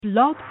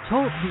Blog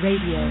Talk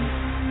Radio.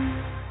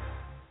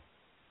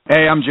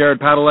 Hey, I'm Jared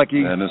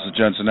Padalecki. And this is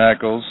Jensen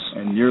Ackles.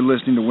 And you're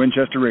listening to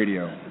Winchester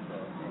Radio.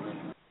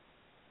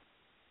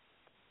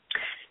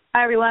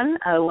 Hi, everyone.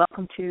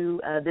 Welcome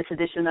to this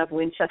edition of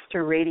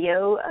Winchester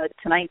Radio.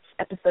 Tonight's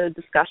episode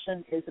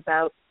discussion is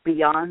about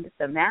Beyond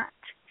the Mat.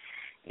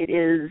 It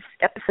is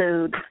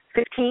episode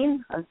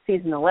 15 of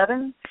season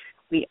 11.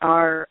 We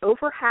are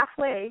over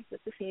halfway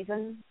with the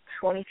season,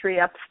 23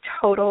 eps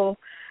total.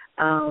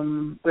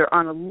 We're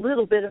on a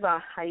little bit of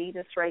a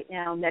hiatus right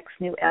now. Next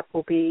new ep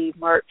will be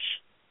March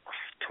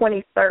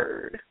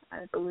 23rd,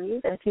 I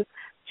believe. And if you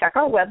check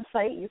our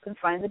website, you can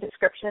find the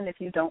description if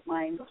you don't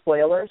mind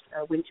spoilers,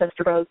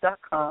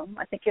 winchesterbros.com.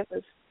 I think it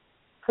was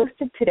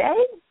posted today.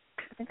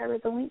 I think I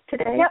read the link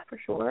today, yep. For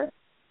sure.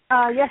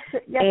 Yes.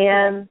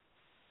 And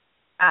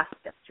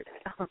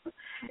yesterday.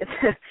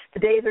 The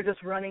days are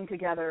just running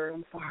together.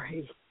 I'm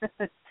sorry.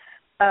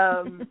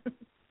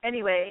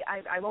 Anyway,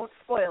 I won't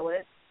spoil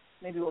it.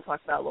 Maybe we'll talk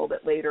about it a little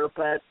bit later,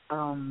 but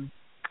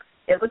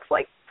it looks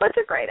like such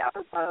a great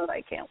episode.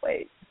 I can't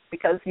wait,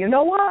 because you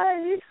know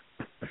why.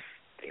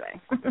 Anyway.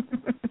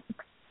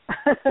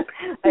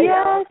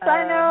 Yes,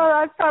 I know.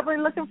 I'm probably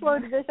looking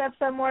forward to this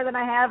episode more than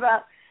I have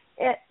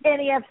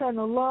any episode in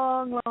a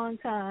long, long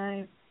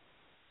time.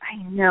 I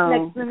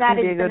know. That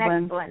is the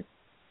next one.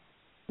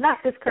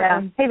 Not this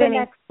current. Hey, the Vinny.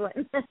 next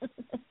one.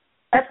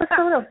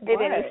 Episode of Hey,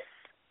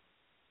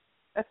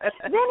 what?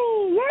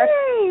 Vinny,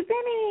 yay,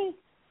 Vinny.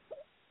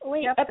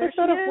 Wait, Yep,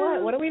 episode of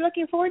what? What are we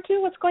looking forward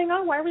to? What's going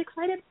on? Why are we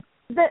excited?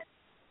 The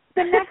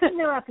next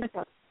new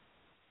episode.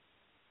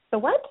 The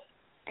what?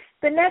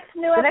 The next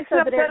new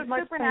episode of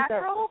March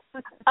Supernatural?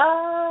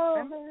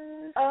 Oh.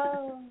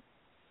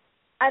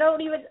 I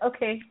don't even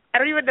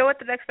know what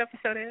the next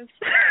episode is.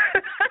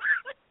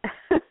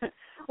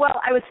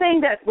 Well, I was saying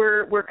that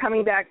we're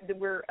coming back.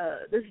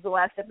 This is the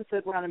last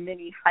episode. We're on a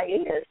mini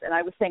hiatus, and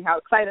I was saying how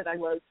excited I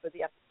was for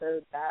the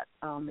episode that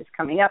is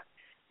coming up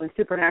when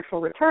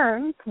Supernatural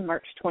returns on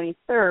March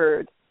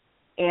 23rd,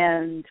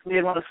 and we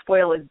didn't want to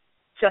spoil it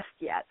just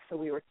yet, so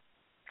we were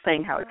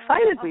saying how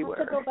excited we were.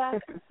 To go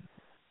back.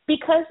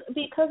 Because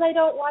I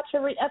don't watch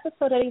every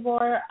episode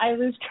anymore, I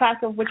lose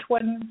track of which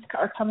ones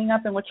are coming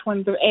up and which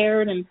ones are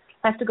aired, and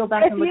I have to go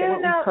back and look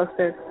at what we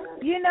posted.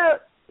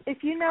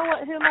 If you know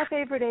who my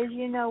favorite is,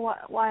 you know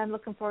why I'm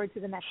looking forward to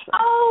the next one.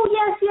 Oh,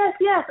 yes.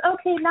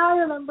 Okay, now I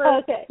remember.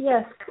 Okay.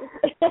 Yes.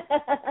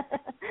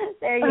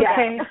 There you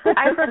go.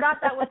 I forgot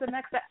that was the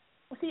next.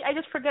 See, I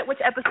just forget which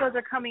episodes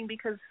are coming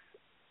because,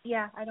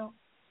 I don't.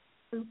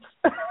 Oops.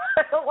 I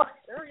don't watch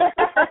every.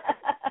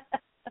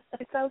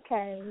 It's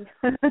okay.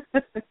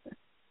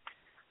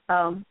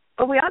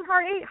 But we on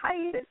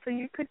hiatus, so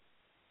you could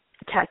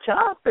catch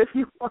up if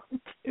you want to.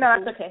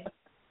 No, that's okay.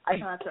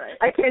 That's all right.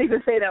 I can't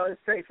even say that with a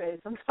straight face.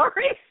 I'm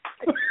sorry.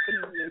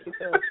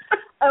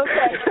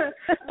 Okay.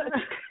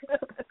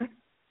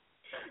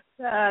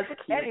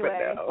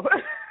 Anyway.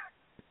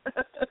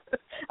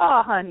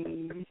 Oh,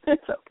 honey,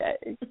 it's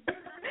okay.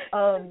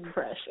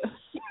 Precious.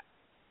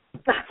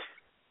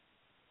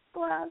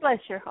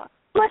 Bless your heart.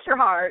 Bless your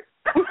heart.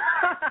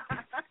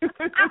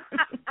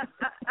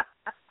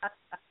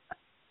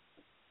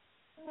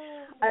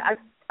 I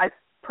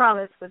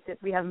promise that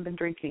we haven't been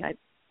drinking. I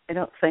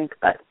don't think,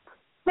 but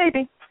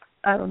maybe.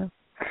 I don't know.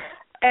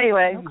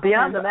 Anyway, no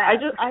beyond that.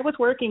 I was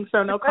working,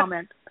 so no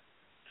comment.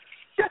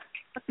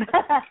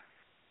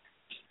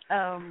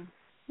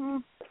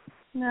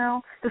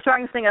 No. The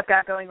strongest thing I've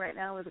got going right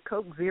now is a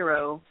Coke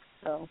Zero.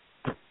 So.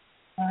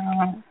 So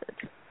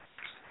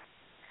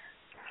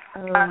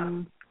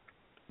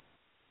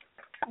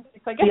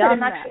I guess I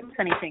didn't actually miss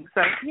anything.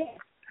 So yeah.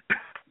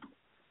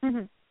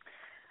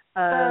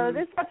 So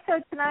this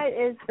episode tonight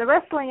is the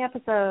wrestling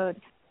episode.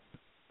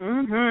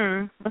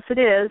 Yes, it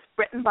is.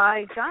 Written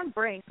by John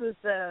Bring, who's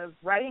the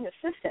writing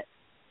assistant,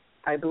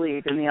 I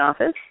believe, in the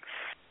office,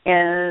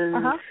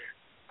 and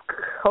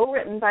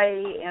co-written by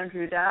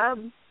Andrew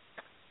Dabb.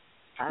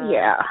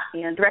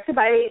 And directed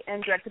by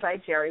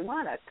Jerry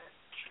Wanek,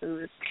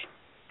 who's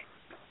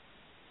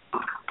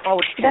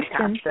always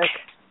fantastic.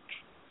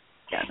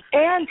 Yes.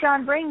 And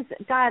John Bring's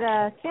got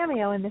a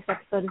cameo in this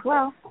episode as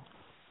well.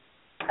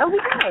 Oh, he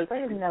does. I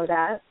didn't know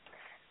that.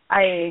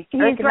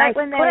 He's right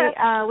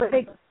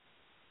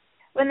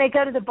when they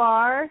go to the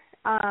bar,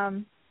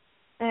 and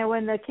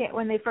when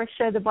they first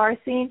show the bar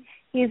scene,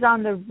 he's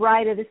on the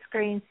right of the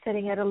screen,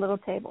 sitting at a little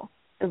table.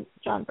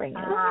 John Bring.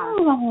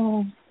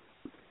 Oh.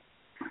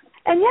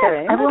 And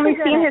yes, I've only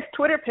seen his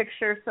Twitter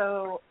picture,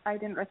 so I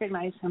didn't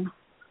recognize him.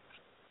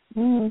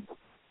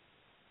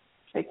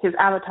 Like his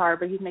avatar,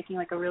 but he's making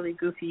like a really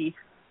goofy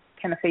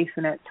kind of face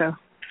in it. So.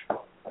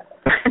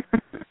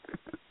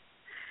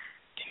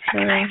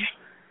 And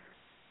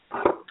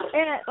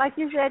like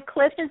you said,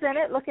 Cliff is in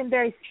it, looking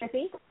very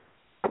spiffy.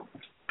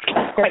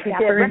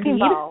 Wrecking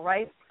Ball,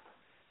 right?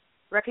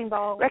 Wrecking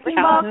Ball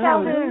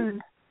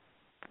Calhoun.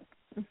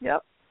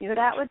 Yep.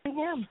 That would be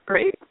him.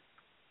 Great.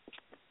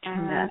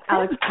 And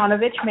Aleks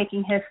Paunovic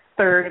making his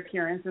third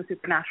appearance in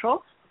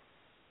Supernatural.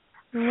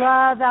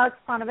 Love Aleks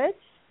Paunovic.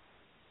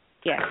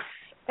 Yes.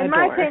 In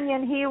my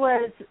opinion, he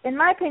was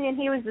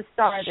the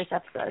star of this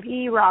episode.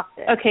 He rocked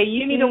it. Okay,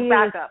 you need to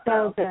back up.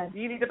 So good.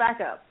 You need to back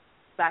up.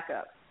 Back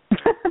up.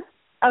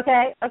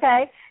 Okay.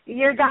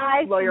 Your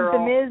guy, the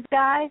Miz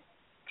guy?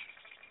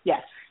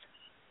 Yes.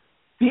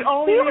 The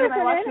only reason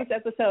I watched this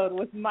episode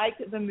was Mike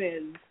the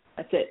Miz.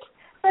 That's it.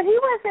 But he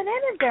wasn't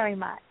in it very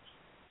much.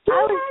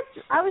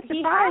 I was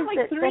surprised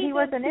that he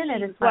wasn't in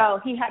it as much.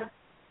 Well,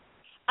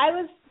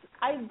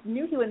 I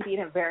knew he wouldn't be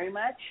in it very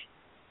much,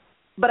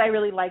 but I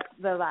really liked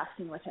the last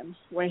scene with him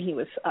where he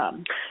was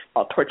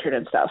all tortured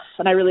and stuff.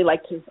 And I really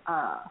liked his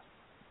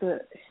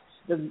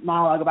the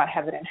monologue about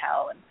heaven and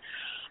hell, and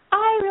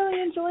I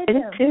really enjoyed him.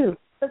 I did too.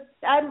 But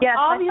I'm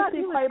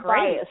obviously quite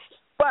biased,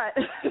 but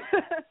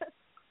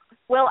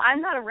well, I'm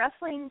not a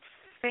wrestling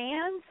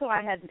fan, so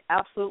I had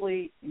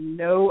absolutely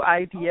no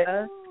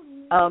idea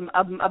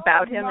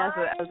about him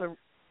as a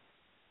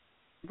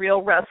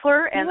real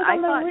wrestler, and I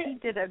thought he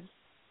did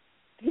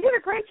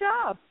a great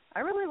job. I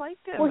really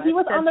liked him. Well, he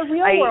was on the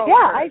Real World.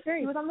 Yeah, I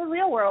agree. He was on the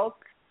Real World.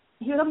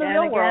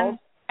 World,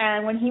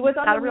 and when he was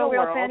on the Real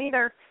World, not a real fan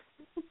either.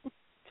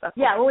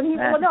 Yeah, well,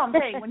 I'm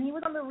saying when he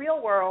was on the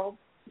Real World,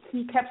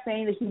 he kept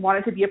saying that he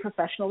wanted to be a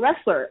professional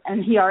wrestler,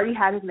 and he already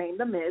had his name,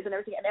 The Miz, and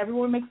everything, and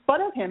everyone would make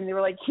fun of him, and they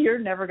were like, "You're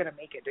never gonna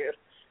make it, dude.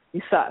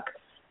 You suck."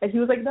 And he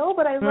was like, "No,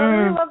 but I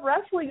really love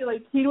wrestling."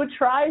 Like, he would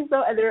try,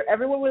 so, and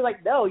everyone was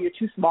like, "No, you're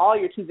too small.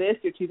 You're too this.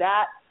 You're too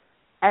that."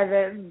 And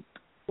then,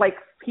 like,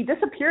 he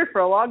disappeared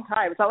for a long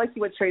time. It's not like he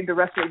went straight into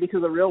wrestling because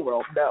of the Real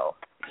World. No,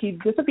 he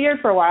disappeared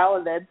for a while,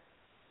 and then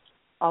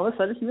all of a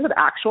sudden he was an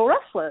actual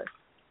wrestler.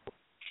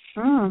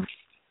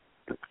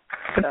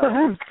 Good for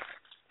him.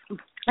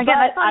 Again,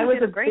 I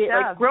was a great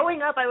job. Like,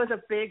 growing up, I was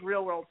a big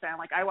Real World fan.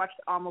 Like, I watched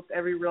almost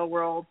every Real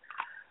World.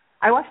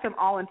 I watched them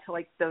all until,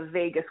 like, the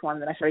Vegas one,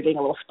 then I started getting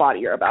a little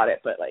spottier about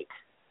it. But, like,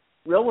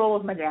 Real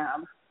World was my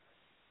jam.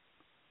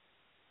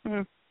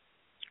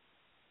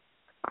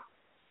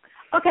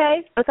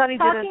 Okay. I thought he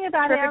did a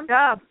terrific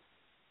job.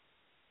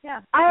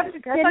 Yeah. Did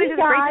he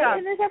die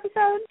in this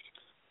episode?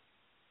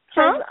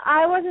 Huh?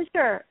 I wasn't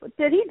sure.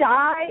 Did he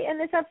die in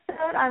this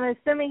episode? I'm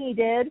assuming he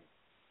did.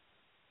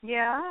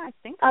 Yeah, I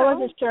think so. I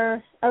wasn't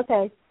sure.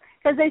 Okay.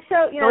 Because they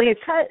show, they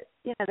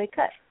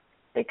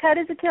cut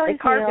his Achilles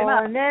heel,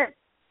 and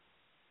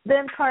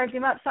then carved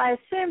him up. So I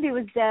assumed he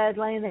was dead,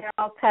 laying there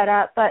all cut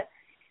up. But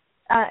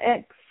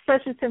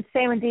especially since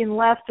Sam and Dean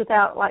left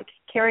without, like,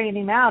 carrying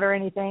him out or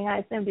anything, I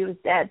assumed he was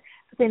dead.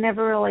 But they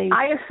never really.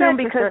 I assumed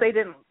because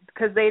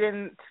they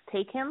didn't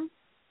take him.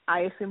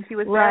 I assumed he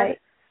was dead.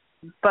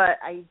 But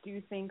I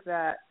do think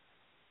that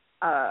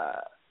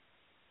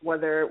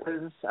whether it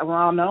was,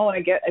 well, no,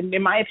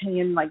 in my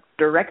opinion, like,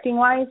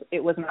 directing-wise,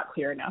 it was not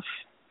clear enough.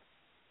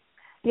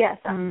 Yes,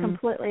 I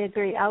completely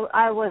agree.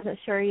 I wasn't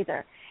sure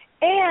either.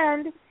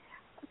 And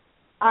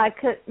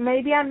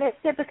maybe I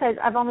missed it because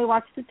I've only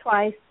watched it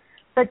twice,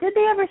 but did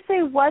they ever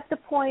say what the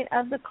point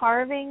of the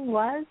carving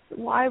was?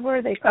 Why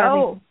were they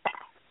carving? Oh,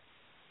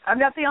 I'm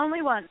not the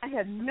only one. I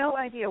had no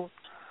idea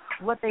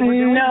what they were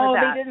doing with that. No,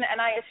 they didn't,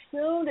 and I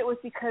assumed it was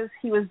because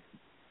he was,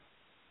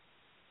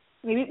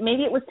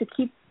 maybe it was to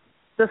keep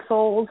the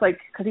souls, like,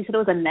 because he said it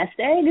was a nest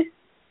egg.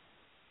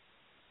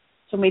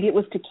 So maybe it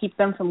was to keep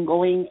them from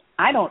going,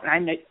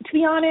 to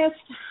be honest.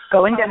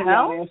 Going to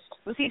hell?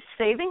 Was he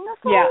saving the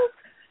souls? Yeah.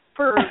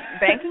 For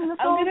banking the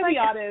souls? I'm going to be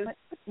honest.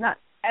 Not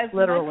as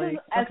literally.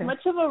 As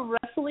much of a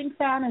wrestling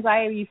fan as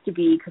I used to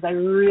be, because I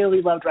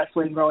really loved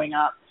wrestling growing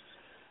up.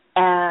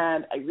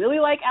 And I really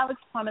like Aleks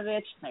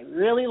Paunovic, and I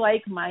really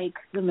like Mike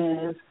the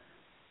Miz.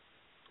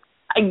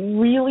 I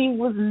really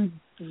was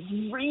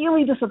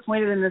really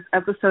disappointed in this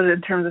episode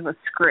in terms of a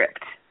script.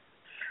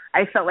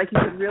 I felt like you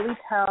could really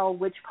tell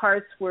which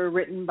parts were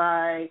written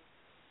by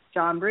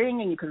John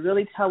Bring, and you could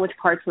really tell which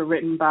parts were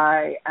written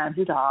by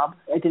Andrew Dabb.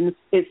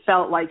 It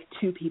felt like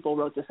two people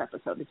wrote this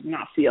episode. It did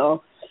not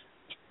feel.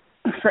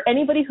 For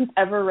anybody who's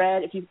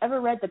if you've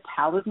ever read The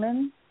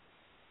Talisman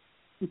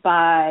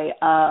by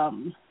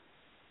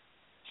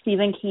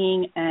Stephen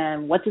King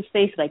and what's his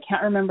face that I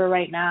can't remember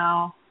right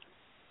now.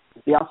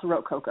 He also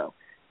wrote Coco.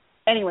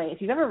 Anyway,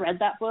 if you've ever read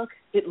that book,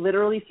 it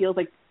literally feels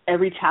like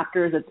every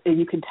chapter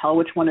you can tell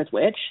which one is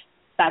which.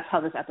 That's how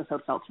this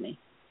episode felt to me.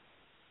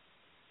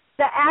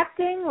 The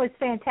acting was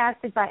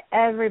fantastic by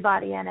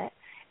everybody in it.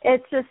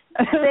 It's just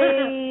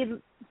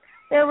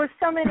there were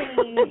so many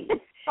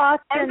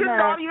spots in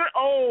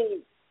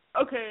the.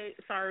 Okay,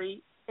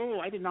 sorry. Oh,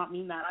 I did not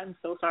mean that. I'm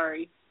so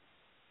sorry.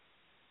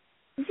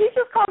 Did you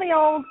just call me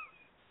old?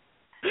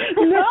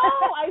 No,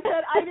 I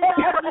said I did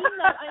not mean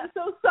that. I'm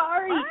so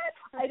sorry.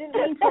 What? I didn't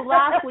mean to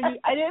laugh when you.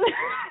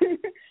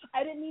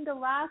 I didn't mean to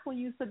laugh when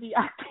you said the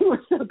acting was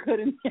so good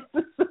in the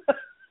episode.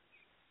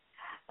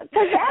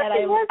 Because the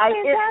acting was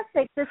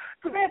fantastic. The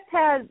script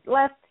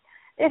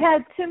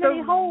had too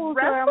many holes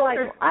where I'm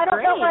like, I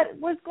don't know what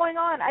was going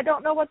on. I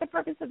don't know what the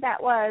purpose of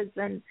that was,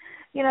 and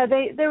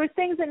there were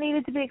things that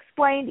needed to be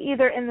explained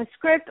either in the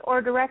script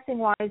or directing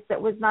wise that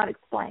was not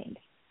explained.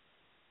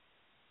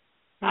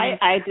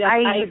 I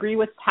agree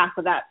with half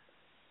of that.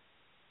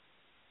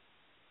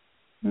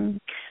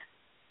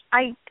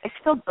 I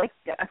still like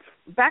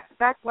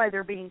back why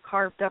they're being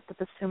carved up with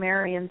the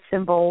Sumerian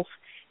symbols.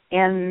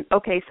 And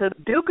okay, so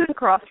Duke is a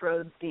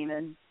Crossroads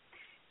demon,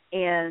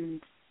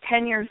 and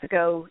 10 years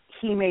ago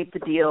he made the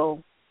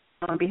deal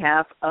on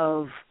behalf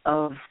of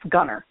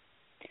Gunner,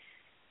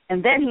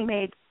 and then he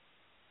made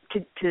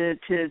to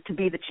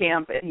be the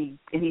champ, and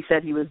he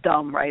said he was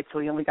dumb, right? So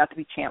he only got to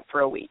be champ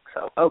for a week.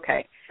 So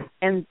okay,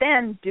 and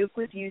then Duke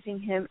was using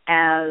him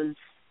as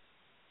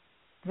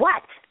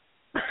what?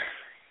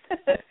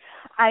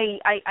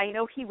 I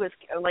know he was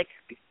like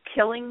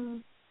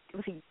killing.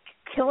 Was he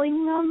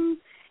killing them?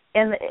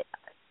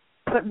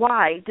 But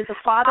why? Did the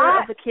father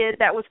of the kid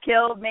that was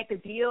killed make a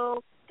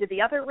deal? Did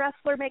the other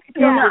wrestler make a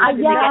deal?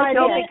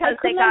 Because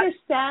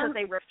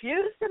they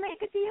refused to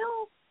make a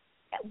deal?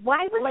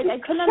 Why was like he I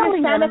couldn't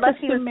killing understand them if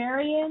unless the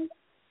Sumerian.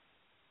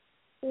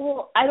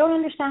 Well, I don't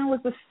understand was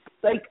this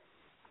like.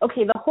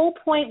 Okay, the whole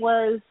point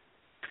was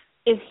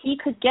if he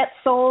could get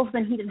souls,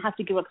 then he didn't have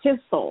to give up his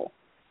soul,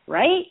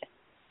 right?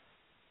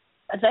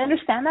 Did I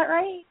understand that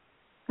right?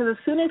 Because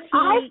as soon as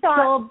he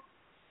killed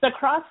the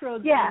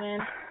Crossroads demon,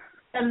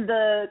 then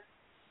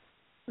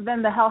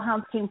the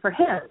Hellhounds came for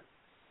him.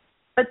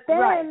 But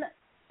then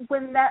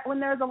when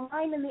there's a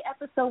line in the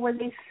episode where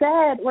they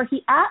said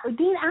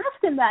Dean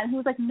asked him that, and he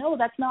was like, "No,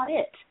 that's not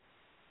it."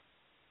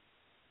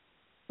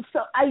 So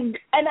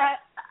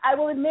I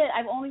will admit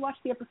I've only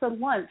watched the episode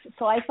once,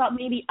 so I thought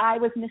maybe I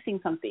was missing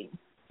something.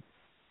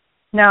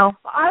 No,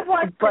 I've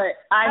watched but it.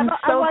 I'm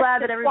so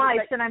glad that everybody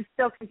twice, and I'm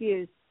still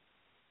confused.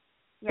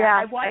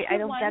 Yeah, I watched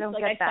it once. I don't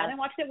get that. I sat and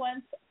watched it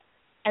once,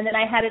 and then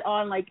I had it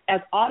on like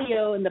as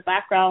audio in the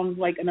background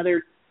like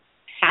another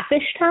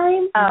half-ish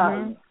time.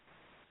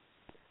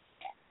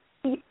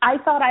 I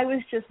thought I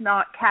was just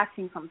not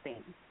catching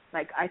something.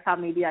 Like I thought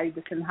maybe I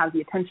just didn't have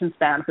the attention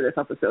span for this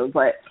episode,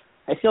 but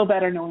I feel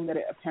better knowing that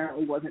it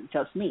apparently wasn't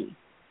just me.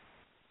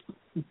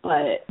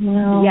 But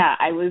yeah,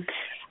 I was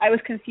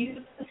confused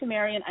with the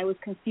Sumerian. I was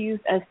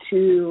confused as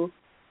to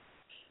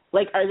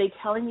like, are they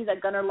telling me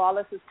that Gunner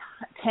Lawless's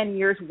 10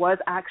 years was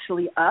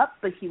actually up,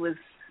 but he was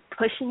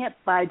pushing it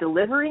by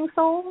delivering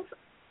souls?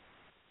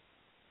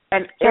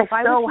 And if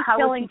so, how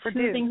was he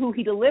choosing who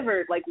he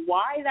delivered? Like,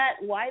 why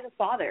the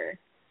father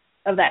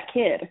of that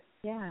kid?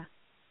 Yeah.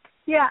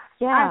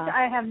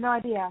 I have no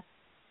idea.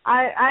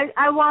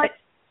 I watched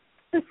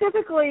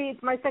specifically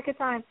my second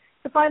time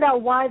to find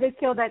out why they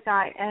killed that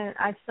guy, and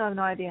I still have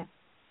no idea.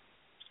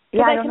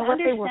 Yeah, I don't know what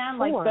they were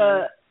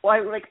for.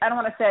 I don't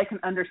want to say I can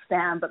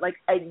understand, but like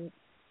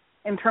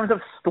in terms of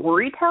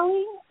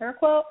storytelling, air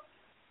quote,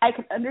 I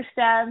can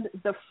understand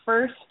the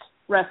first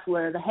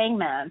wrestler, the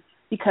Hangman,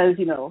 because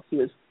he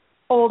was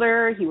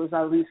older, he was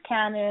a loose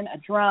cannon, a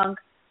drunk.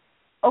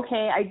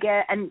 Okay, I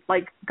get, and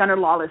like Gunner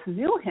Lawless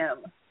knew him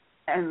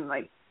and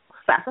like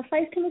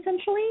sacrificed him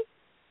essentially,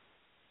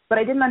 but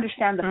I didn't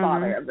understand the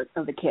father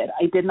of the kid.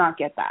 I did not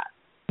get that.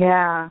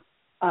 Yeah.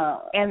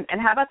 And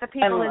how about the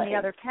people in the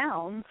other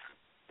towns?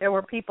 There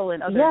were people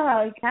in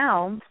other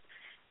towns,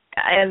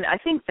 and I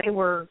think they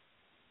were,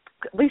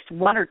 at least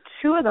one or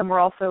two of them were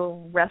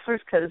also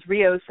wrestlers, because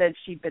Rio said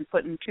she'd been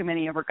putting too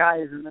many of her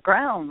guys in the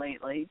ground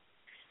lately.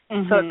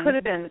 Mm-hmm. So it could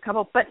have been a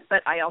couple, but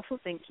I also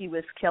think he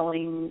was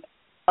killing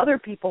other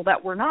people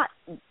that were not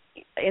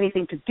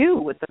anything to do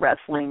with the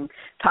wrestling,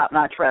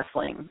 top-notch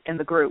wrestling in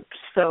the group.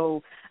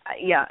 So,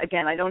 yeah,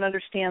 again, I don't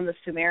understand the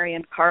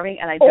Sumerian carving,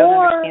 and I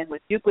don't understand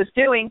what Duke was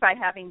doing by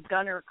having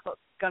Gunner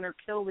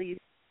kill these.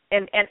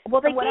 And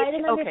well, they what gave, I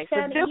didn't okay, so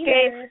understand Duke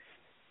either.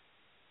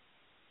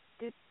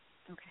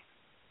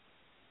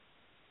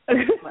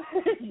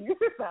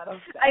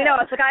 I know,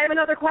 it's like I have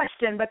another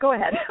question, but go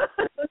ahead.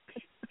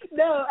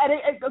 No,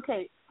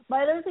 okay.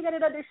 My other thing I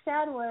didn't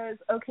understand was,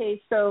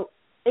 okay, so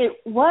it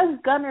was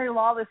Gunner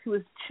Lawless who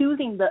was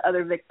choosing the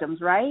other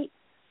victims, right?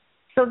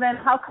 So then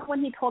how come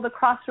when he told the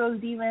Crossroads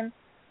demon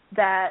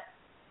that,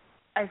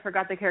 I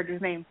forgot the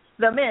character's name,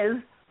 The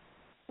Miz,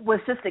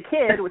 was just a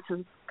kid, which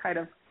is kind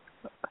of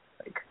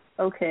like,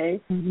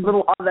 okay, a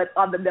little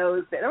on the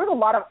nose. There was a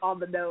lot of on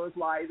the nose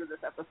lies in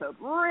this episode.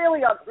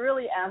 Really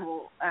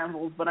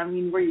anvils, but I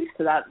mean, we're used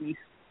to that in these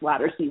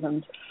latter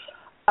seasons.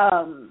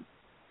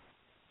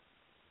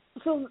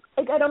 So,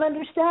 like, I don't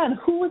understand.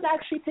 Who was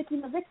actually picking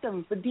the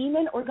victims, the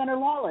demon or Gunner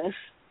Lawless?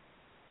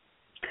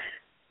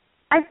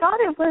 I thought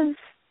it was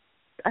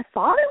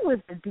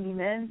the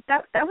demon.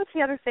 That was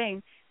the other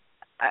thing.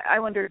 I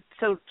wondered.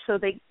 So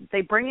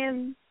they bring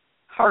in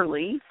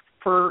Harley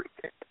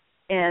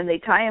and they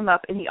tie him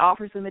up, and he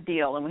offers them a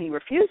deal. And when he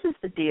refuses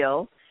the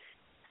deal,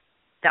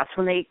 that's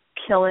when they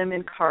kill him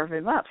and carve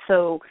him up.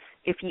 So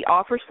if he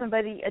offers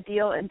somebody a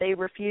deal and they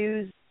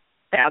refuse,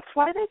 that's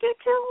why they get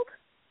killed.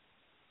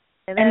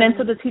 And then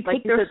so does he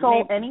take their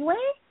soul anyway?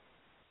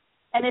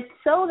 And if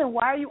so, then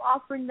why are you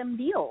offering them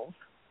deals?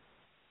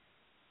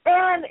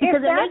 And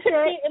because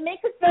it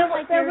makes it feel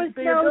like you're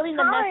building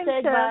the nest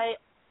egg by...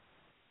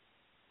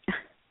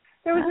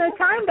 There was no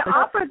time to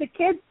offer the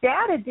kid's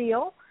dad a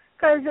deal,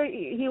 because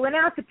he went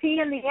out to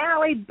pee in the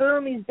alley,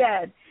 boom, he's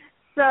dead.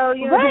 So,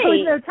 there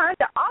was no time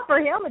to offer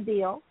him a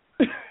deal.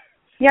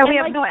 Yeah, we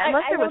have no...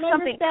 Unless there was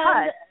something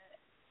cut.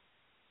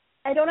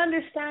 I don't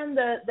understand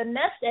the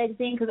nest egg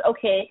thing, because,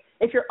 okay,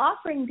 if you're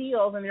offering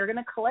deals and you're going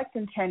to collect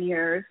in 10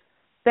 years,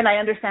 then I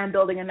understand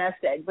building a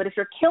nest egg. But if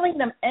you're killing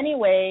them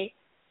anyway,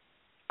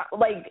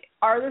 like,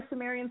 are there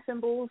Sumerian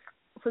symbols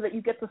so that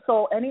you get the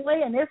soul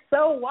anyway? And if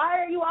so, why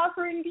are you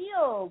offering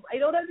deals? I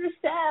don't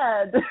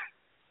understand.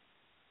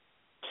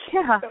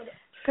 Yeah,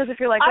 because if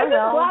you're like, I'm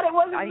just glad it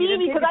wasn't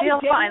me, because I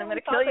genuinely fine, I'm going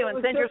to kill you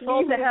and send your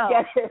soul to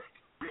hell.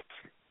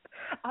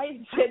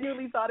 I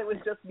genuinely thought it was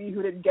just me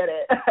who didn't get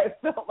it. I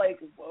felt like,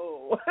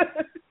 whoa.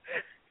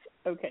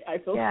 Okay, I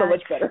feel so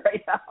much better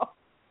right now.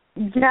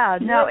 Yeah,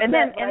 no, and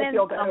then I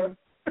feel better.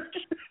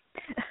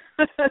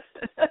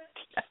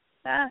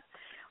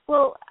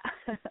 Well,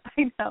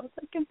 I know, it's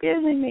like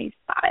confusing me.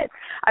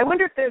 I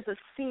wonder if there are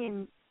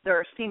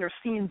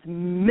scenes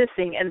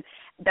missing, and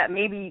that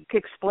maybe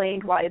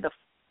explained why the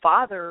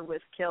father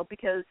was killed,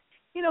 because,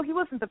 you know, he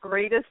wasn't the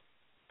greatest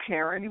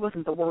parent. He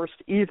wasn't the worst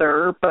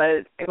either,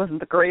 but it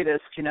wasn't the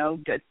greatest, you know,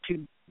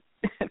 two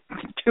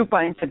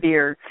pints of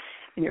beer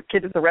and your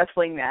kid is a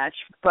wrestling match.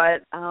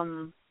 But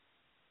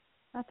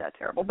not that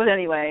terrible. But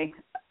anyway.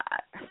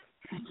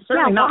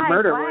 Certainly not why?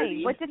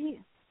 murder-worthy. What did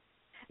he...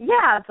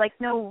 Yeah, it's like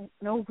no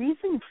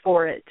reason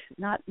for it.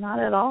 Not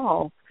at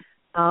all.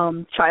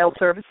 Child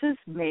services,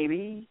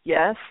 maybe,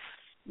 yes.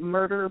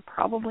 Murder,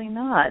 probably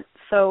not.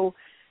 So,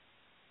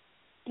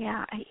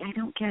 yeah, I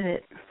don't get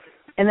it.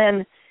 And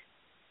then,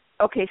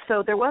 okay,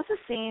 so there was a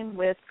scene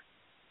with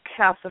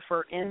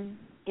Lucifer in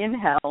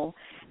hell,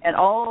 and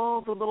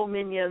all the little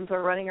minions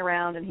are running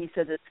around, and he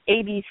says it's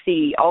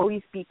ABC,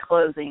 always be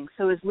closing.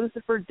 So is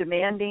Lucifer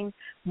demanding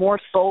more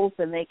souls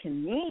than they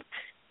can meet?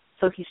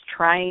 So he's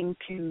trying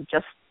to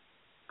just,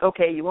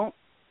 okay, you won't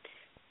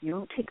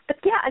take, but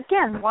yeah,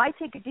 again, why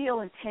take a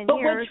deal in 10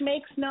 years? Which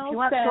makes no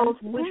sense.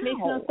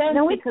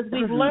 Because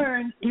we've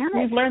learned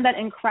that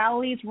in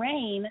Crowley's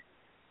reign,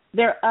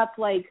 they're up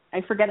like,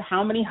 I forget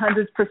how many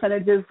hundreds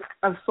percentages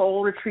of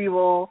soul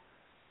retrieval.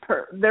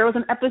 There was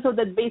an episode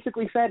that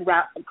basically said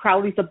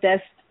Crowley's the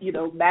best, you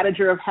know,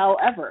 manager of hell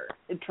ever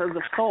in terms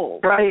of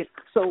souls. Right.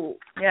 So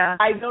yeah,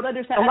 I don't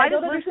understand. Why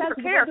does Lucifer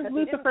care? Why does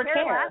Lucifer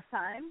care last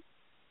time?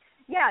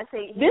 Yeah,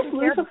 this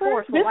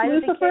Lucifer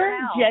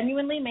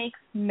genuinely makes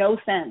no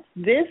sense.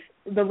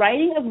 The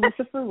writing of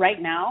Lucifer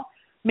right now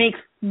makes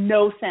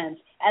no sense.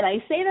 And I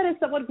say that as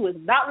someone who has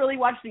not really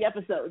watched the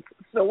episodes,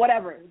 so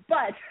whatever.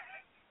 But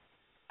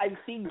I've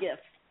seen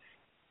GIFs.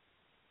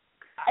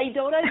 I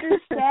don't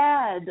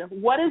understand.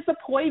 What is the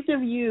point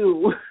of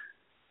you?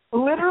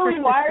 Literally,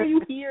 why are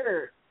you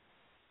here?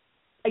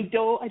 I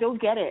don't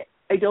get it.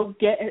 I don't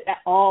get it at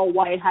all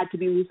why it had to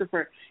be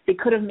Lucifer. They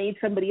could have made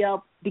somebody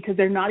else, because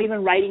they're not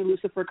even writing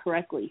Lucifer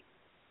correctly.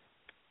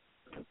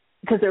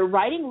 Because they're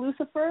writing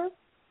Lucifer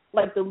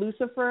like the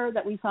Lucifer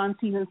that we saw in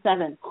season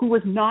 7, who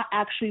was not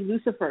actually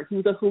Lucifer. He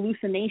was a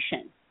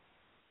hallucination.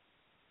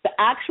 The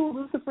actual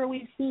Lucifer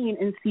we've seen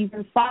in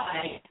season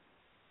 5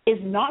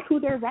 is not who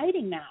they're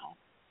writing now.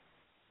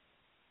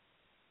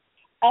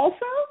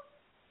 Also,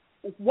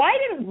 why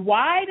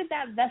did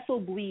that vessel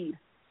bleed?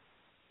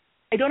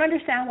 I don't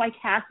understand why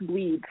Cass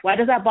bleeds. Why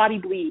does that body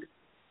bleed?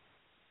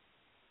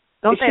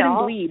 Don't it they shouldn't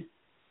all? bleed.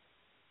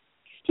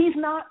 He's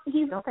not a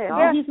vessel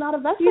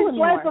He's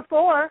anymore. bled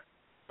before.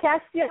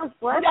 Castiel's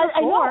bled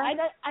before. I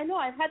know.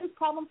 I've had this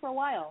problem for a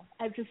while.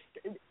 I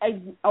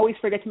always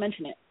forget to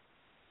mention it.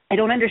 I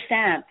don't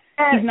understand.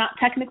 He's not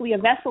technically a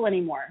vessel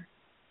anymore.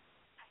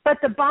 But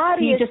the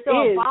body is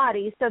still a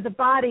body, so the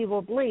body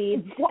will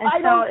bleed. Well,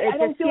 it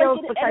just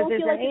feels because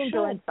there's an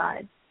angel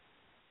inside.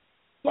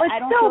 Well,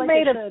 it's still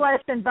made of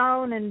flesh and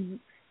bone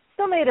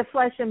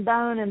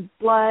and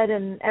blood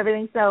and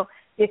everything. So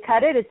you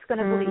cut it, it's going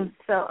to bleed.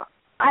 So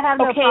I have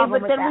no problem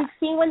with that. Okay, but then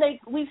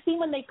we've seen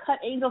when they cut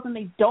angels and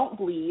they don't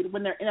bleed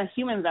when they're in a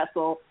human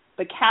vessel.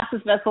 The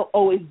Cass's vessel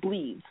always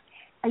bleeds.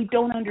 I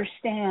don't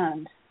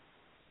understand.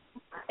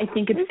 I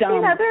think it's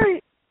dumb.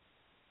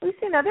 We've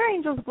seen other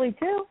angels bleed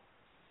too.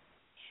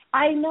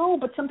 I know,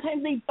 but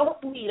sometimes they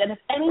don't bleed. And if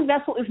any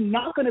vessel is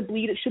not going to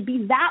bleed, it should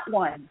be that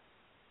one.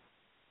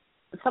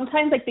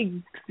 Sometimes, like, they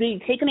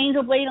take an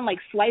angel blade and, like,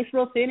 slice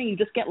real thin and you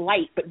just get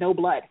light but no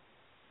blood.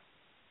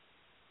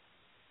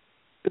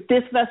 But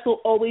this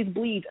vessel always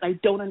bleeds, and I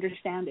don't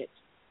understand it.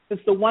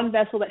 It's the one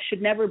vessel that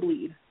should never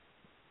bleed.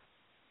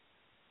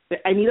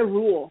 I need a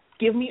rule.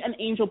 Give me an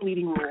angel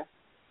bleeding rule.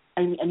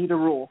 I need a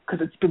rule,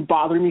 because it's been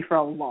bothering me for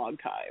a long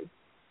time.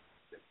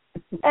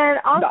 And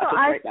also,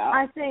 right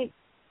now.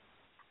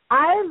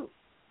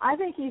 I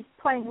think he's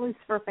playing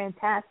Lucifer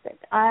fantastic.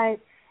 I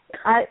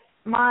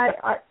think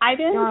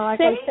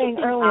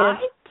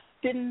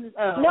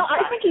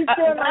he's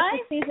doing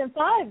like season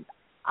 5.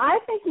 I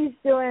think he's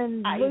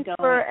doing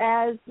Lucifer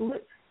as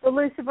the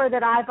Lucifer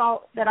that I've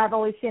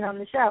always seen on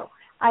the show.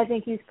 I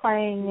think he's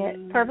playing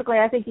it perfectly.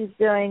 I think he's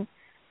doing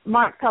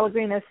Mark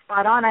Pellegrino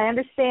spot on. I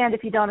understand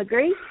if you don't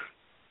agree.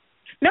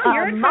 No,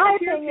 you're entitled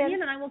to your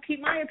opinion, and I will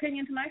keep my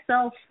opinion to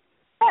myself.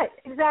 Right,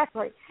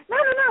 exactly.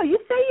 No. You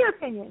say your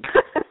opinion.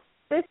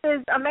 This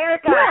is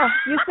America. Yeah.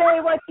 You say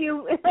what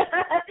you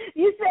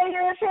you say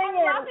your opinion.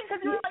 I'm laughing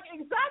because you're like,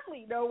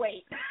 exactly. No,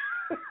 wait.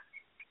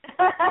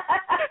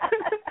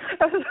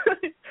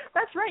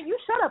 That's right. You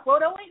shut up,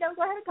 Lodo. Wait, no,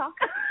 go ahead and talk.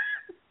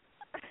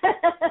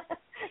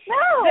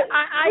 No,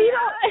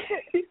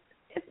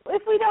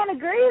 if we don't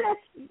agree,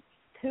 that's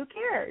who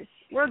cares?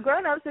 We're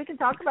grown-ups. We can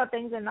talk about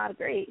things and not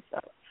agree. So,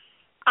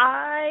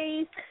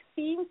 I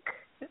think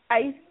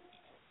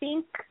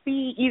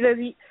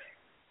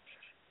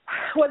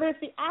whether it's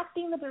the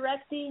acting, the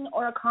directing,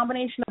 or a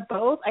combination of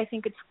both, I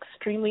think it's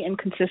extremely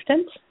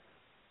inconsistent.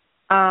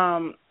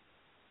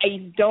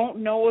 I don't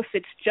know if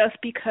it's just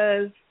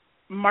because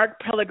Mark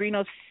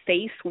Pellegrino's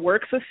face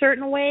works a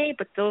certain way,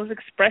 but those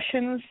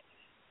expressions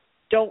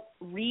don't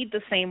read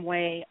the same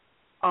way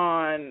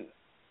on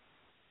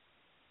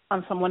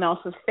someone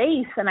else's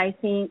face, and I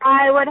think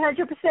I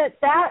 100%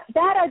 that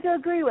I do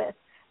agree with,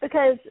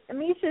 because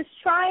Misha's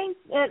trying,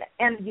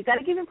 and you got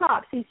to give him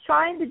props. He's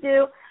trying to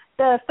do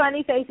the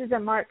funny faces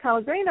that Mark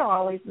Pellegrino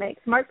always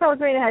makes. Mark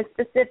Pellegrino has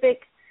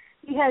specific.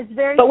 He has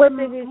very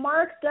specific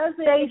Mark does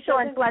it, facial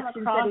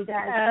inflections that he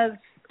does.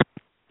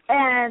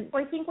 And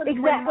I think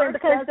when Mark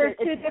because there's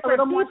two different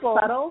a little people.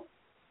 More subtle.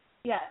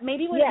 Yeah,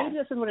 maybe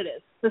this is what it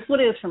is. This is what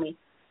it is for me.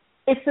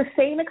 It's the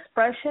same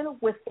expression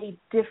with a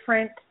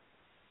different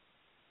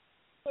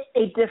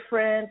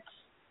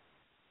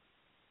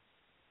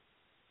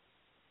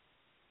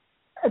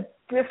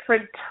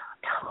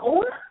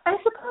tone, I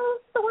suppose,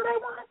 the word I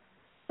want.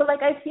 So,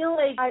 I feel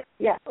like, I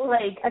feel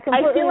like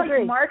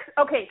agree. Mark's,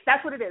 okay,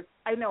 that's what it is.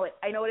 I know it.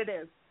 I know what it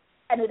is.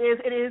 And it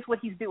is what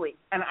he's doing.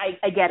 And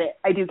I get it.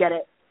 I do get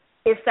it.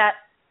 It's that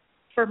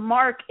for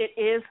Mark, it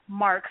is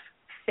Mark's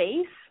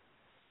face.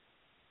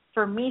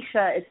 For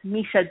Misha, it's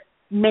Misha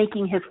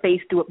making his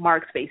face do what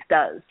Mark's face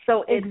does.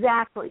 So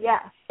exactly,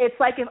 yes. It's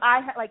like if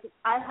I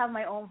have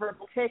my own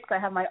verbal tics, I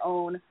have my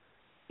own,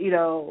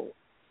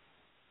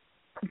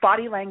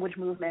 body language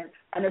movements,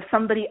 and if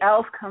somebody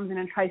else comes in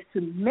and tries to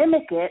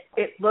mimic it,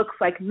 it looks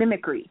like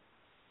mimicry.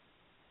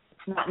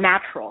 It's not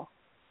natural.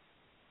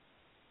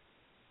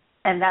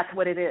 And that's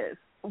what it is.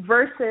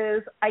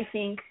 Versus, I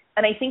think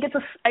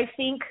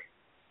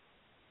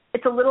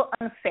it's a little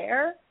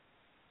unfair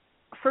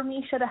for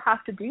Misha to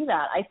have to do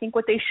that. I think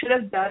what they should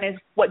have done is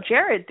what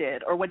Jared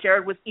did, or what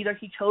Jared was either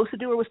he chose to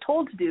do or was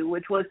told to do,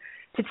 which was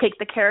to take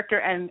the character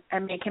and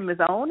make him his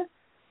own.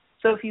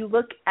 So if you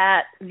look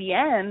at the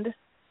end,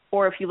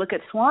 or if you look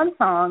at Swan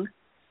Song,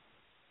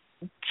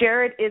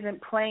 Jared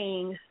isn't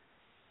playing.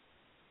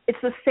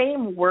 It's the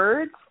same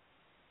words,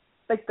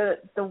 like the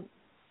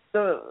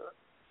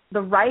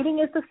writing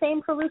is the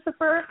same for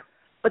Lucifer,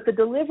 but the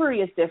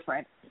delivery is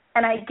different.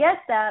 And I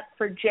get that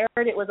for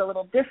Jared it was a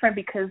little different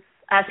because,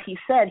 as he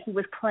said, he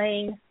was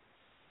playing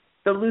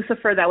the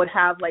Lucifer that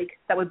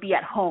would be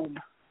at home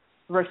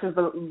versus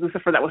the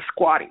Lucifer that was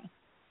squatting.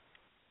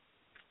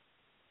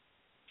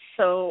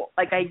 So,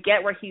 I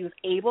get where he was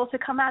able to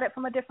come at it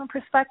from a different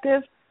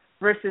perspective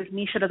versus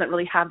Misha doesn't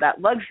really have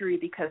that luxury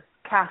because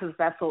Cass's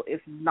vessel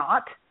is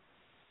not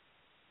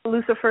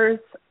Lucifer's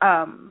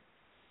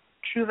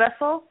true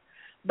vessel.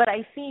 But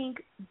I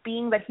think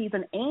being that he's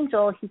an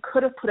angel, he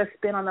could have put a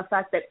spin on the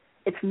fact that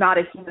it's not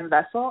a human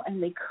vessel,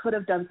 and they could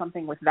have done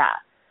something with that.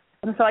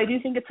 And so I do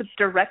think it's a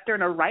director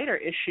and a writer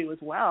issue as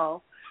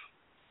well.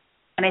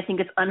 And I think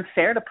it's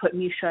unfair to put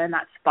Misha in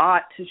that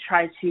spot to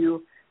try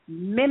to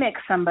mimic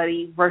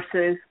somebody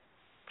versus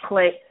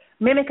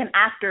mimic an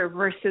actor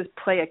versus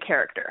play a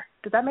character.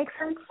 Does that make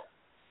sense?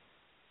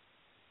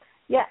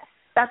 Yes.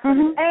 That's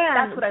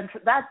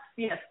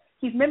yes.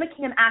 He's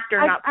mimicking an actor,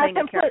 not playing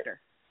a character.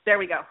 There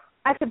we go.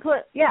 I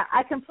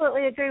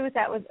completely agree with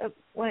that.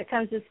 When it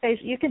comes to his face,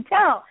 you can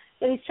tell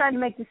that he's trying to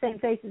make the same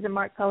faces that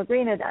Mark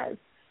Pellegrino does.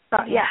 So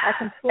I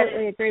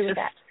completely agree with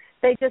that.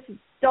 They just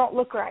don't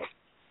look right.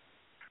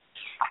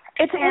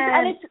 I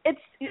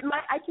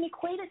can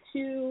equate it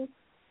to,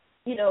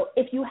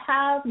 if you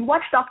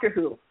watch Doctor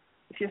Who,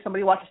 if you're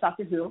somebody who watches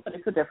Doctor Who, but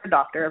it's a different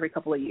doctor every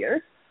couple of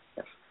years.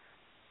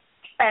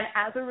 And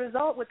as a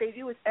result, what they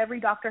do is every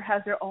doctor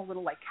has their own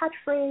little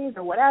catchphrase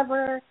or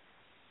whatever,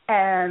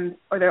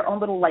 or their own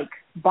little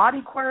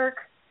body quirk,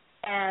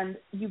 and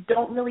you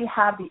don't really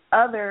have the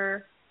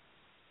other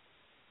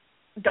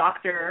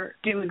doctor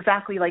do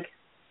exactly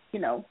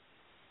 11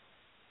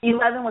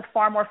 was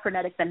far more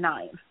frenetic than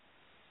 9.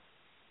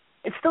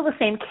 It's still the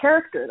same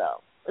character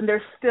though, and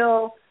there's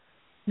still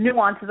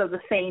nuances of the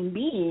same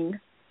being,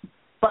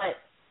 but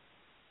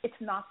it's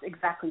not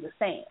exactly the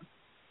same.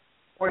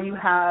 Where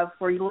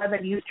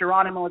 11 used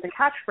Geronimo as a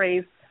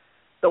catchphrase,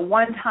 the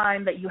one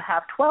time that you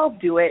have 12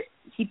 do it,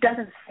 he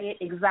doesn't say it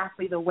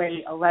exactly the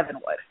way 11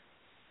 would.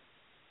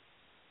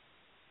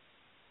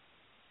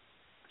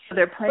 So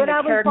they're playing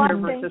a character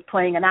versus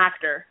playing an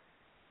actor.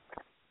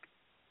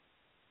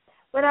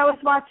 When I was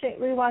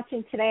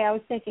rewatching today, I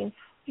was thinking,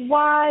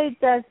 why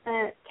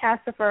doesn't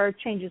Cassifer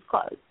change his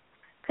clothes?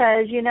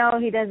 Because, he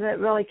doesn't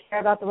really care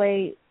about the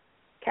way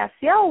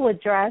Cassiel would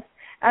dress.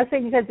 I was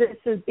thinking because this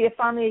would be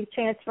finally a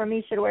chance for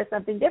Misha to wear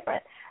something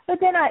different. But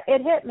then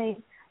it hit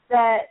me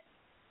that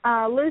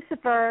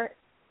Lucifer,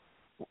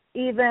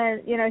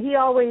 even, he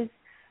always,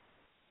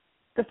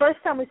 the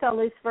first time we saw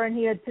Lucifer and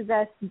he had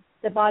possessed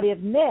the body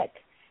of Nick,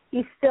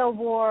 he still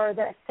wore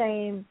that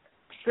same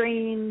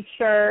green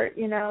shirt,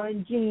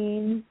 and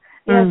jeans.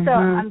 So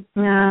I'm,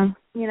 so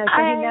he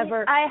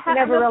never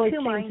really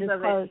changed his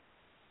clothes.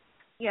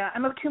 Yeah,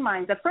 I'm of two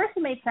minds. At first,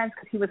 it made sense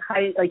because he was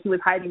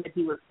hiding that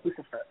he was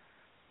Lucifer.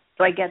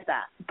 So I get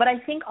that. But I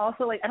think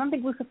also, I don't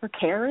think Lucifer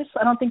cares.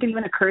 I don't think it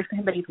even occurs to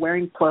him that he's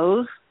wearing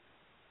clothes.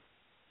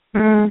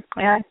 Yeah,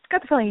 I've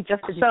got the feeling he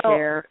just didn't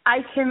care.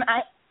 I can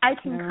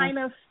kind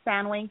of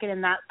stand Lincoln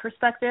in that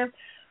perspective.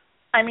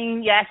 I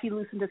mean, yeah, he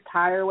loosened his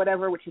tie or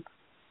whatever, which is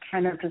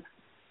kind of just,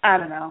 I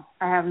don't know.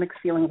 I have mixed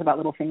feelings about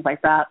little things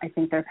like that. I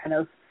think they're kind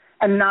of,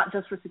 and not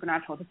just for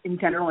Supernatural, just in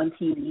general in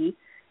TV.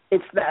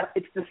 It's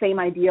the same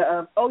idea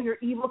of, oh, you're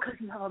evil because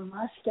you have a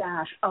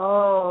mustache.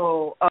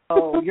 Oh,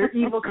 you're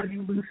evil because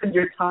you loosened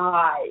your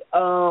tie.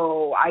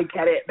 Oh, I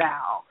get it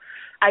now.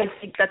 I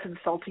think that's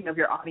insulting of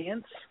your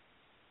audience.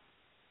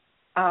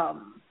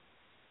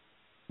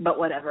 But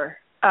whatever.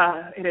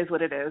 It is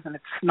what it is, and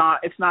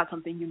it's not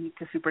something unique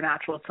to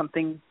Supernatural. It's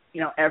something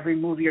every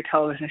movie or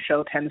television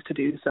show tends to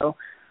do. So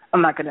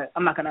I'm not gonna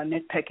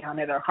nitpick on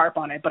it or harp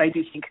on it. But I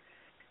do think,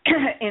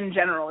 in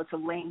general, it's a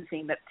lame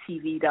thing that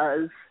TV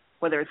does,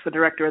 whether it's the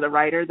director or the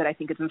writer, that I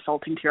think it's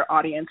insulting to your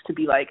audience to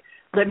be like,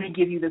 let me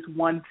give you this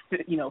one,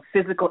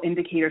 physical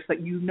indicator so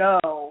that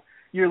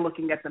you're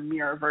looking at the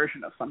mirror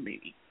version of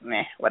somebody.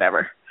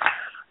 Whatever.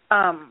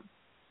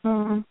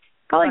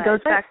 Probably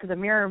goes back to the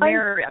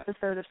mirror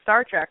episode of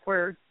Star Trek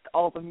where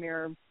all the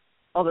mirror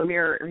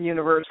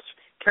universe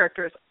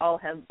characters all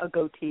have a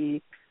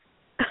goatee.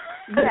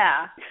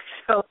 Yeah.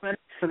 So that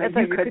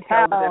you could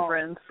tell the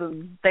difference.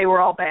 And they were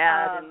all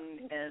bad,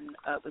 and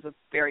it was a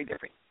very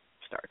different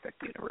Star Trek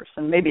universe.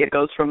 And maybe it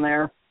goes from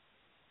there.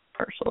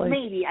 Personally,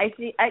 maybe I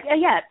see. I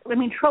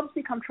mean, tropes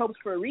become tropes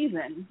for a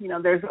reason.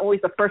 There's always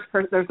the first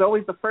person. There's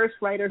always the first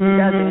writer who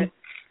does it,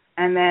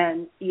 and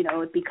then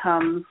it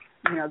becomes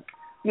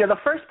the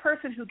first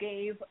person who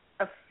gave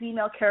a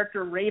female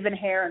character raven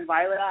hair and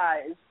violet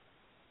eyes.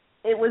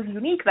 It was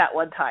unique that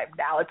one time.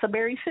 Now it's a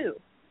Mary Sue.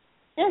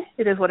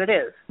 It is what it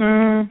is.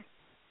 One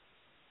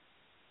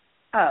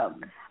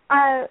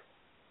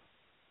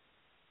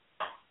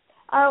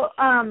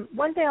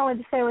thing I wanted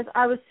to say was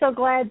I was so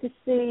glad to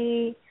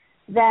see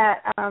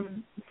that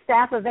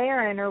Staff of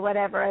Aaron or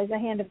whatever as a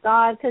hand of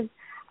God, because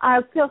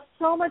I feel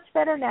so much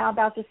better now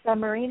about the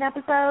submarine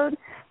episode.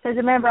 Because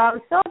remember, I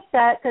was so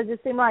upset because it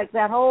seemed like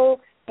that whole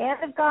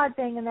hand of God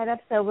thing in that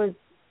episode was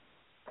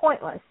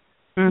pointless.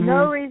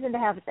 No reason to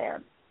have it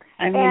there.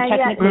 I mean,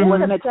 technically,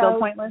 wasn't it still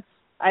pointless?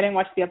 I didn't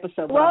watch the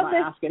episode, but I'm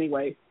going to ask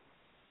anyway.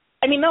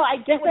 I mean, no, I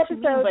get what you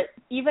mean, but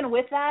even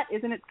with that,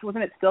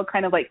 wasn't it still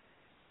kind of like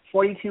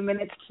 42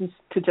 minutes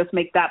to just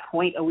make that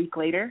point a week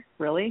later?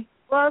 Really?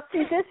 Well,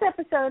 see, this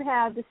episode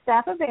had the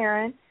Staff of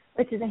Aaron,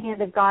 which is a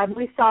hand of God.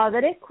 We saw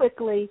that it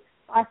quickly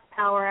lost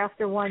power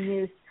after one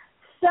use.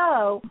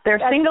 So they're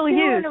single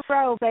use in a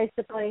row,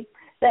 basically.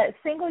 That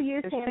single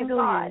use hand of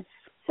God.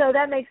 So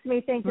that makes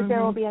me think that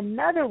there will be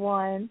another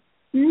one.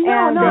 I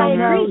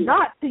agree.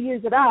 Not to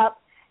use it up.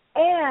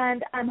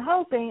 And I'm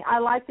hoping, I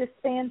like this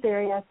fan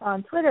theory I saw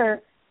on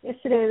Twitter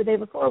yesterday or the day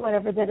before,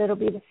 whatever, that it'll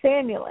be the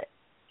Samulet,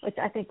 which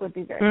I think would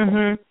be very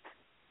cool.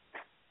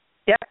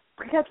 Yep,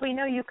 because we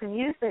know you can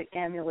use the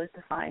amulet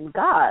to find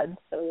God,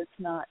 so it's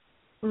not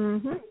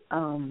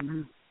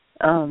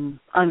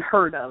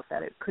unheard of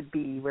that it could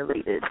be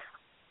related.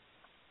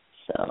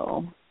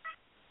 So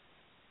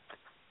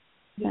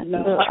that's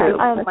true.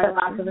 My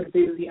lack of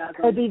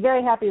enthusiasm. I'd be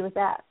very happy with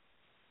that.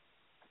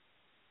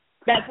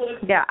 That's what.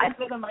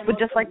 I would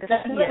just like to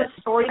see the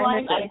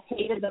storyline I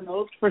hated the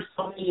most for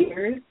so many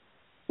years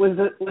was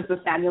the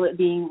Samulet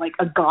being like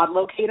a God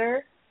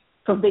locator.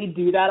 So if they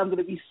do that, I'm going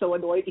to be so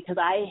annoyed because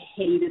I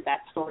hated that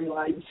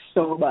storyline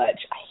so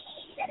much. I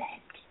hated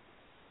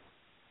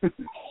it.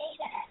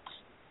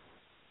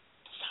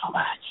 So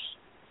much.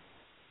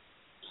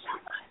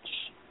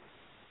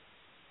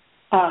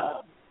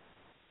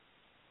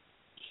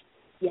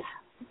 Yeah.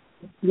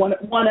 One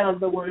of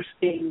the worst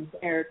things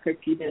Eric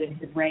Kripke did in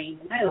his reign.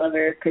 And I love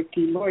Eric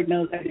Kripke. Lord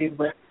knows I do,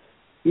 but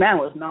man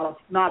was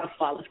not a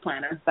flawless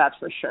planner, that's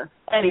for sure.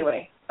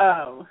 Anyway,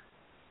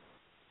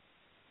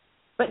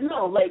 but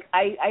no, like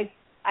I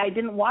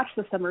didn't watch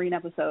the submarine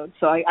episode,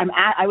 so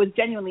I was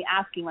genuinely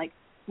asking, like,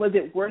 was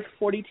it worth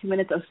 42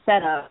 minutes of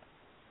setup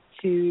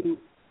to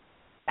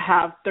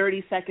have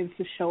 30 seconds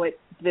to show it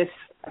this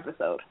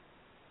episode?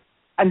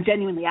 I'm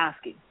genuinely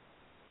asking.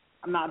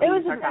 I'm not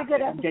being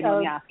sarcastic. I'm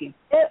genuinely asking.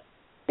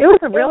 It was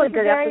a really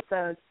good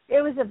episode.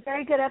 It was a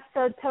very good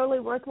episode, totally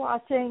worth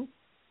watching.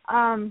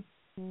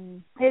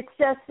 It's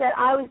just that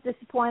I was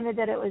disappointed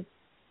that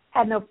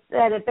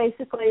that it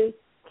basically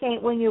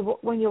can't, when you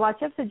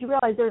watch episodes, you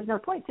realize there's no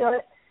point to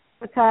it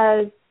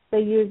because they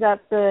use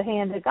up the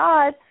hand of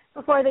God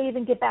before they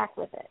even get back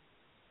with it.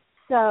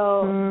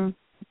 So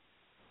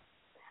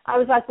I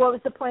was like, what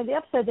was the point of the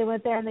episode? They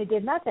went there and they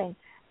did nothing.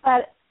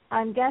 But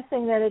I'm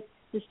guessing that it's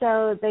to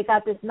show they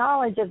got this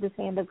knowledge of this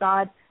hand of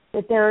God,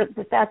 that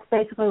that's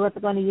basically what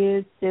they're going to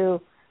use to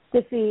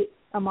defeat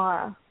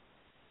Amara.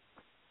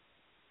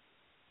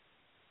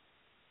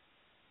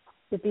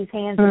 That these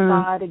hands of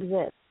God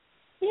exist.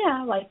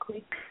 Yeah,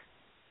 likely.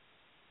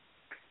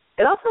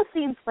 It also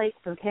seems like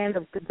the hand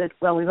of good,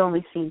 well, we've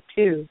only seen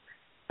two,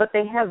 but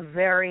they have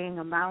varying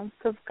amounts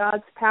of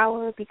God's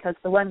power, because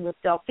the one with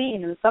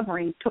Delphine in the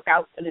submarine took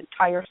out an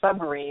entire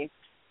submarine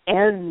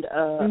and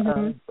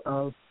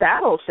a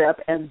battleship,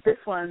 and this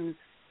one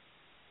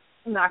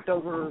knocked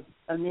over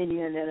a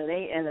minion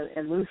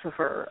and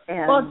Lucifer.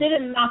 And, well, it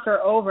didn't knock her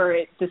over,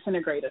 it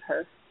disintegrated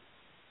her.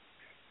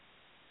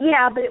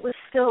 Yeah, but it was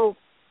still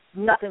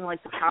nothing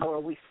like the power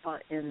we saw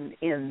in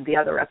the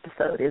other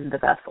episode, in the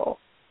vessel.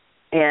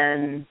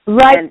 And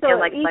right, and, so and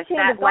like each that,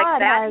 hand of God like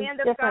that has hand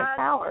of different God,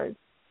 powers.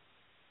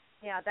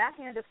 Yeah, that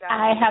hand of God.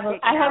 I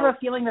have a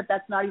feeling that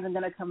that's not even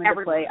going to come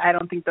into play. I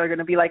don't think they're going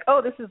to be like,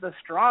 oh, this is the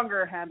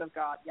stronger hand of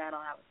God. Yeah, I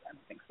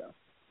don't think so.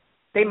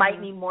 They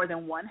might need more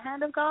than one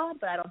hand of God,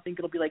 but I don't think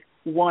it'll be like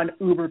one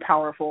uber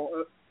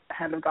powerful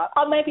hand of God.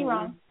 I might be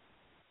wrong.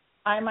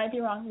 I might be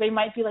wrong. They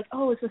might be like,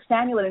 oh, it's a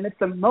Samuel and it's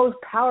the most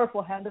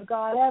powerful hand of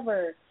God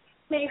ever.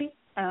 Maybe.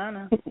 I don't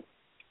know.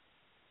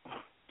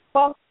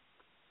 Well,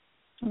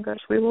 I guess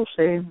we will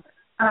see.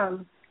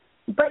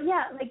 But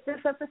yeah, like this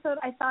episode,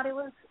 I thought it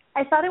was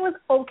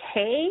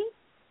okay,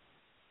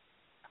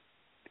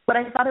 but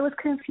I thought it was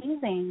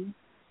confusing.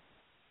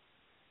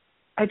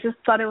 I just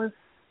thought it was.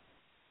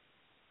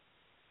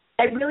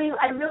 I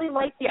really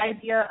liked the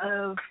idea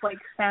of like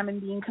Sam and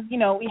Dean, because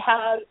we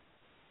had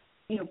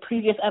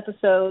previous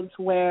episodes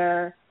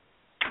where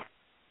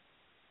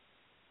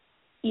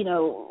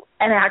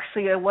and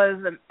actually it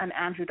was an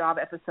Andrew Dabb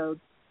episode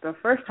the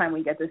first time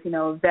we get this,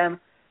 of them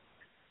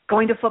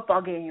going to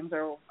football games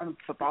or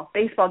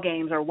baseball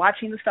games or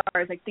watching the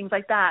stars, like things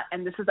like that.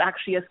 And this is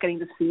actually us getting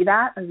to see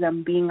that, as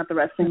them being at the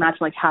wrestling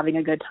match, like having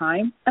a good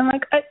time. And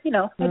like, I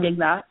dig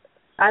that.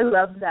 I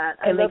love that.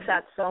 I love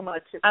that so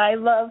much. It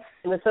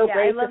was so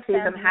great to see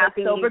them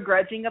happy. So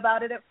begrudging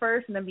about it at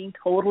first and then being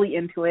totally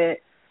into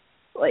it.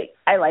 Like,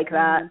 I like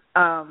that.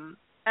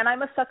 And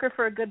I'm a sucker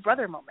for a good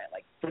brother moment.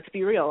 Like, let's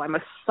be real. I'm a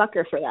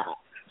sucker for that.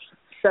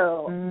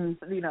 So,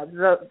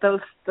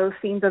 those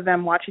scenes of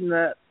them watching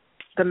the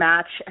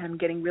match and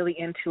getting really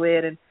into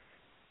it, and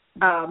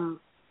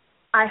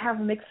I have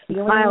mixed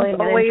feelings smiling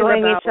and always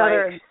enjoying about each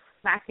other and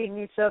smacking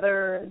each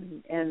other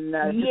and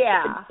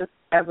just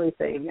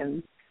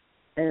everything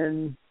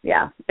and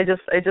yeah, I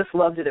just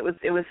loved it. It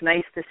was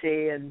nice to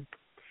see and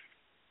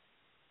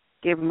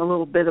gave them a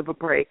little bit of a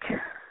break.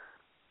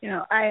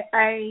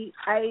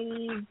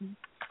 I'm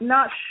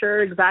not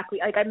sure exactly.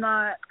 Like, I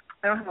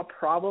don't have a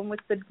problem with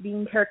the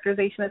Dean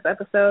characterization of this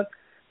episode.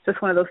 It's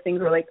just one of those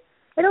things where, like,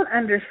 I don't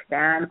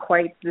understand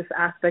quite this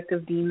aspect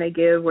of Dean they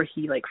give where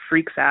he, like,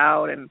 freaks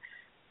out and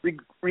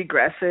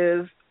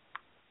regresses.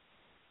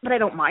 But I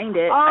don't mind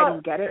it. I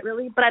don't get it,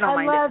 really, but I don't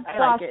mind it. I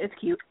like it. It's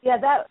cute. Yeah,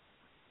 that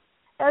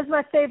was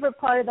my favorite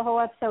part of the whole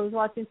episode, was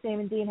watching Sam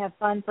and Dean have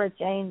fun for a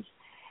change.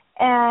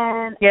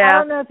 And I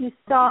don't know if you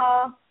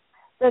saw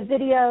the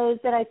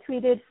videos that I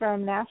tweeted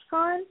from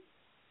NashCon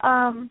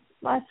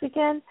last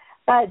weekend,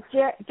 but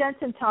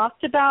Jensen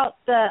talked about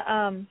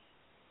the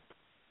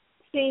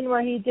scene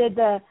where he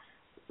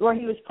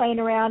was playing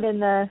around in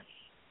the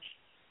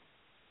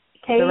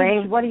cage. The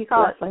ring. What do you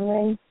call it?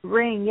 Ring.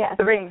 Ring, yes.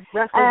 The ring.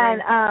 Wrestling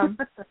ring.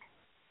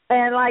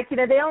 And like,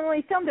 they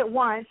only filmed it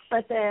once,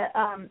 but the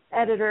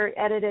editor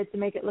edited to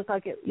make it look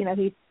like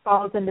he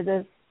falls into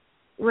the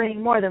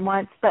ring more than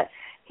once. But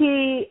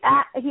he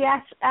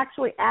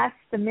actually asked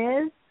The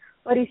Miz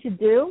what he should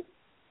do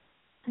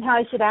and how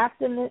he should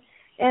act in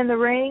the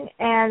ring,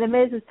 and The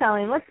Miz was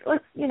telling him, let's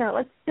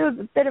do a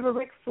bit of a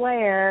Ric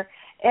Flair,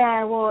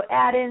 and we'll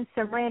add in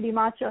some Randy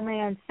Macho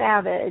Man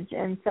Savage.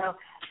 And so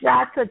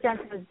that's what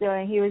Jensen was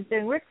doing. He was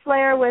doing Ric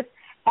Flair with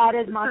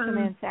added Macho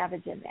Man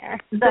Savage in there.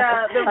 The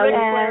Ric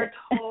Flair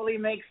totally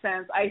makes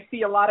sense. I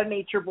see a lot of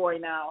Nature Boy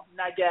now.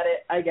 I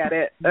get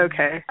it.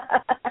 Okay.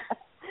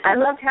 I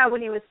loved how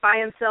when he was by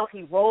himself,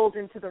 he rolled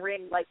into the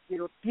ring like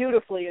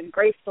beautifully and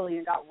gracefully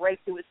and got right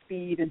to his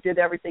speed and did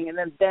everything. And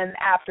then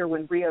after,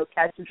 when Rio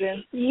catches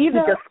him, he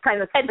just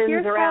kind of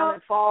spins around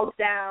and falls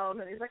down.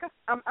 And he's like,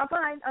 I'm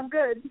fine. I'm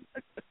good.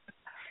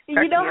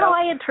 You know how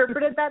I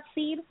interpreted that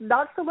scene?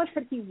 Not so much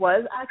that he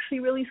was actually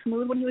really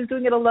smooth when he was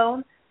doing it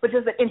alone, but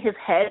just that in his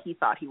head he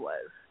thought he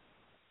was.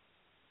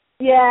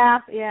 Yeah.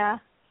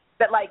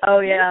 That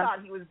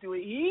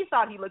he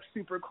thought he looked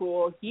super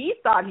cool. He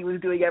thought he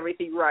was doing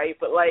everything right,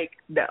 but like,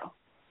 no.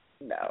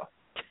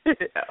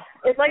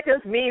 It's like those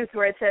memes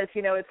where it says,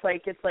 it's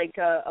like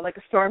a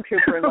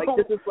stormtrooper, and like,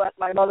 this is what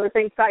my mother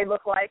thinks I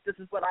look like. This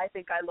is what I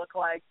think I look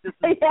like. This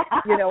is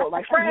what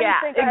my friends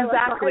think I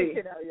look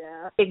like.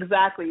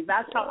 Exactly.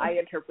 That's how I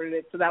interpreted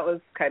it. So that was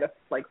kind of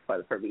like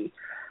fun for me.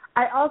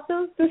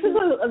 This is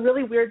a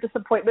really weird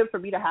disappointment for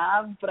me to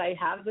have, but I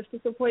have this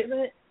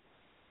disappointment.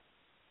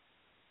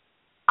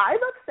 I'm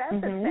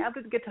upset that Sam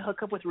didn't get to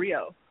hook up with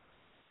Rio.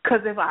 Because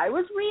if I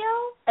was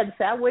Rio and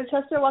Sam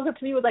Winchester walked up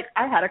to me with, like,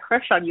 I had a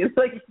crush on you,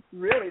 like,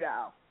 really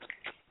now.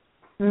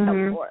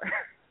 More.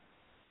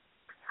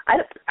 I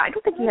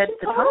don't think he had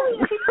the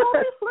time. She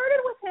totally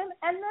flirted with him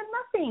and then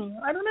nothing.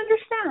 I don't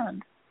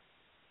understand.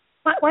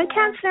 Why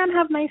can't Sam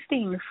have nice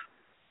things?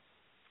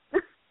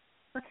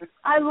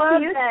 I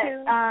love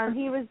that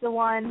he was the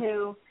one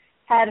who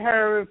had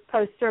her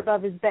poster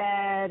above his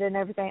bed and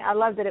everything. I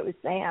love that it was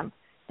Sam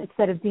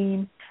instead of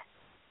Dean.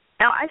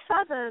 Now, I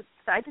saw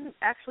I didn't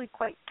actually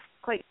quite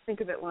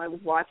think of it when I was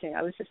watching.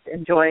 I was just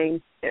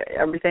enjoying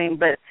everything,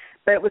 but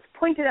it was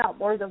pointed out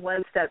more than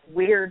once that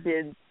where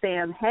did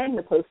Sam hang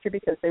the poster,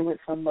 because they went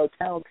from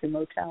motel to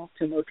motel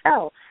to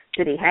motel.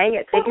 Did he hang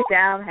it, take it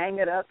down, hang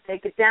it up,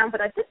 take it down?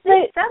 But I think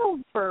they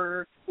settled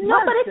for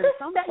months in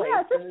some places.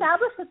 Yeah, it's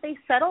established that they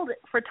settled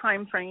for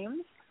time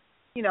frames.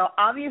 You know,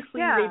 obviously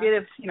they did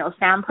if, you know,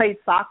 Sam played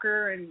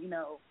soccer and, you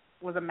know,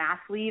 was a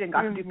mathlete and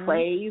got to do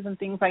plays and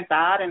things like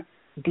that, and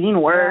Dean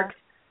worked.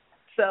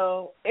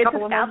 So it's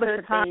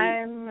established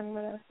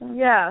time. So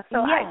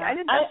I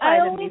didn't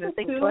find them even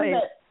think twice.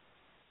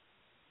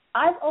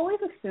 I've always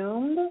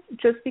assumed,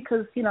 just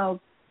because, you know,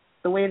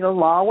 the way the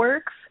law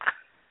works,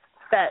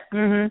 that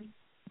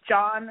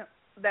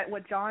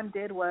what John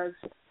did was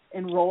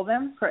enroll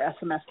them for a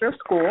semester of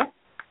school,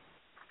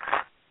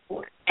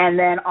 and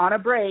then on a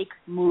break,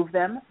 move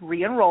them,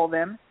 re-enroll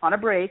them, on a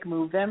break,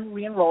 move them,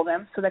 re-enroll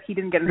them, so that he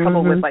didn't get in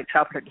trouble with, like,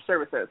 Child Protective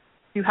Services.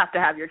 You have to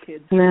have your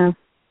kids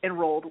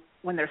enrolled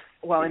when they're,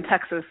 in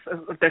Texas,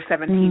 if they're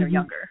 17 or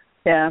younger.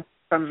 Yeah.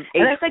 From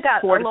age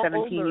 4 to 17,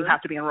 older, you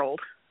have to be enrolled.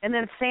 And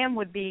then Sam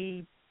would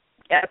be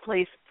at a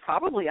place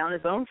probably on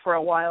his own for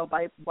a while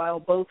while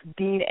both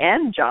Dean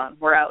and John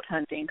were out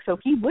hunting. So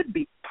he would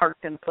be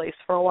parked in place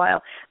for a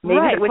while.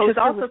 Maybe which is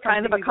also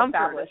kind of a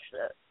comfort.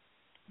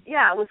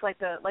 Yeah, it was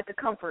like a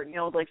comfort, you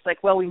know, like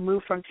we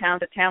moved from town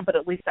to town, but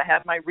at least I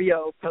have my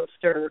Rio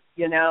poster,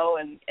 you know,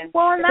 and that's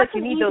like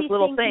you need those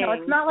little things, you know,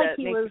 it's not like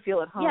that make you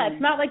feel at home. Yeah,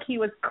 it's not like he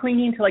was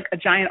clinging to like a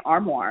giant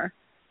armoire.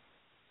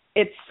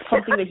 It's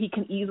something that he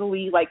can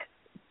easily like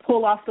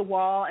pull off the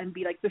wall and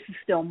be like, this is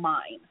still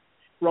mine.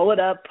 Roll it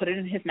up, put it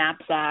in his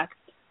knapsack,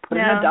 put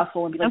it in a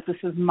duffel, and be like, this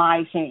is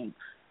my thing.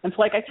 And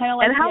so like I kind of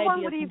like the idea. And how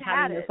long would he have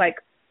had it? Like,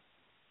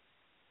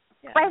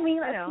 I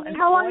mean, and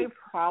how long?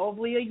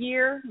 Probably a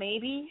year,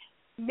 maybe.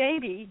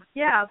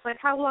 Yeah. It's like,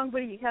 how long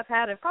would he have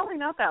had it? Probably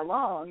not that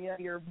long. You know,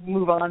 you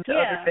move on to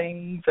other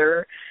things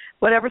or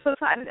whatever. So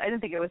I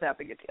didn't think it was that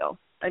big a deal.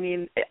 I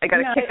mean, I got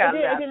a kick out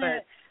of that,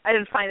 but I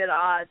didn't find it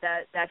odd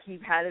that he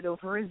had it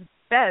over his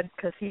bed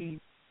because he,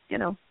 you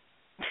know.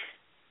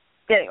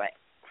 Anyway.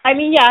 I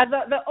mean, yeah,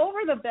 the over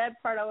the bed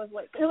part, I was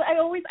like, I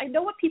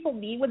know what people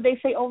mean when they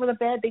say over the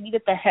bed. They mean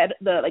at the head,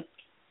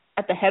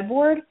 at the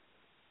headboard.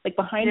 Like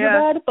behind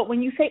your bed, but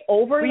when you say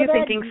over the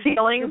bed, thinking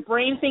ceiling? Your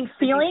brain thinks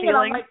ceiling, and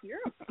I'm like, you're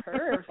a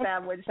perv,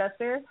 Sam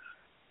Winchester.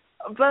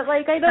 But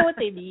like, I know what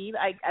they mean.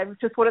 I'm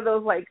just one of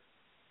those like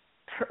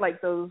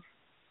those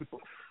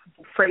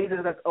phrases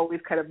that's always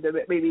kind of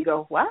made me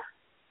go, what?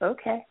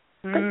 Okay,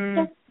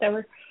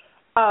 whatever.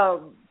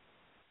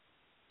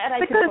 And I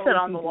could totally sit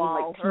on the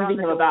wall, like,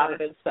 teasing him about it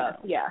and stuff.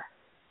 Yeah,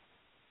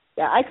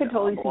 I could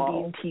totally see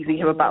Dean teasing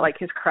him about like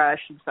his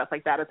crush and stuff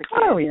like that as a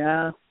kid. Oh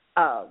yeah,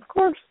 of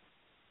course.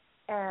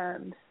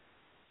 And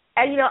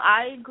you know,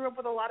 I grew up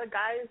with a lot of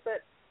guys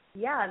that,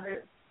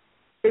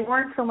 they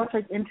weren't so much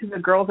like into the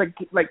girls that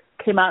like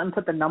came out and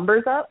put the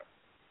numbers up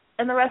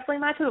in the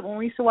wrestling matches. When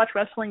we used to watch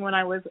wrestling when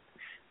I was,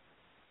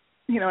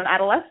 you know, an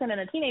adolescent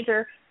and a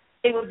teenager,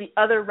 it was the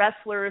other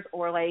wrestlers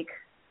or like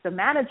the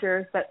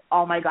managers that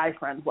all my guy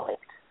friends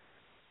liked.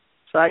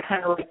 So I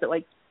kind of liked that,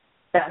 like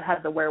that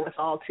had the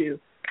wherewithal to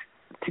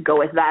go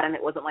with that, and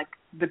it wasn't like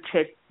the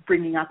chick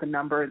bringing out the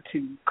number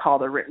to call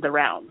the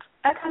rounds.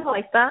 I kind of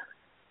like that.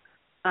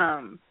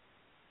 And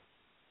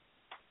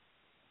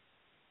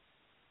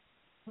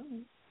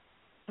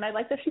I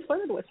like that she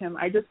flirted with him.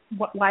 Why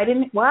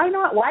can't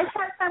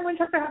Sam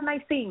Winchester have nice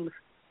things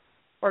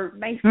or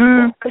nice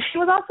people? Because she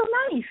was also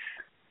nice.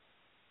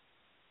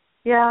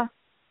 Yeah.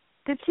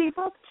 Did she?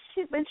 Well,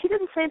 she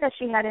didn't say that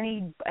she had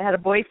a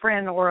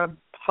boyfriend or a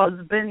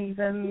husband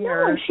even. No,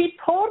 or she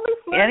totally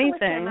flirted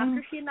with him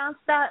after she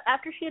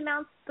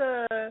announced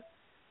the.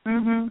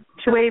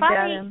 She waved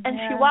at him, and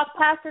she walked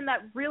past in that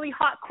really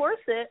hot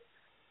corset.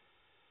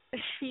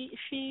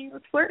 She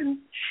was flirting.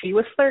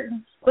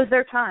 Was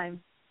there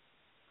time?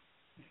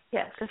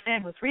 Yes. The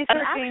Sam was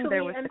researching.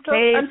 There was the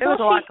case. There was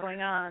a lot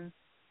going on.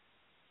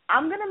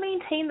 I'm going to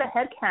maintain the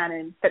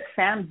headcanon that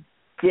Sam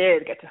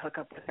did get to hook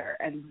up with her,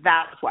 and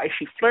that's why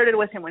she flirted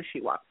with him when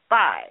she walked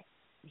by.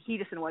 He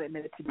just didn't want to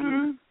admit it to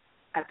be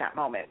at that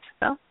moment.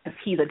 Well, if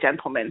he's a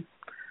gentleman.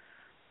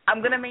 I'm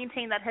going to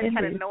maintain that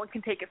headcanon. No one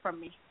can take it from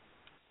me.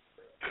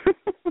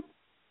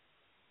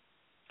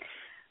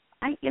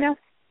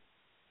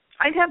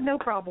 I'd have no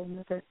problem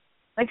with it.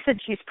 Like I said,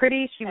 she's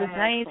pretty. She was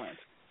nice.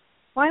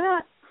 Why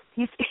not?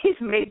 He's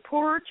made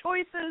poorer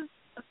choices.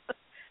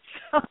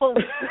 So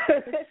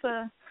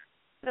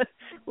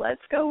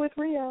let's go with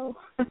Rio.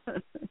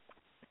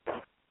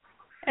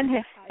 and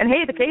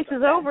hey, the case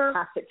is over.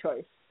 Fantastic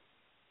choice.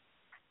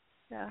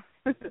 Yeah.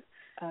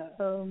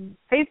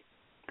 Hey,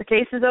 the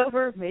case is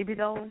over. Maybe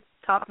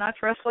Top Notch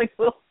Wrestling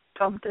will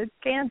come to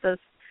Kansas.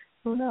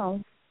 Who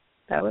knows?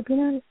 That would be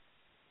nice.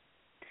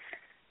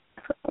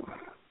 So,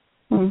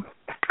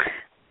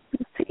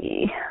 let's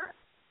see.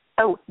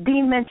 Oh,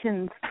 Dean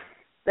mentions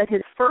that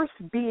his first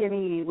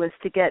B&E was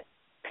to get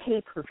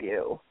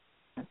pay-per-view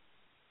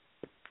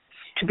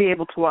to be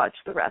able to watch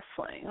the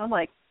wrestling. I'm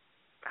like,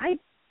 I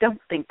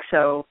don't think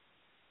so.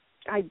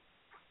 I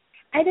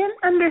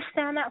didn't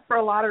understand that for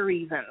a lot of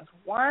reasons.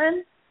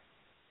 One,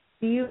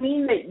 do you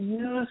mean that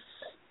you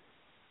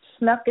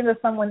snuck into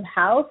someone's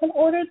house and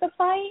ordered the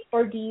fight,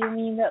 or do you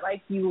mean that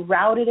like you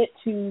routed it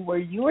to where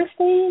you were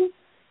staying?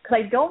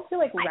 Because I don't feel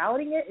like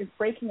routing it is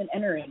breaking and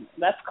entering.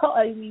 That's called.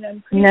 I mean,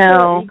 I'm pretty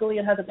sure legally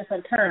it has a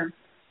different term.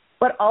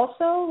 But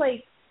also,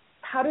 like,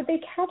 how did they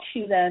catch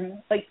you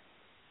then? Like,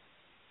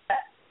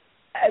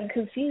 I'm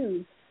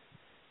confused.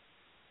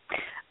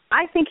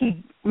 I think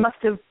he must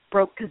have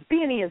because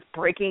B&E is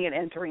breaking and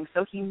entering,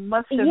 so he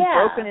must have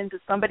broken into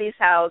somebody's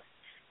house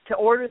to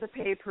order the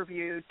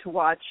pay-per-view to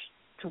watch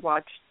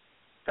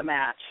the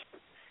match.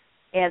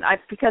 And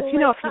because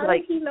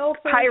if he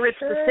pirates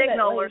the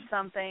signal or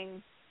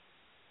something.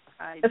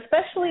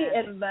 Especially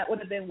in that would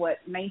have been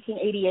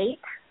 1988,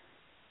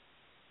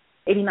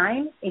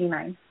 89.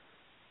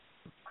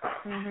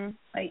 Mm-hmm.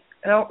 I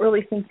don't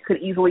really think you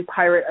could easily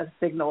pirate a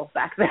signal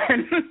back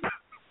then.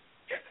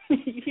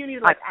 You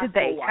need did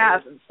they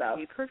have and stuff.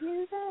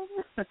 Pay-per-view then?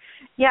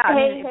 Yeah.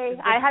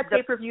 I had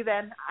pay-per-view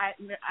then. I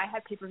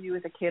had pay-per-view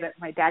as a kid.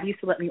 My dad used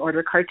to let me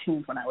order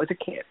cartoons when I was a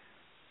kid.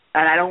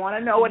 And I don't want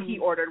to know what he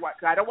ordered.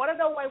 I don't want to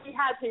know why we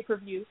had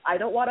pay-per-view. I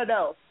don't want to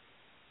know.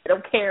 I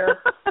don't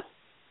care.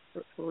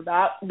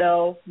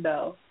 No.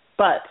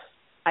 But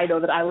I know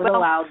that I was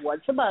allowed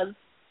once a month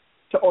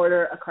to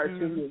order a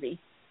cartoon movie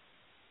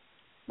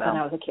when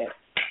I was a kid.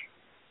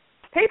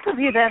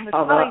 Pay-per-view then was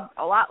probably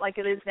a lot like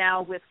it is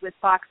now with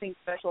boxing,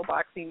 special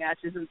boxing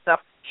matches and stuff.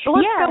 So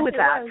let's go with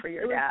that for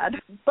your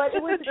dad. But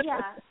it was,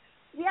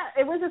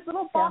 it was this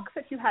little box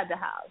that you had to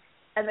have.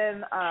 And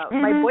then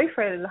my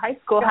boyfriend in high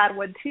school had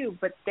one too,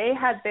 but they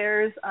had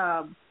theirs,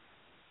 I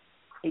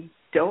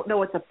don't know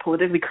what the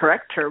politically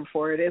correct term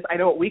for it is. I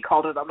know what we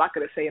called it. I'm not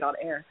going to say it on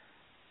air.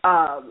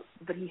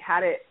 But he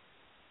had it,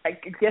 I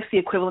guess the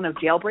equivalent of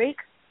jailbreak,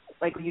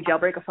 like when you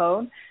jailbreak a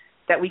phone,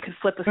 that we could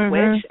flip a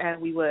switch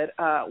and we would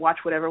watch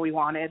whatever we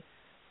wanted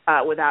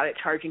without it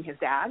charging his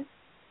dad.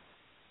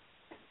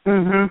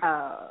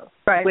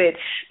 Right. Which,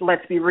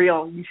 let's be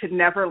real, you should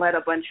never let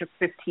a bunch of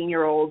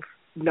 15-year-olds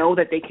know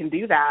that they can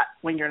do that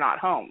when you're not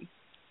home.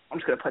 I'm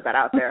just going to put that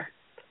out there.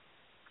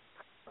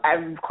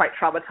 I'm quite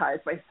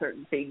traumatized by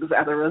certain things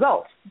as a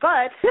result.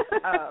 But,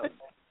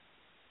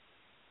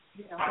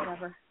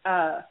 whatever.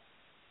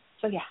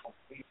 So, yeah.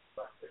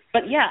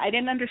 But, yeah, I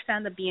didn't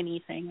understand the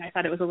B&E thing. I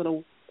thought it was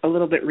a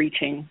little bit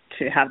reaching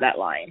to have that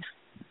line.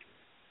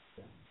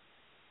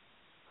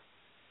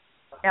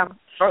 Yeah,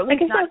 or at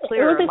least not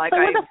clear. It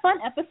was a fun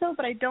episode,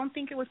 but I don't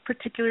think it was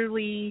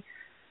particularly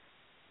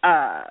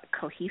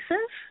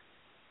cohesive.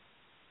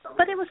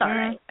 But it was all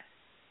right.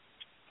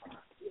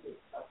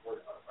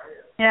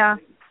 Yeah.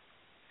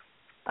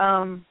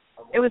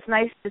 It was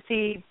nice to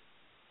see,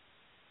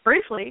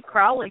 briefly,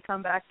 Crowley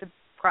come back to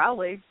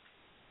Crowley.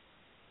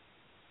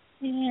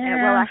 Yeah.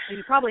 And, well, actually,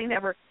 he probably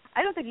never,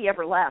 I don't think he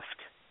ever left.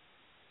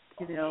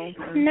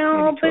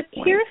 No, but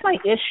here's my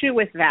issue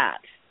with that.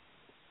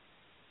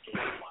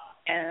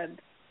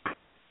 And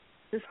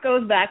this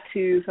goes back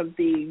to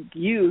something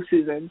you,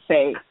 Susan,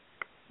 say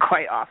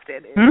quite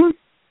often.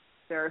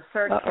 There are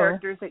certain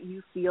characters that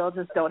you feel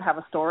just don't have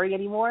a story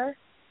anymore.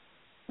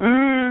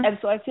 And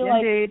so I feel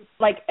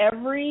like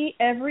every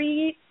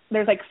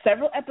there's like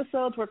several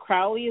episodes where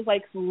Crowley is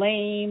like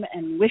lame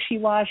and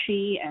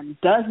wishy-washy and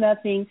does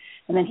nothing,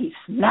 and then he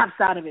snaps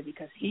out of it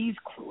because he's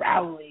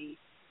Crowley.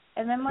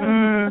 And then like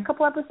a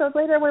couple episodes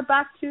later, we're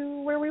back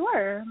to where we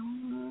were.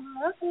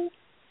 Okay.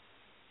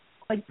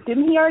 Like,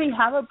 didn't he already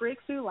have a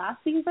breakthrough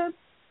last season?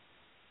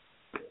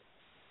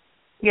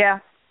 Yeah,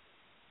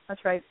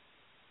 that's right.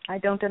 I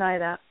don't deny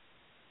that.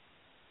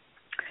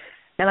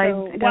 And I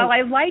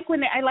like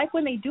when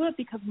they do it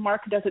because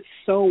Mark does it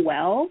so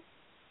well.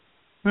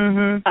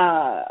 There's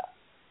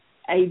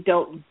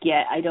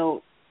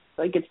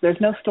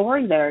no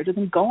story there. It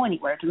doesn't go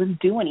anywhere. It doesn't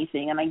do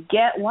anything. And I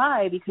get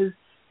why, because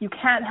you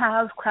can't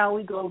have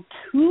Crowley go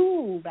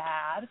too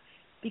bad,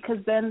 because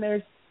then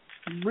there's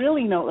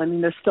really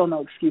there's still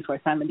no excuse why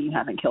Sam and Dean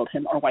haven't killed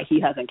him or why he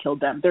hasn't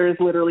killed them. There is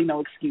literally no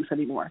excuse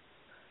anymore.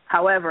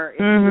 However, if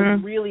you're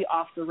really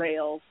off the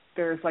rails,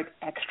 there's like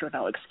extra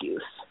no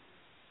excuse.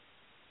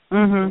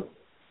 Yeah.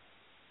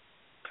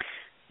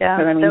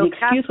 But I mean, the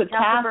excuse with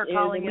Cass is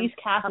at least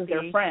Cass is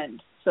their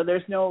friend, so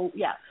there's no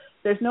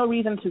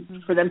reason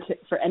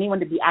for anyone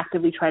to be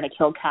actively trying to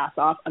kill Cass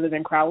off other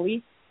than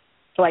Crowley.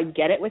 So I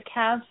get it with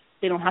Cass.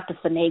 They don't have to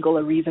finagle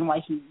a reason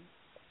why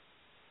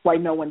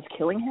no one's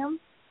killing him,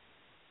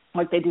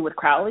 like they do with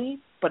Crowley.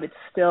 But it's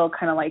still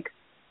kind of like,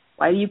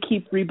 why do you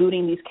keep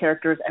rebooting these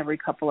characters every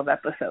couple of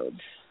episodes?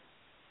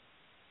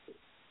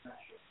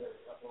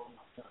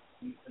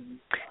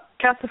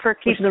 Cassifer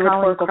keeps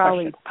calling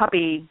Crowley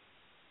puppy.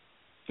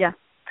 Yeah,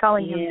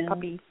 calling him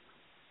puppy.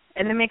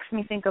 And it makes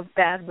me think of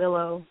Bad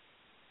Willow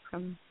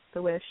from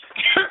The Wish.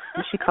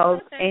 And she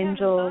calls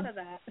Angel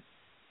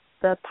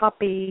the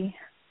puppy.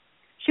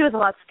 She was a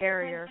lot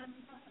scarier.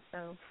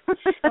 So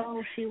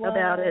she was.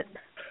 about it.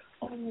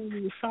 Oh,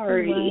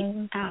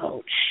 sorry.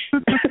 Ouch.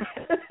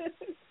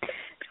 It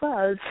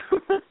was.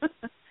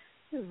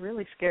 It was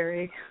really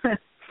scary.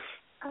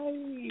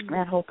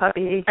 That whole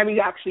puppy. I mean,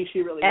 actually,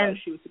 she really was.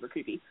 She was super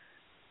creepy.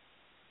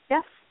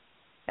 Yes.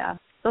 Yeah.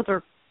 Those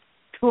are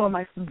two of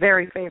my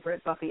very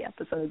favorite Buffy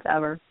episodes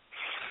ever.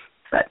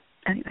 But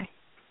anyway.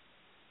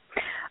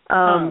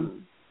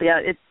 Yeah,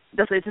 it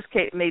just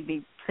made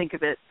me think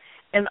of it.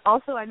 And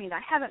also, I mean, I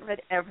haven't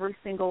read every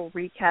single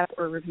recap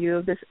or review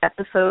of this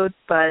episode,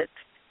 but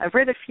I've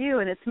read a few,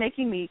 and it's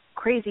making me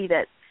crazy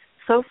that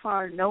so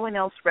far no one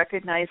else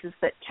recognizes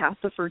that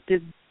Casper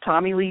did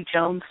Tommy Lee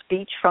Jones'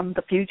 speech from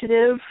The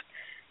Fugitive.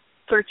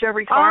 Search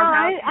every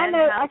farmhouse, I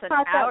know. house, I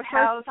caught that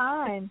outhouse. first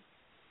time.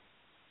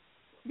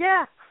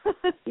 Yeah.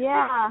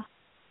 Yeah.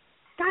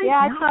 Guys,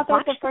 I caught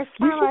that the first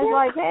time. I was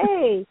like,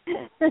 hey.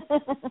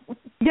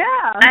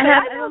 Yeah. I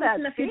know that.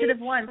 The Fugitive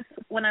once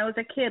when I was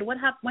a kid. What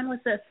happened? When was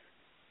this?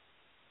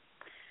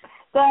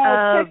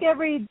 Check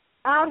every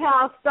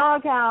outhouse,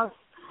 doghouse,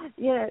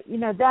 you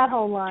know that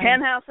whole line. Hen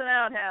house and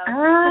outhouse.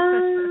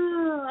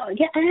 Oh,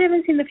 yeah, I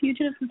haven't seen The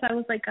Fugitive since I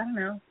was like, I don't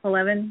know,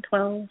 11,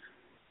 12.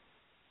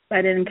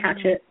 I didn't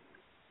catch it.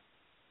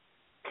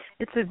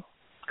 It's a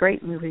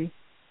great movie.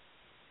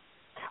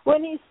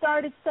 When he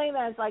started saying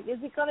that, it's like, is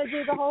he going to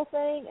do the whole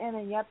thing? And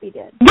then, yep, he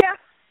did. Yeah.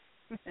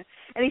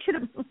 And he should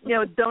have,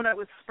 donut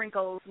with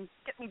sprinkles and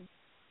get me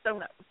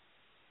donut with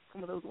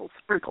some of those little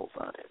sprinkles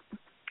on it.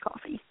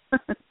 Coffee.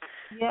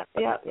 Yep.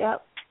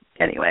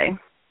 Anyway.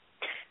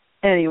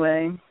 I'm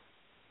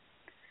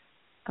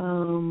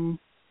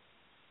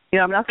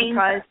not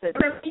surprised that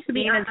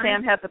Dean and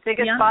Sam have the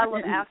biggest bottle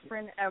of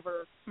aspirin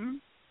ever.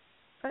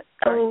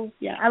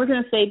 Yeah. I was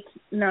going to say,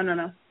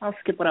 no. I'll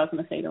skip what I was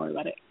going to say. Don't worry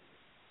about it.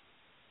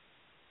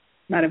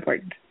 Not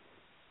important.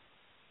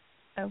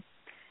 Oh.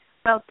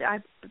 Well,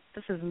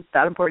 this isn't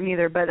that important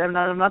either, but I'm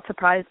not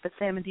surprised that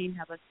Sam and Dean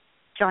have a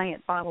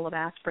giant bottle of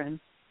aspirin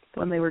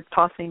when they were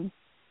tossing.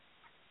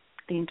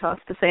 Dean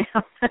tossed to Sam,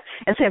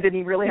 and Sam didn't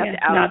even really have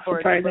to out for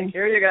it. Like,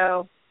 here you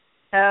go,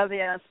 have the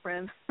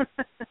aspirin.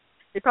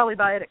 They probably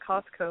buy it at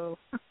Costco.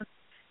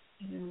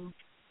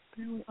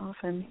 Very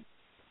often.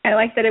 I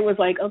like that it was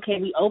like,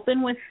 okay, we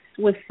open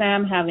with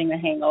Sam having a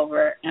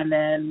hangover, and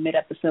then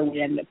mid-episode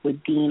we end up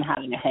with Dean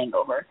having a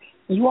hangover.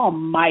 You all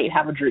might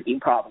have a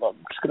drinking problem.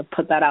 I'm just going to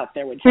put that out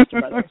there,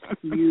 Winchester Brothers.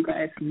 You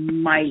guys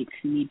might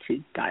need to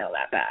dial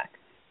that back.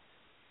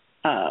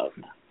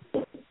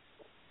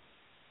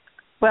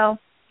 Well,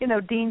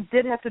 Dean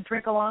did have to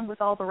drink along with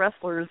all the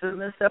wrestlers in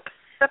this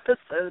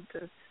episode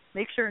to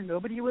make sure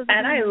nobody was.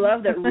 And I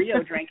love that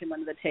Rio drank him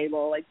under the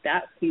table. Like,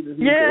 that pleases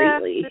me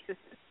greatly.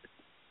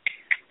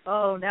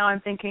 Oh, now I'm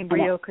thinking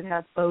Rio could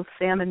have both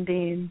Sam and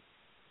Dean.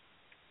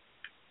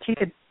 She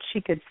could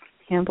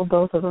handle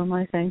both of them,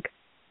 I think.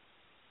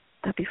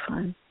 That'd be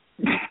fun.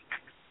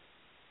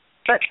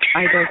 But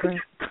I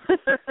digress.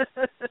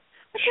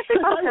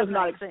 I was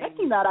not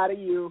expecting that out of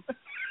you.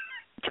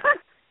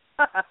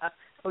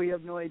 Oh, you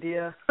have no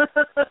idea.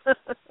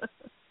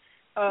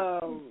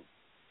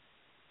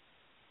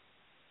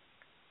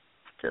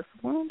 Just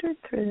wandered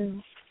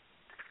through.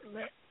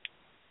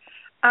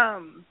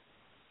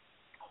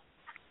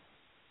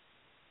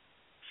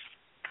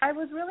 I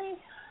was really.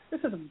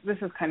 This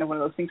is kind of one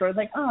of those things where I was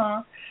like,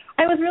 oh,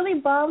 I was really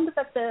bummed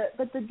that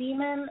the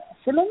demon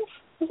Simmons,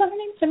 was that her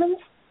name? Simmons,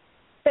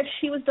 that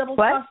she was double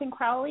crossing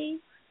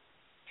Crowley.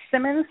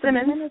 Simmons.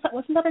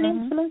 Wasn't that her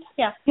name? Simmons.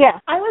 Yeah.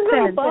 I was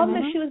really bummed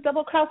that she was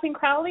double crossing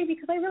Crowley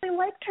because I really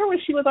liked her when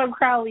she was on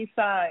Crowley's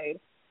side.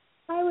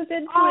 I was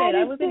into it.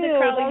 I was into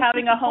Crowley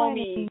having a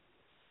homie.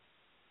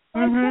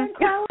 Why can't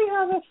Crowley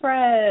have a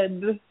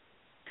friend?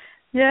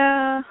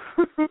 Yeah.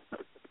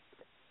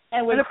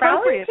 And when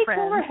Crowley takes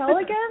over hell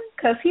again,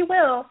 because he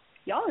will,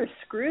 y'all are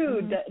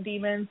screwed,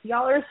 demons.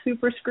 Y'all are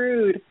super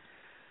screwed.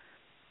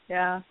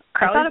 Yeah.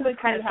 I thought it was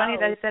kind of funny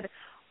that I said,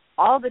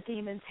 all the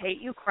demons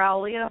hate you,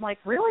 Crowley. And I'm like,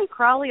 really?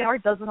 Crowley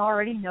doesn't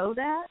already know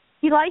that?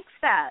 He likes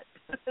that.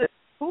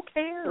 Who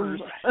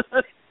cares?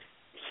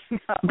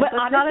 But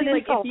honestly,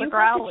 like, if you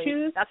have to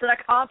choose, that's an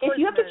accomplishment. If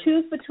you have to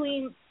choose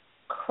between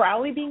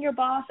Crowley being your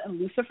boss and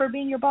Lucifer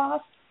being your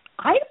boss,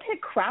 I'd pick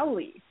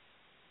Crowley.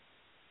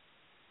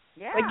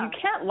 Yeah. Like, you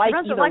can't like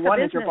either one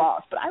as your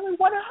boss, but I would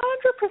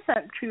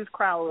 100% choose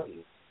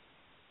Crowley.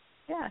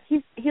 Yeah,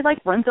 he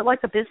runs it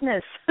like a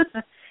business.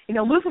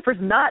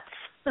 Lucifer's nuts.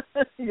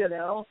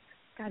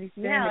 God, he's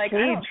been in the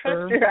cage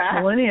for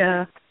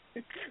millennia.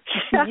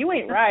 You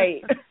ain't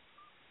right.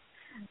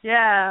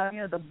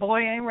 Yeah, the boy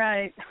ain't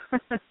right.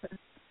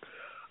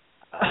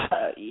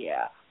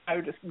 Yeah, I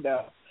would just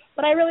no.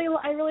 But I really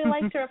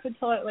liked her up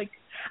until I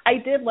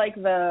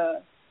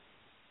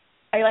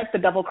liked the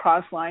double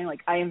cross line.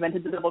 Like, I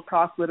invented the double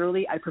cross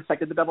literally. I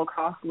perfected the double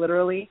cross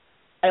literally.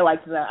 I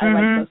liked that. I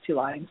liked those two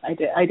lines. I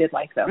did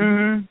like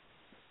them.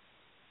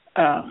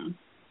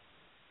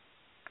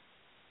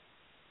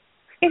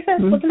 It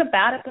wasn't a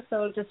bad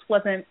episode. It just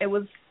wasn't. It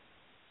was.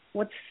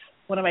 What's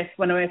one of my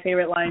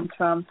favorite lines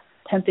from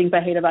 10 Things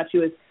I Hate About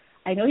You is,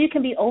 I know you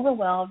can be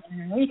overwhelmed,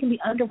 and I know you can be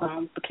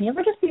underwhelmed, but can you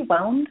ever just be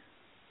whelmed?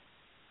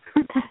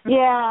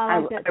 Yeah, I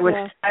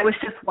was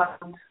just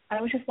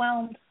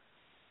whelmed.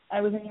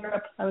 I was in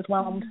Europe. I was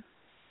whelmed.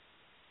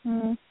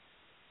 Mm-hmm.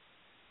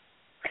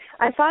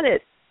 I thought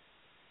it,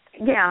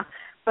 yeah,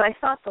 but I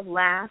thought the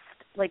last,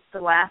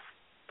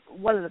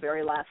 one of the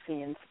very last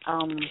scenes,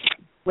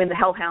 when the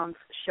Hellhounds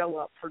show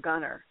up for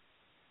Gunner,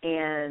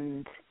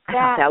 and I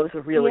thought that was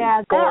a really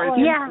gorgeous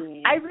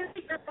scene. I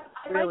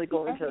really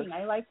gorgeous.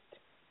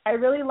 I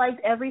really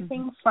liked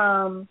everything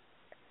from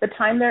the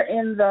time they're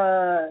in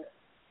the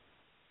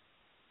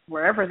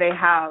wherever they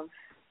have.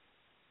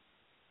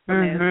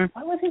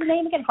 What was his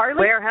name again? Harley?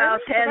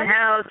 Warehouse, hen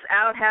house,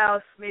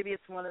 outhouse. Maybe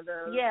it's one of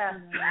those. Yeah.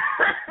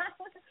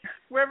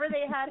 Wherever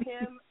they had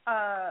him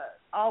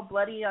all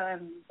bloody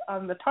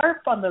on the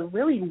tarp, on the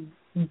really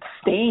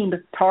stained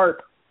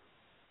tarp.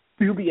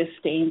 Dubious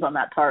stains on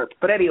that tarp.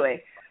 But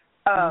anyway,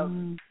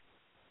 those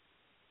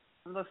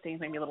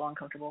stains made me a little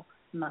uncomfortable.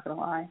 I'm not going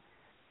to lie.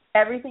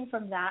 Everything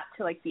from that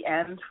to like the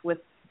end with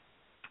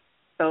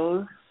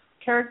those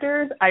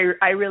characters,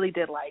 I really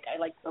did like. I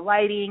liked the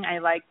lighting. I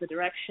liked the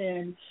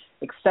direction,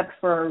 except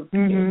for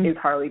is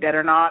Harley dead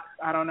or not?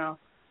 I don't know.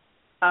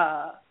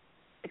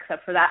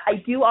 Except for that, I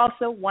do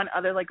also, one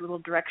other like little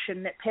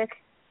direction nitpick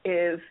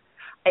is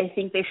I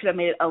think they should have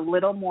made it a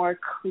little more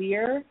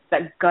clear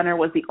that Gunner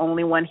was the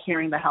only one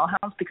hearing the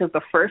Hellhounds, because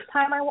the first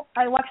time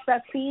I watched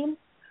that scene,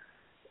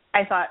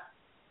 I thought,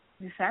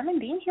 do Sam and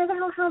Dean hear the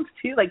Hellhounds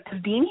too? Like,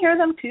 does Dean hear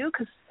them too?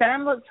 Because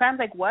Sam's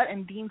like, what?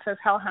 And Dean says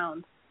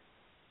Hellhounds.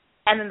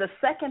 And then the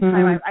second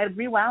time I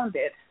rewound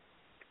it,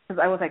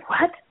 because I was like,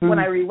 what? When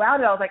I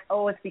rewound it, I was like,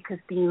 oh, it's because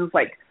Dean's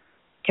like,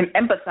 can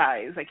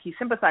empathize. Like, he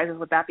sympathizes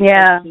with that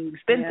because he's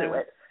been through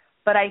it.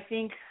 But I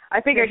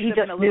figured he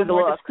just knew the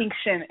look.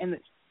 Distinction in the,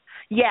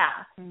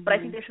 but I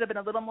think there should have been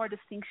a little more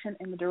distinction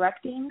in the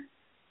directing,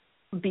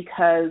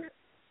 because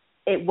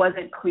it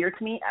wasn't clear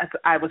to me as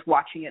I was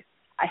watching it.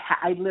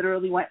 I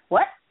literally went,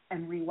 what?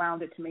 And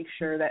rewound it to make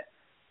sure that,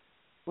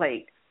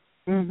 like,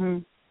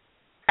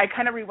 I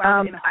kind of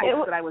rewound it in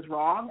hopes that I was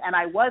wrong, and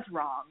I was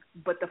wrong.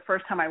 But the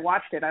first time I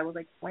watched it, I was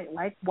like, wait,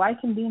 why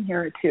can Dean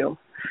hear it too?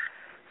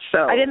 So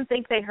I didn't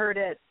think they heard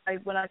it.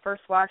 When I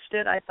first watched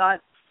it, I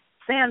thought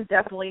Sam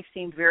definitely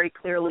seemed very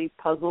clearly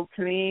puzzled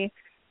to me.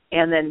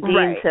 And then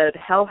Dean said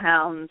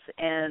Hellhounds,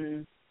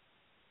 and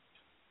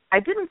I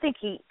didn't think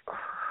he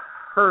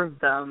heard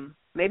them.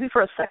 Maybe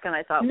for a second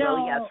I thought, well,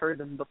 he has heard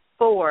them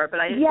before, but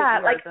I didn't think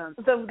he heard them.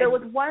 So there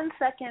was 1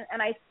 second,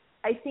 and I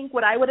think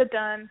what I would have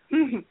done,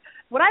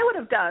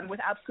 with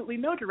absolutely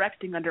no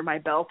directing under my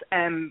belt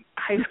and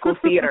high school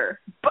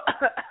theater,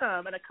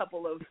 and a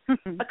couple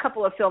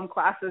of film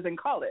classes in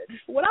college,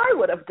 what I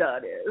would have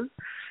done is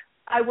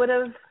I would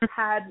have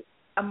had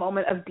a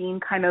moment of Dean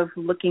kind of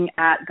looking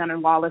at Gunner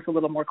Lawless a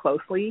little more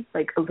closely,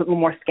 like a little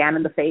more scan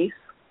in the face,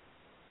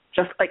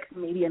 just like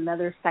maybe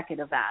another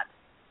second of that,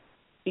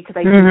 because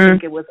I do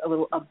think it was a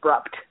little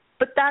abrupt.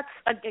 But that's,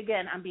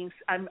 again,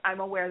 I'm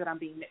aware that I'm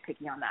being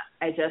nitpicky on that.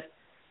 I just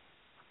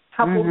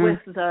coupled with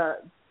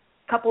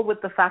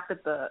the fact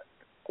that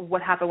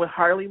what happened with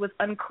Harley was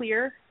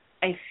unclear.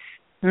 I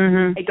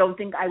don't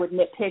think I would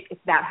nitpick if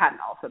that hadn't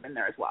also been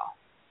there as well.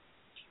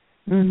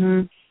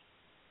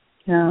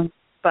 Yeah.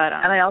 But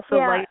and I also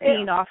like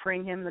Dean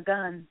offering him the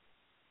gun.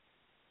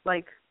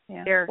 Like,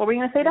 here. What were you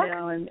going to say, Doc? You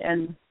know,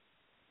 and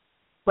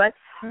what?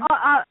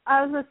 I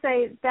was going to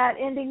say that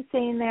ending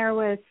scene there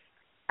with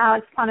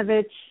Aleks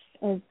Paunovic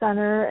as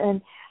Gunner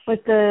and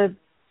with the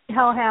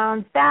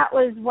Hellhounds, that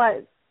was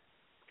what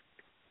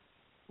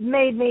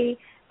made me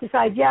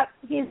decide, yep,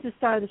 he's the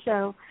star of the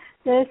show.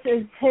 This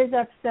is his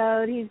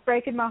episode. He's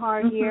breaking my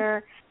heart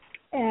here.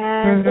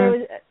 And it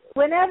was,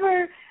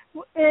 whenever...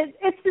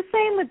 It's the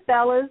same with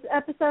Bella's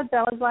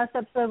last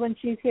episode, when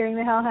she's hearing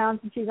the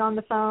Hellhounds and she's on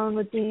the phone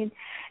with Dean.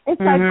 It's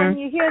like when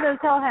you hear those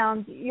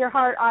Hellhounds, your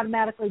heart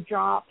automatically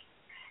drops.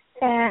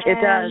 And, it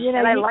does. You know,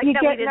 and I like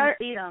that we didn't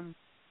see them.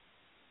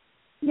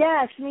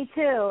 Yes, me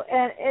too.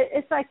 And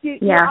it's like you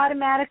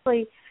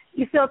automatically,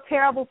 you feel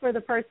terrible for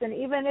the person,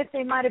 even if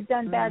they might have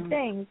done bad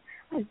things.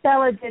 Like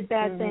Bella did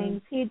bad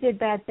things. He did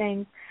bad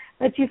things.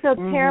 But you feel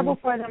terrible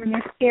for them, and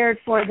you're scared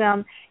for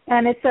them,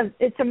 and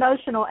it's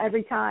emotional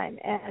every time.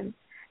 And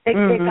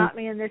it got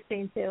me in this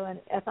scene too,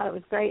 and I thought it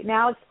was great. And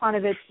Aleks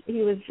Paunovic,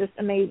 he was just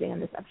amazing in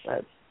this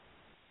episode.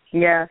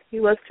 Yeah, he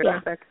was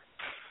terrific.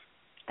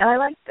 And I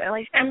liked.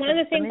 And one of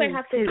the things I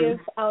have to give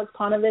Aleks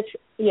Paunovic,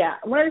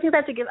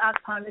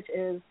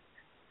 is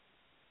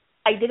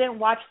I didn't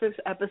watch this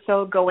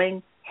episode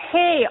going,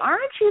 hey,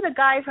 aren't you the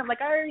guy from, like,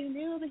 I already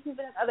knew that he's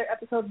been in other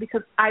episodes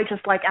because I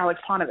just like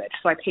Aleks Paunovic,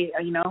 so I pay,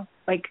 you know,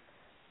 like.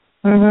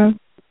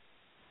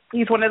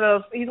 He's one of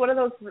those.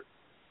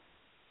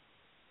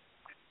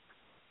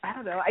 I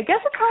don't know. I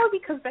guess it's probably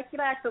because Becky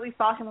and I accidentally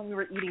saw him when we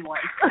were eating once.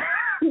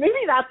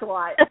 Maybe that's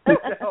why.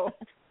 So,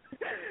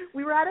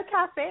 we were at a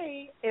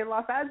cafe in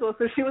Los Angeles,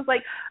 so she was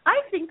like,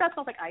 "I think that's."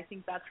 I was like, "I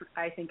think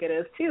it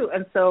is too."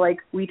 And so,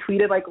 like, we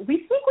tweeted, like,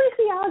 "We think we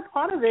see Aleks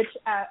Paunovic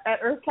at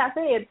Earth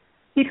Cafe," and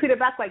he tweeted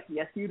back like,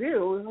 yes, you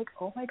do. We're like,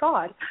 oh, my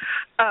God,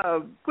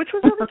 which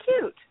was really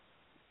cute.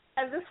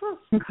 And this was,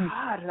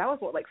 God, that was,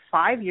 what, like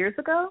 5 years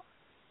ago?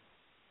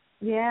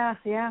 Yeah.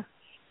 Yeah,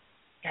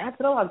 it's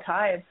been a long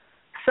time.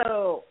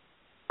 So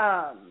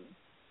I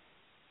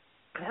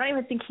don't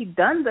even think he'd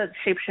done the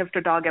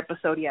Shapeshifter Dog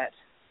episode yet.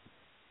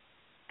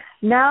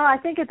 No, I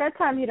think at that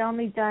time he'd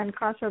only done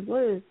Crossroad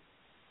Blues.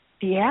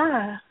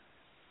 Yeah.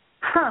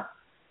 Huh.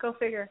 Go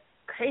figure.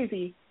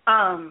 Crazy.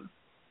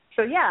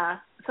 So yeah.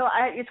 So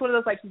it's one of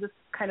those, like, you just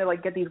kind of,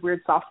 like, get these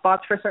weird soft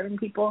spots for certain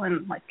people,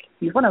 and, like,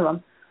 he's one of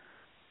them.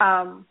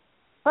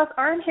 Plus,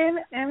 aren't him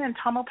and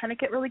Tom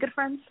O'Pennicott really good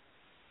friends?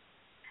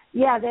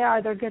 Yeah, they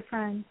are. They're good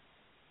friends.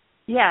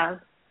 Yeah.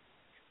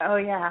 Oh,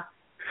 yeah.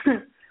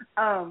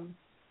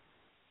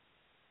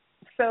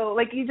 So,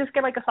 like, you just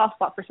get, like, a soft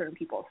spot for certain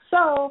people.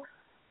 So,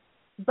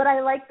 but I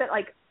like that,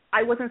 like,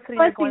 I wasn't sitting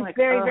there going, like,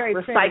 very, very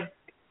pretty.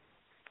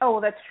 Oh,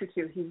 well, that's true,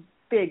 too. He's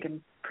big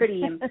and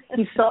pretty, and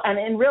he's so, and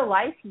in real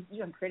life, he's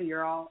even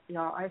prettier. I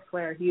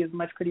swear, he is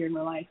much prettier in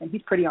real life, and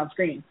he's pretty on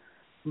screen,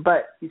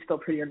 but he's still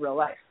prettier in real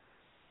life.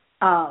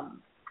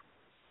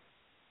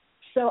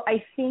 So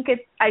I think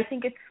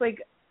it's like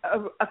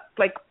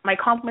like my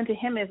compliment to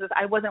him is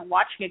I wasn't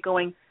watching it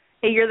going,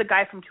 hey, you're the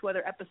guy from 2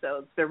 other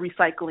episodes. They're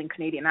recycling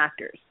Canadian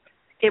actors.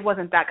 It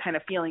wasn't that kind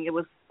of feeling. It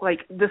was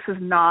like, this is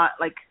not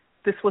like,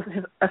 this was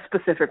a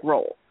specific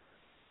role.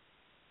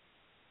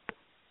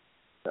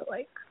 So,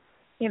 like,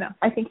 you know,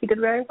 I think he did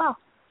very well.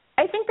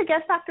 I think the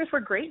guest actors were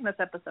great in this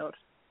episode.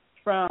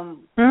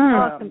 From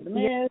The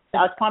Miz,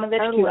 Aleks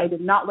Paunovic, who I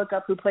did not look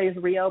up who plays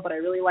Rio, but I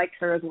really liked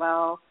her as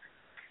well.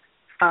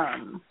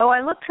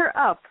 I looked her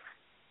up.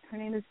 Her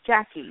name is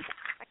Jackie.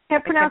 I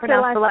can't pronounce her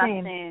last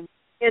name.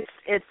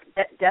 It's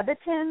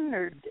Debatin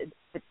or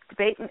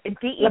Debatin,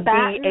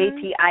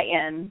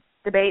 D-E-B-A-T-I-N.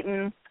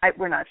 Debatin.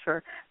 We're not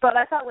sure. But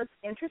I thought was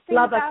interesting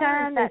about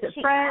her that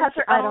she has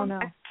her own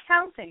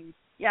accounting.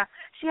 Yeah,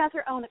 she has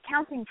her own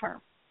accounting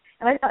firm.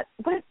 And I thought,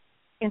 what an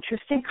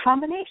interesting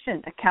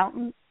combination,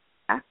 accountant,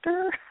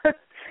 actor.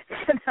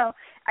 You know,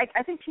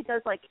 I think she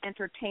does, like,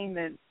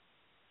 entertainment,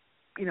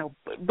 you know,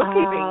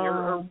 bookkeeping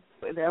or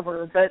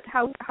whatever. But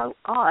how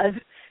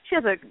odd. She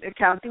has an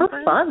accounting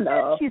firm. Fun,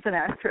 though. She's an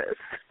actress.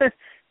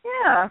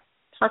 Yeah.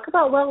 Talk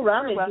about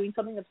well-rounded, doing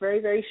something that's very,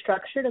 very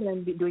structured and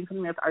then doing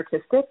something that's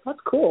artistic.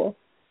 That's cool.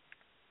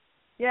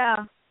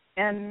 Yeah.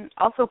 And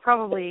also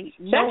probably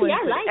no one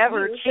could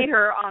ever cheat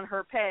her on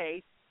her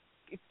pay,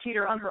 cheat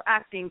her on her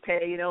acting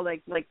pay. You know,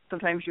 like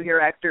sometimes you hear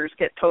actors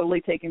get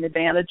totally taken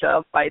advantage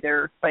of by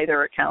their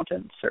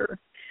accountants or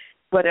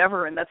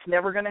whatever, and that's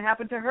never going to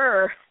happen to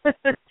her.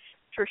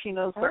 Sure, she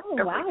knows where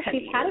every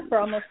penny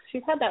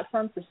she's had that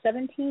firm for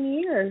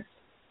 17 years.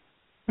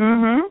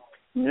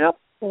 Yep.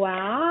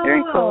 Wow.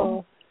 Very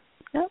cool.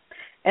 Yep.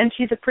 And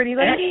she's a pretty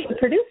lady. A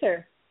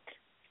producer.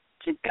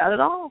 She's got it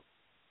all.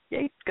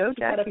 Yay, go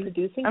Jackie.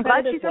 I'm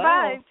glad she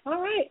survived. All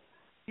right.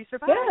 She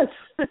survived.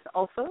 Yes.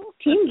 Also.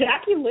 Team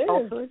Jackie lives.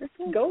 Also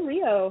go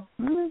Rio.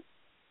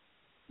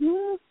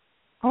 Yeah.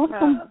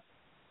 Awesome.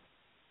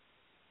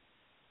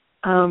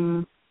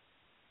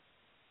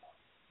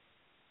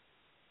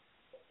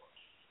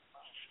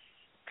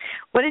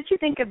 What did you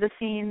think of the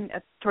scene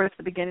towards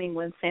the beginning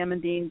when Sam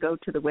and Dean go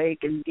to the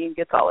wake and Dean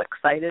gets all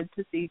excited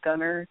to see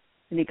Gunner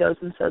and he goes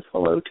and says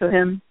hello to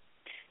him?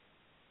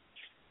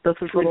 Those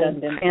was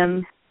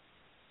redundant.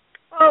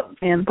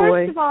 Fanboy.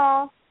 First of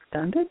all,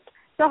 redundant?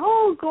 The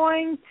whole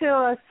going to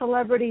a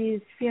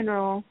celebrity's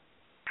funeral,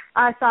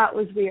 I thought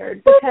was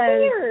weird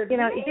because you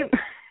know,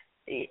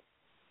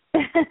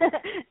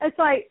 it's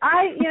like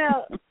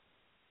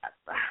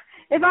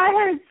if I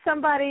heard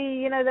somebody,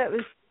 you know,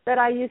 that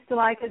I used to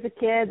like as a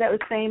kid that was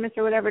famous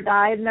or whatever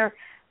died and their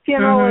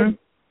funeral was a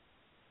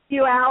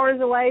few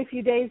hours away, a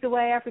few days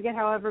away, I forget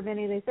however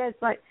many they said,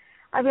 it's like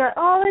I'd be like,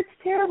 oh, that's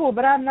terrible,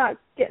 but I'm not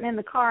getting in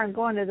the car and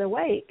going to the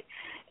wake.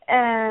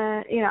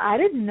 And, you know, I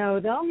didn't know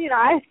them, you know,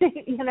 I think,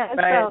 you know,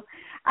 right. So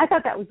I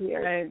thought that was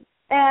weird. Right.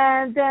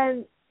 And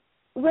then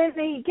when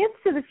he gets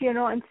to the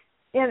funeral and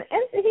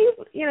he,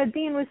 you know,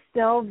 Dean was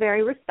still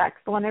very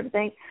respectful and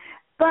everything,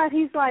 but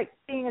he's like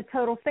being a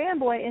total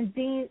fanboy, and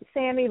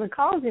Sam even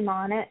calls him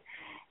on it.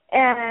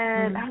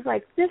 And I was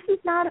like, this is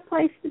not a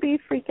place to be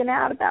freaking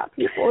out about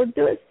people.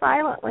 Do it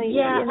silently.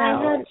 Yeah, you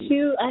know?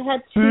 I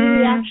had two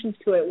reactions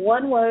to it.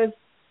 One was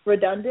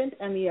redundant,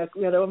 and the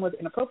other one was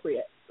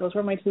inappropriate. Those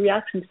were my two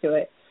reactions to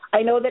it.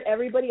 I know that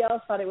everybody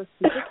else thought it was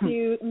super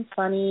cute and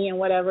funny and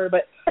whatever,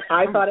 but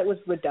I thought it was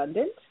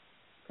redundant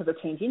because of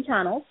changing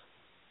channels.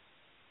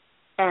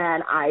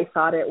 And I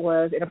thought it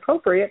was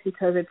inappropriate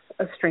because it's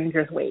a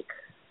stranger's wake.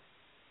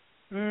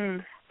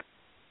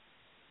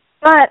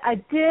 But I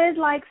did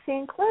like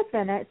seeing Cliff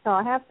in it, so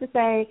I have to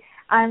say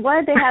I'm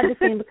glad they had the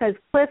scene because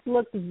Cliff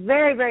looked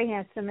very, very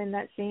handsome in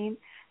that scene.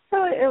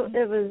 So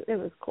it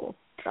was cool.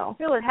 So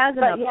well, it has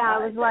enough. But yeah,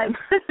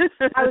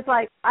 I was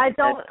like, I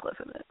don't. Cliff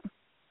in it.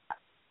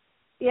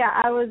 Yeah,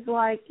 I was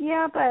like,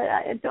 yeah, but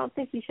I don't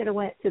think you should have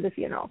went to the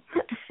funeral.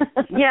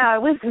 Yeah, I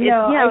was.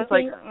 No, I was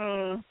like,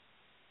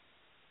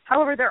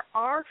 However, there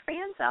are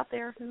fans out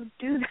there who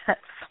do that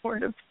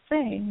sort of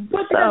thing.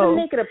 But it doesn't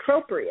make it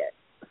appropriate.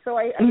 So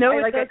it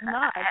does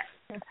not.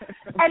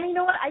 And you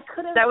know what? I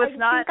could have. That was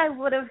I think I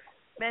would have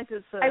meant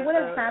as I would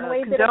have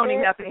hand-waved it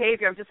condoning that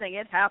behavior. I'm just saying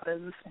it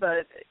happens,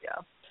 but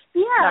yeah,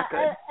 not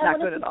good. Not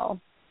good at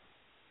all.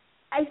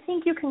 I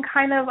think you can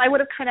I would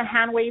have kind of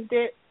hand-waved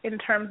it in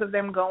terms of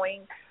them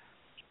going,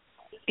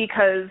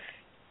 because,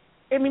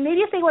 I mean,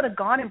 maybe if they would have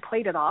gone and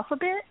played it off a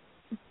bit,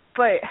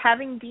 but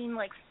having Dean,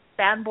 like,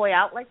 fanboy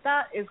out like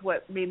that is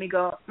what made me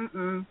go,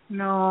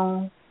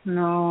 no.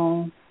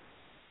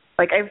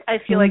 Like, I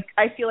feel like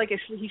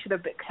he should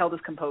have held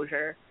his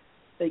composure.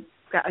 Like,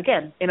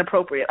 again,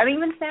 inappropriate. I mean,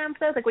 even Sam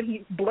says, like, when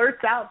he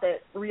blurts out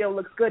that Rio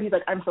looks good, he's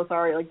like, I'm so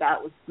sorry, like,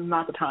 that was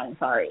not the time,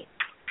 sorry.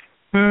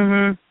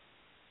 Mhm.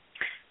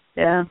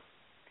 Yeah.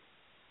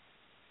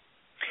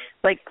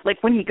 Like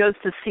when he goes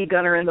to see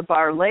Gunner in the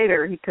bar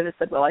later, he could have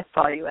said, well, I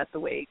saw you at the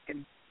wake,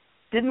 and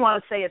didn't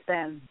want to say it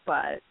then,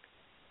 but,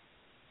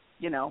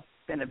 you know,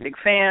 been a big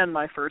fan,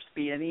 my first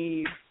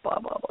B&E, blah,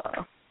 blah,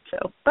 blah.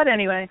 So, but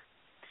anyway.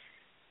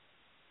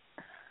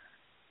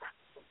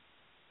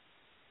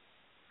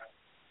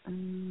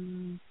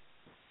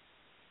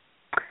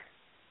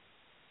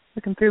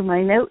 Looking through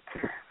my notes.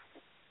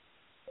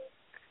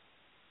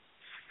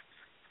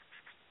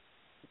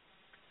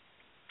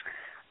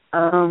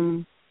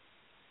 I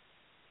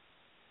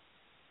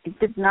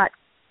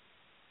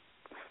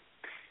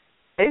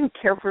didn't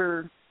care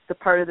for the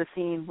part of the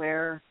scene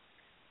where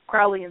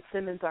Crowley and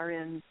Simmons are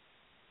in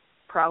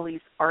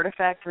Crowley's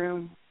artifact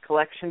room,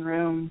 collection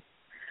room,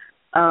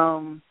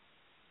 and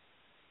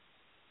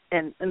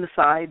in the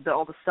side,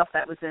 all the stuff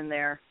that was in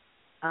there,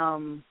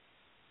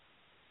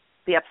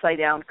 the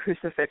upside-down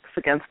crucifix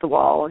against the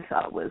wall, I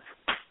thought was,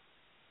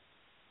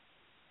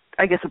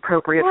 I guess,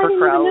 appropriate for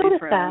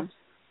Crowley's room.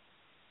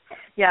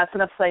 Yeah, it's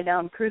an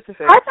upside-down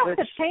crucifix. I thought which,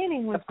 the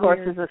painting was of course,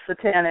 weird. is a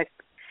satanic.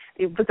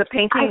 It was a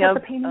painting I thought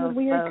the painting was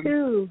weird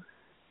too.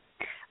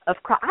 I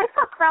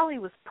thought Crowley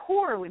was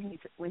poor when he's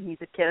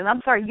a kid, and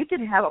I'm sorry, you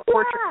didn't have a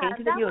portrait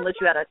painted of you unless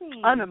you had a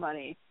ton of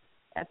money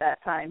at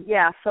that time.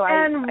 Yeah, so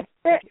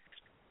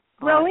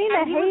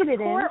Rowena hated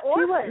him.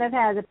 She wouldn't have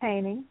had the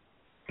painting.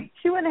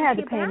 She wouldn't have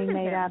had the painting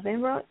made up.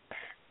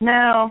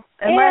 No,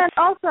 and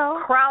also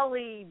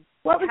Crowley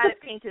had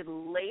it painted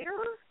later.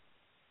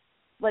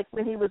 Like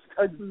when he was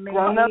a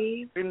grown-up,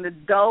 an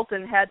adult,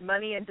 and had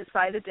money and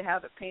decided to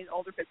have it painted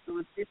older, but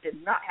it did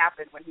not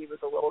happen when he was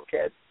a little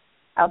kid.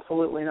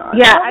 Absolutely not.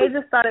 Yeah, I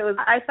thought it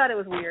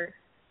was weird.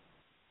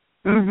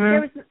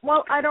 Mm-hmm.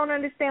 I don't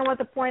understand what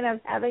the point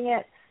of having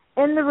it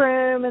in the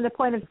room and the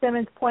point of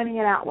Simmons pointing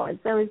it out was.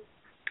 There was,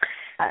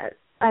 I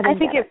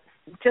think it's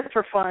just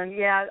for fun.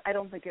 Yeah, I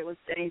don't think it was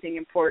anything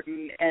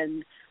important,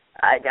 and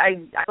I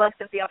liked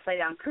that the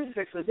upside-down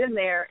crucifix was in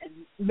there,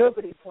 and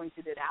nobody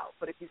pointed it out.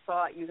 But if you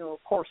saw it,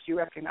 of course, you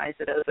recognize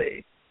it as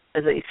a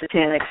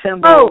satanic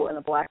symbol and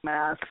a black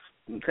mass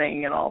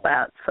thing and all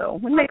that. So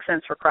it makes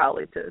sense for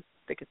Crowley to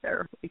stick it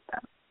there like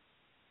that.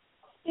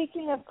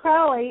 Speaking of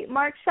Crowley,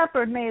 Mark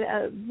Shepard made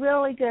a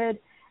really good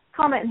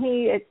comment.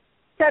 He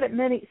said it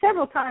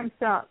several times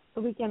throughout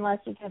the weekend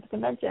last weekend at the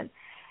convention.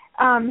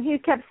 He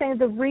kept saying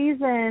the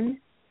reason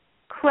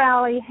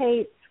Crowley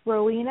hates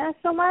Rowena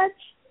so much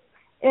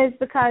is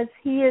because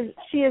she is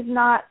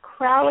not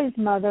Crowley's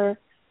mother,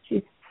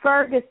 she's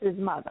Fergus's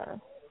mother.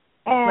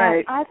 And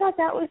right. I thought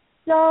that was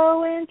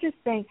so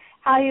interesting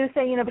how he was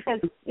saying, because,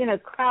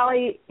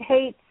 Crowley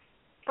hates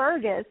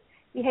Fergus.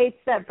 He hates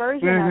that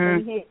version of her.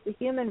 He hates the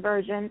human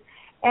version.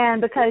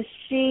 And because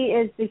she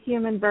is the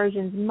human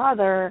version's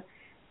mother,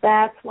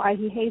 that's why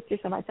he hates her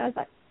so much. I was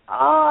like,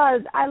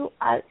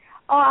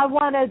 I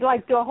want to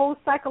do a whole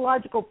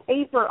psychological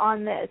paper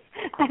on this.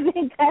 I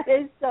think that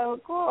is so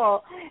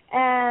cool,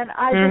 and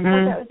I just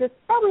thought that was just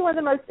probably one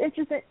of the most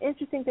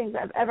interesting things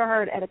I've ever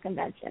heard at a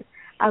convention.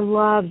 I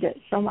loved it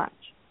so much.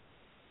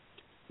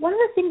 One of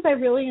the things I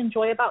really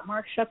enjoy about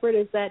Mark Shepard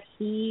is that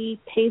he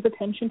pays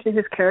attention to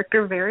his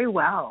character very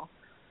well,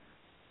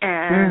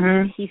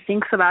 and he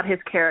thinks about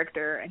his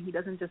character, and he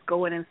doesn't just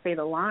go in and say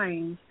the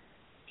lines.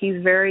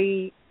 He's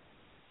very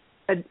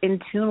in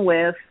tune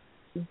with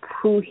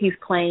who he's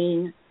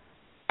playing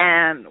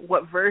and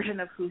what version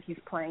of who he's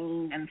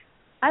playing, and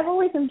I've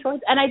always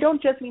enjoyed, and I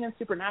don't just mean in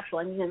Supernatural,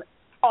 I mean in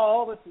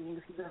all the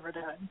things he's ever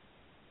done.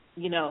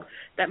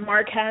 That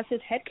Mark has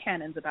his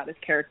headcanons about his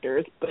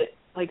characters, but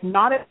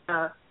not in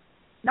a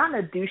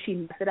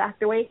douchey method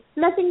actor way.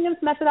 Nothing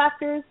against method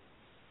actors.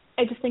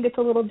 I just think it's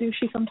a little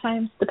douchey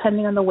sometimes,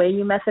 depending on the way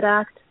you method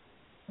act.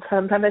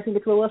 Sometimes I think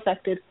it's a little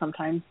affected.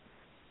 Sometimes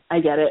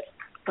I get it.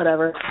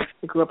 Whatever. I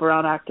grew up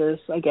around actors.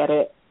 I get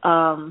it.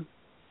 My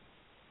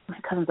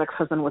cousin's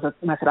ex-husband was a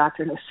method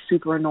actor, and it was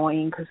super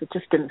annoying because it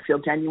just didn't feel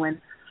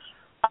genuine.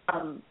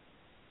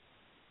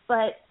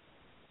 But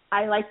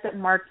I like that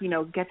Mark,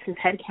 gets his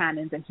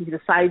headcanons and he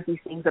decides these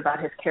things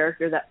about his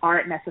character that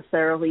aren't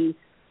necessarily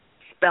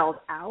spelled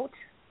out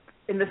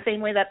in the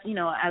same way that,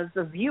 as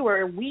the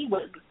viewer, we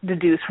would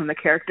deduce from the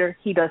character.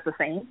 He does the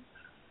same.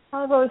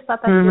 I've always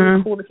thought that's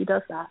really cool that he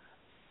does that.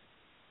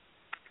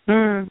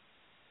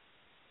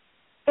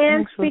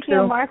 And speaking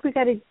of Mark, we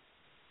got to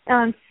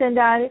send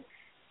out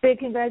big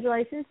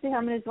congratulations to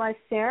him and his wife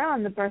Sarah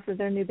on the birth of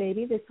their new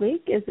baby this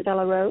week,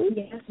 Isabella Rose.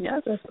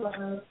 Yes.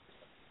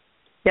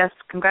 Yes,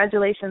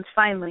 congratulations,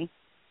 finally.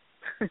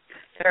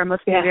 Sarah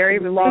must be very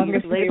long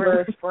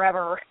labor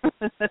forever.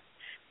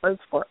 Was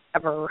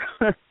forever.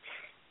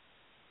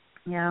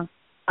 Yeah.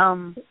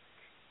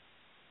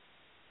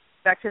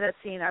 Back to that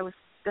scene, I was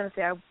going to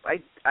say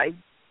I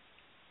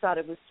thought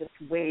it was just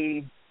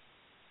way,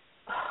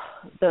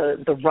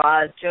 the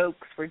Rod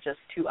jokes were just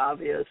too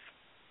obvious,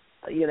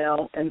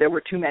 and there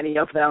were too many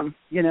of them,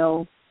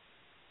 Can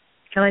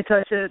I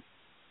touch it?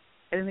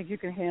 I don't think you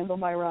can handle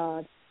my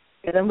rod.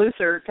 And then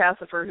Lucer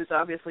Cassifer, who's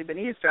obviously been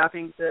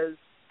eavesdropping, says,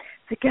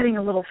 is it getting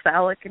a little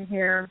phallic in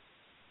here?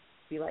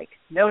 Be like,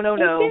 no,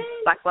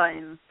 black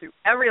line through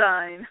every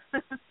line.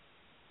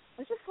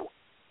 It's just so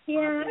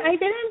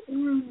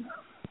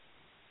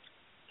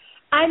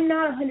I'm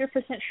not 100%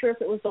 sure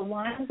if it was the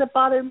lines that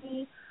bothered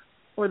me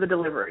or the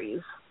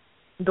deliveries.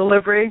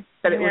 Delivery?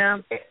 That it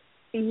was,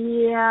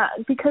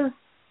 because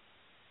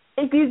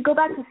if you go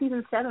back to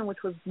season 7,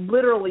 which was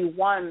literally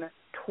one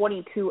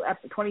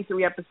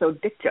 23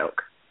 episode dick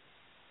joke,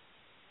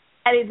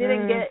 and it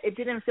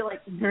didn't feel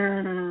like,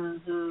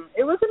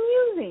 it was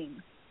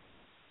amusing.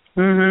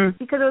 Mm-hmm.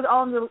 Because it was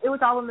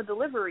all in the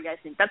delivery, I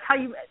think. That's how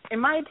you, in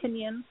my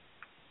opinion,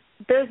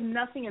 there's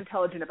nothing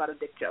intelligent about a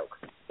dick joke.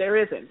 There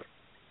isn't.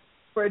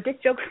 For a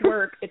dick joke to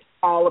work, it's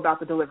all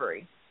about the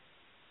delivery.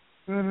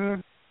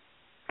 Mhm.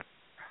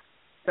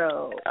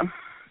 So,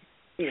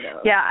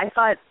 Yeah, I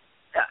thought,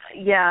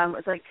 it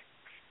was like,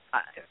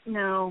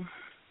 no,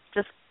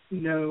 just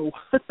no.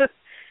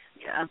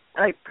 Yeah,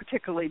 I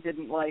particularly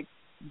didn't like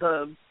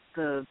the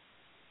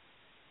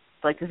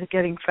is it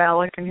getting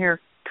phallic in here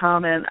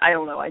comment. I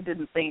don't know. I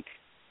didn't think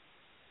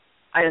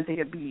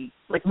it'd be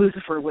like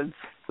Lucifer would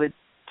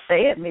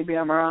say it. Maybe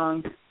I'm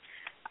wrong.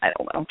 I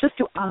don't know. Just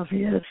too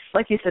obvious.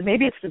 Like you said,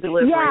 maybe it's the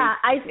delivery. Yeah,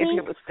 I think if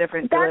it was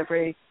different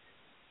delivery.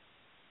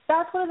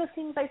 That's one of the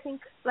things I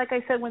think. Like I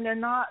said, when they're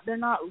not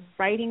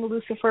writing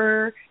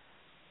Lucifer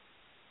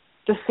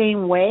the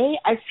same way.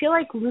 I feel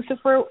like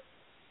Lucifer,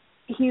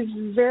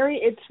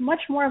 it's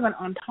much more of an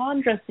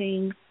entendre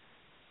thing,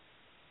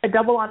 a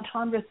double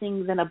entendre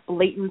thing than a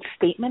blatant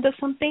statement of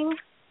something.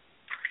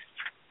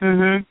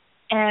 Mhm.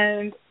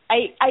 And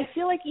I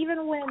feel like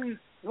even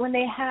when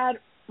they had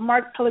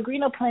Mark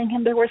Pellegrino playing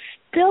him, there were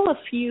still a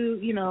few,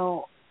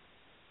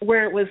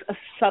 where it was a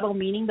subtle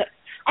meaning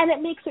and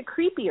it makes it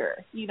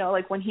creepier.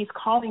 Like when he's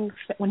telling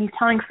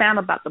Sam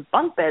about the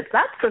bunk beds,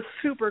 that's a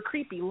super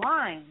creepy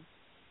line.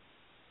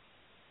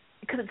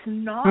 Because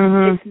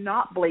it's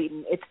not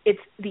blatant.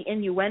 It's the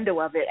innuendo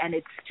of it, and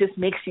it just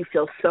makes you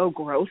feel so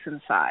gross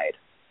inside.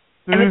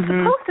 And it's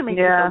supposed to make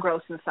you feel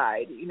gross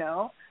inside,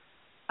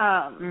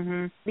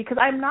 because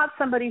I'm not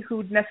somebody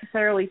who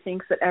necessarily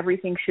thinks that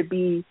everything should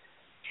be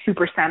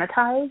super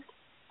sanitized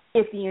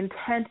if the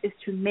intent is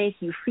to make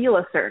you feel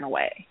a certain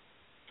way.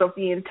 So if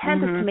the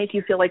intent is to make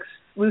you feel like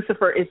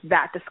Lucifer is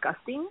that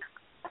disgusting,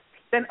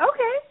 then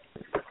okay,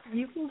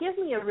 you can give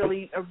me a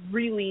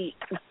really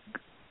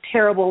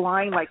terrible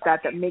line like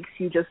that makes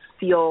you just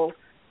feel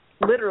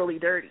literally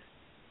dirty.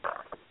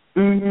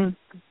 Mhm.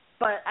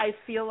 But I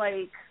feel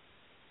like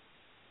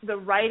the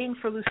writing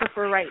for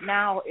Lucifer right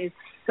now is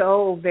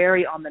so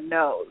very on the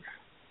nose.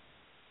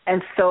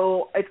 And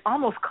so it's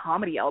almost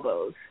comedy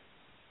elbows.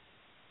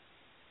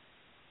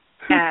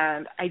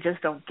 And I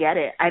just don't get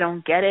it. I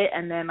don't get it.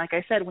 And then, like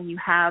I said, when you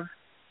have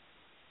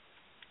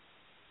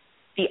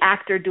the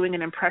actor doing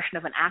an impression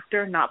of an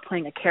actor, not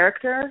playing a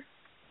character,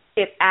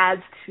 it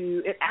adds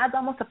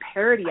almost a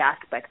parody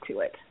aspect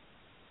to it.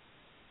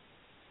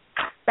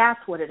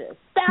 That's what it is.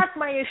 That's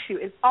my issue.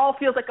 It all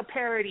feels like a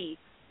parody.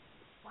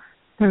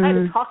 I had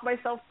to talk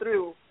myself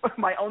through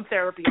my own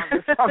therapy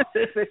on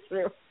this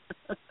issue.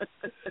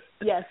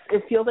 Yes,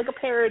 it feels like a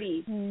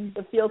parody.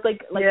 It feels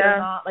like they're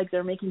not, like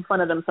they're making fun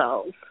of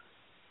themselves.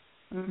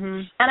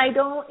 And I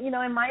don't,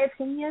 in my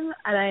opinion,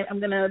 and I'm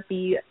gonna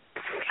be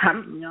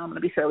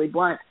fairly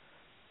blunt.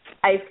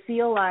 I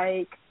feel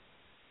like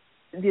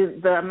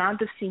the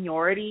amount of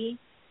seniority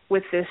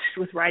with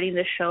writing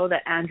this show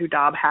that Andrew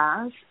Dabb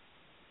has,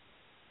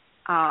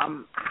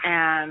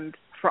 and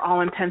for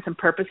all intents and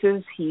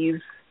purposes,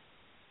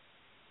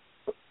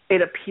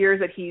 it appears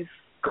that he's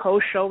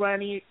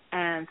co-showrunning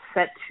and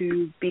set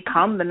to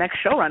become the next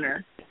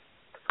showrunner.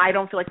 I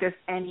don't feel like there's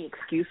any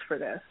excuse for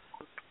this.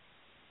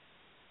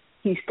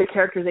 The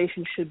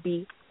characterization should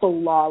be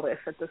flawless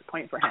at this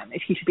point for him.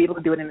 If he should be able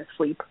to do it in his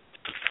sleep.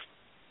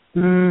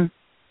 Yep.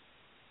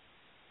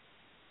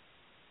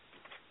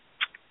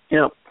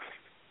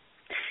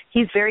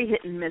 He's very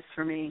hit and miss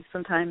for me.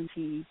 Sometimes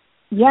I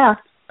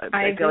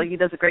feel like he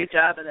does a great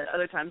job, and then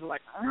other times I'm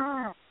like,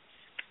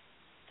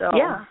 So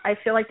yeah, I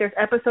feel like there's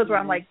episodes where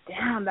I'm like,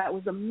 damn, that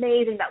was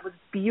amazing, that was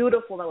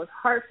beautiful, that was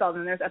heartfelt,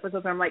 and there's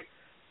episodes where I'm like,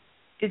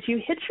 did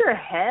you hit your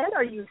head?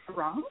 Are you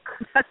drunk?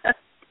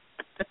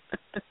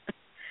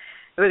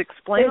 It would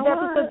explain There's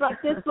episodes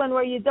like this one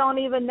where you don't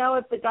even know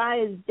if the guy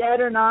is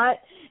dead or not,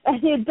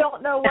 and you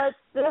don't know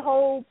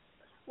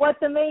what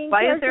the main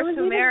why character was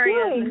even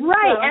doing.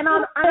 Right, and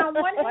on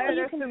one why hand are you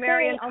there can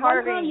Sumerian say,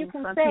 carvings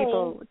on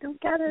people? Don't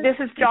get it. This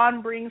is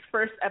John Bring's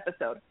first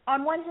episode.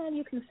 On one hand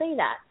you can say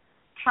that.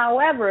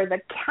 However, the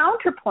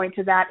counterpoint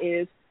to that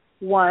is,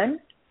 one,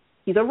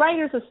 he's a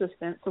writer's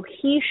assistant, so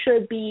he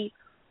should be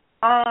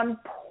on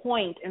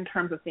point in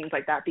terms of things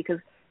like that, because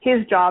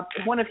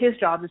one of his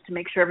jobs is to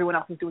make sure everyone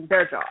else is doing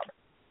their job.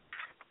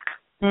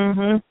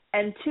 Mm-hmm.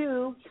 And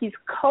two, he's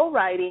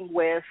co-writing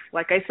with,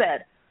 like I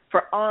said,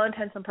 for all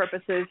intents and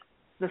purposes,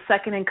 the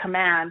second in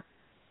command,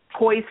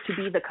 poised to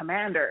be the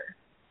commander,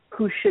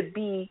 who should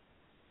be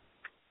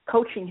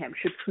coaching him,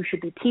 who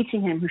should be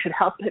teaching him, who should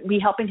be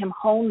helping him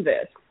hone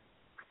this.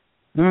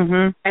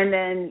 Mm-hmm. And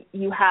then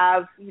you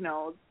have,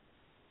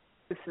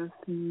 this is,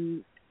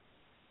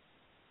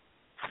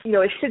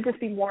 it should just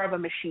be more of a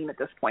machine at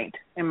this point,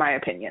 in my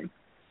opinion.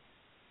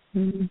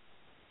 Mm-hmm.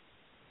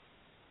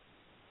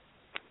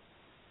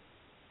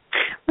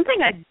 One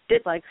thing I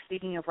did like,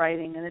 speaking of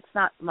writing, and it's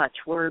not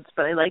much words,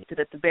 but I liked it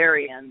at the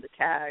very end, the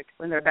tag,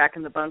 when they're back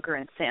in the bunker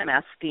and Sam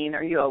asks Dean,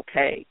 "Are you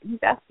okay?"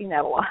 He's asking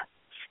that a lot.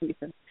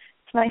 It's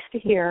nice to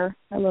hear.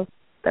 I love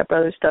that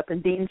brother stuff.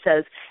 And Dean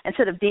says,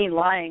 instead of Dean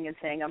lying and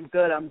saying, I'm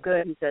good,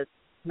 he says,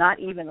 "Not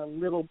even a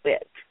little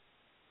bit."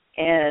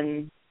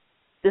 And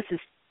this is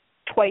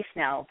twice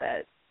now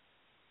that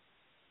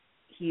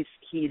he's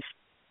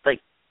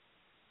like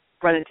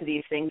run into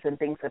these things and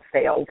things have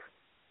failed.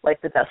 Like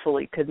the vessel,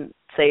 he couldn't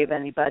save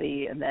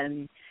anybody, and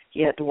then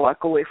he had to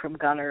walk away from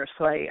Gunner.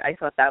 So I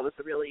thought that was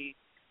a really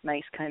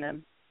nice kind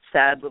of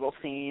sad little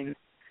scene.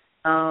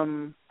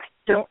 I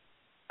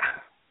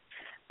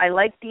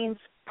like Dean's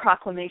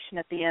proclamation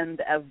at the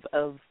end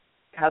of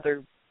how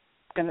they're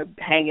going to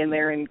hang in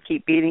there and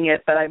keep beating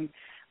it, but I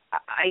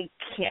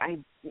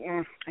can't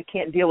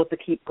deal with the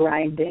keep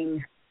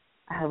grinding.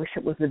 I wish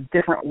it was a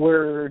different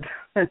word.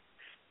 But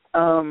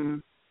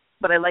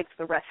I liked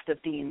the rest of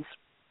Dean's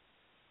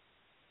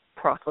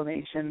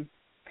proclamation.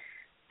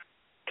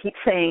 Keep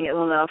saying it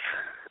enough,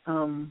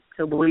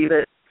 he'll believe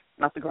it.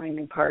 Not the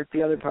grinding part,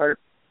 the other part.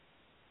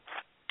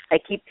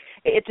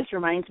 It just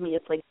reminds me,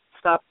 it's like,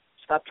 stop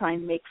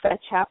trying to make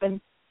fetch happen.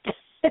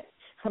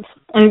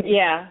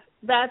 Yeah.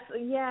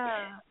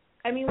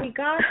 I mean, we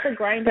got the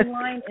grinding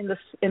line in the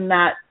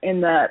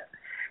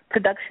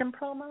production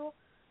promo,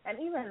 and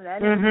even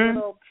then it's a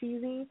little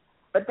cheesy.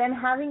 But then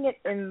having it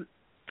in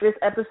this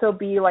episode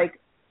be like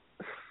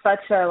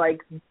such a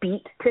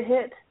beat to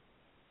hit.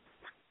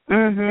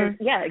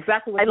 Mm-hmm. Yeah,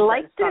 exactly what I you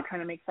liked said. it. Stop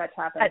trying to make fetch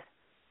happen.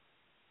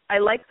 I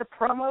liked the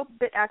promo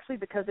bit, actually,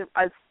 because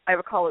as I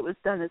recall, it was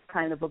done as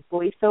kind of a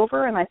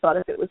voiceover, and I thought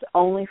if it was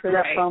only for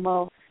that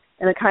promo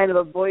and a kind of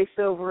a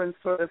voiceover and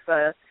sort of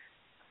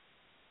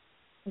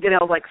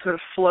sort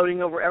of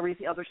floating over every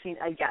other scene,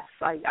 I guess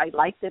I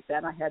liked it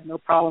then. I had no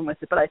problem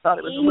with it, but I thought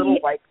it was a little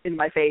in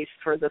my face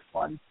for this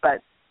one.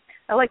 But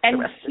I liked the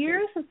rest of it. And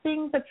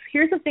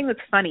here's the thing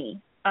that's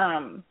funny.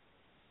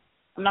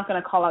 I'm not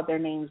going to call out their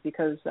names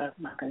because I'm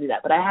not going to do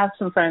that. But I have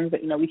some friends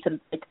that we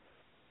should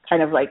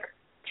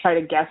try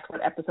to guess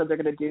what episodes they're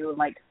going to do, and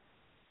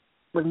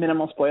with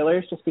minimal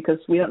spoilers, just because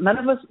none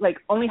of us,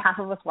 only half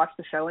of us watch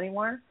the show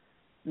anymore,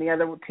 and the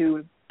other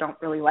two don't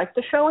really like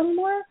the show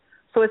anymore.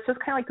 So it's just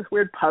kind of this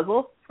weird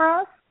puzzle for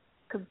us,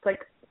 because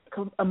it's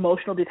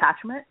emotional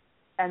detachment,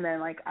 and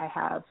then I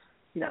have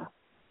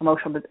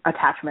emotional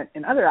attachment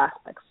in other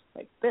aspects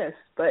like this.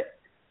 But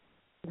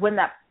when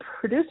that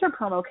producer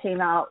promo came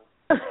out,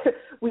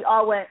 we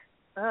all went,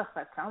 "Ugh,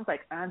 that sounds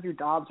like Andrew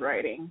Dabb's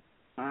writing,"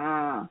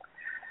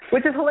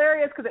 which is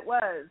hilarious because it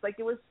was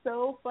it was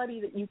so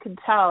funny that you could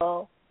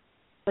tell,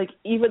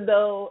 even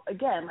though,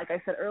 again, like I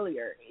said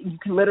earlier, you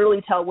can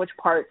literally tell which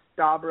parts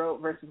Dabb wrote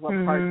versus what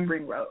parts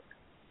Bring wrote.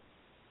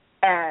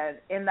 And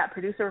in that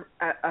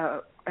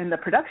in the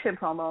production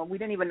promo, we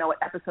didn't even know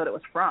what episode it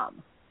was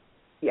from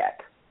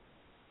yet,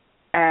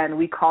 and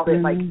we called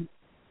it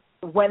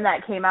when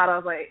that came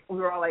out, we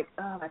were all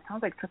 "Oh, that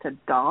sounds like such a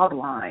Dabb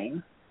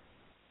line."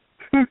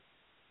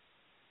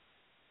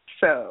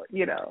 So,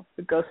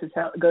 it goes to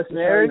tell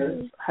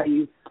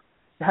you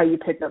how you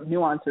pick up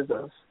nuances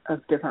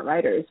of different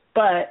writers.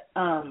 But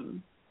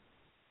it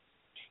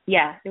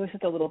was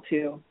just a little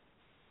too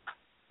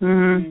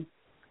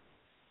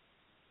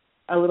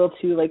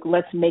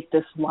let's make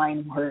this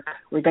line work.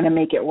 We're gonna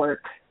make it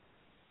work.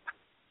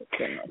 It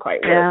didn't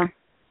quite work.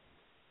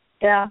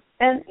 Yeah.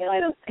 And I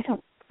don't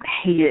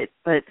hate it,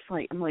 but it's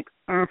I'm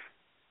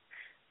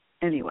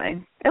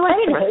anyway. I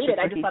didn't hate it.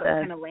 I just thought it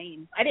was kind of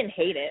lame. I didn't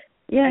hate it.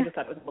 Yeah. I just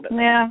thought it was a little bit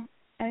lame. Yeah.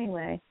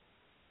 Anyway.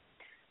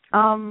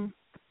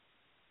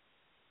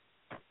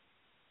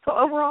 So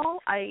overall,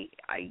 I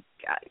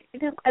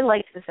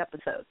liked this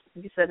episode.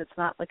 Like you said, it's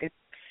not like a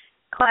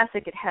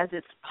classic. It has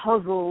its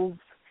puzzles,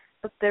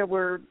 but there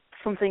were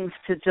some things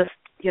to just,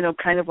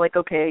 kind of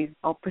okay,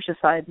 I'll push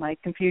aside my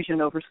confusion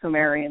over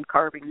Sumerian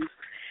carvings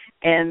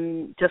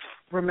and just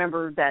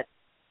remember that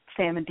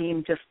Sam and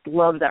Dean just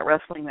loved that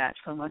wrestling match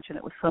so much, and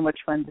it was so much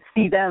fun to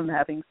see them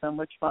having so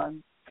much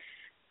fun.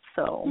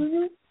 So,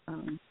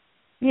 the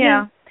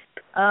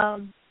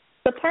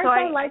parts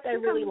I liked, I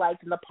really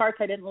liked, and the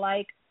parts I didn't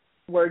like,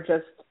 were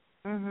just,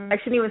 I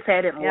shouldn't even say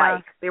I didn't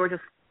like. They were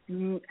just,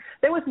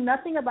 there was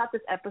nothing about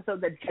this episode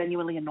that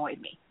genuinely annoyed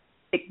me.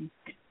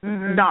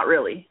 Not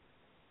really.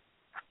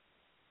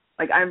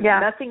 Like,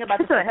 nothing about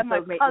this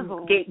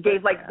episode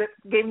gave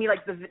me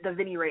like the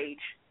Vinny rage.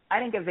 I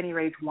didn't get Vinny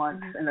rage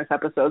once in this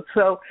episode.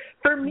 So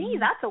for me,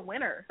 that's a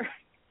winner.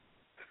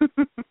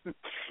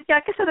 Yeah,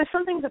 like I said, there's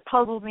some things that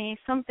puzzled me.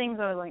 Some things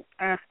are like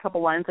a couple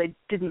lines I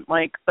didn't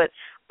like, but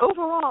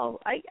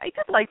overall, I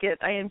did like it.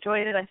 I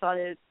enjoyed it. I thought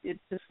it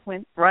just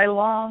went right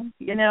along,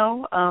 you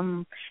know.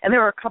 And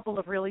there were a couple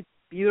of really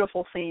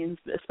beautiful scenes,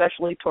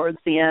 especially towards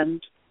the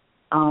end,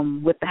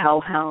 with the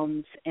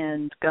Hellhounds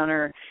and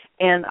Gunner.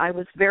 And I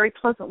was very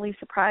pleasantly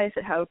surprised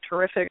at how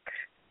terrific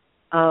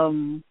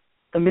the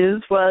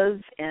Miz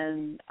was,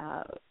 and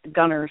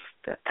Gunner's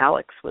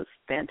Aleks was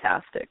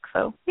fantastic.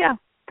 So yeah.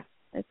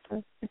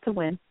 It's a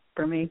win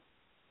for me.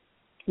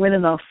 Win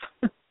enough.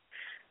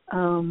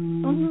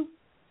 I'm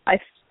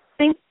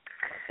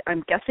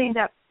guessing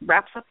that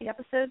wraps up the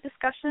episode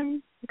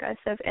discussion. You guys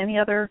have any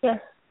other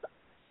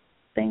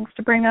things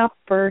to bring up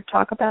or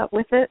talk about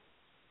with it?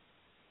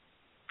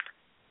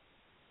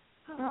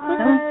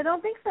 I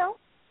don't think so.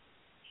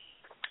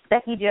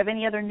 Becky, do you have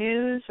any other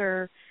news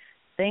or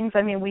things?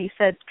 I mean, we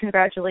said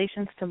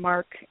congratulations to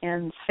Mark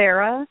and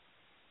Sarah.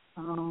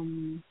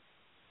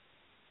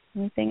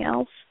 Anything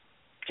else?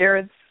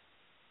 Jared's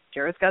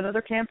got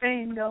another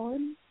campaign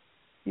going.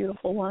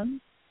 Beautiful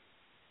one.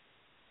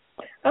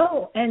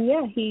 Oh, and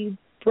he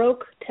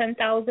broke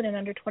 10,000 in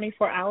under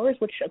 24 hours,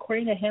 which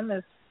according to him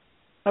is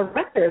a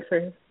record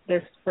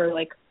for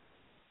like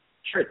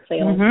shirt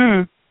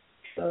sales.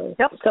 So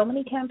so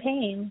many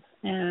campaigns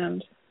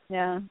and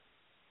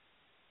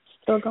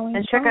still going.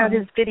 And check out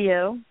his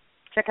video.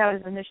 Check out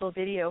his initial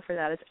video for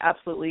that. It's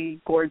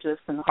absolutely gorgeous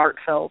and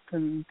heartfelt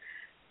and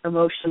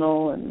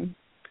emotional and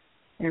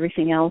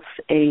everything else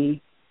and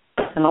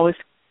always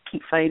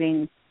keep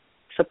fighting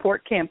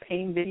support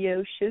campaign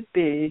video should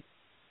be.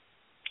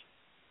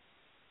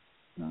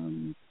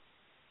 Did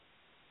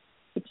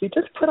you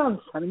just put on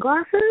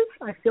sunglasses?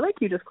 I feel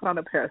like you just put on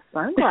a pair of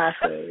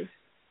sunglasses.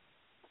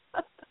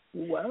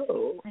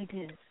 Whoa. I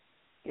did.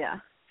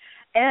 Yeah.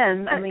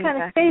 And I mean,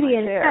 kind of shady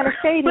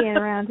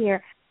around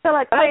here. So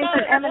like playing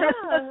some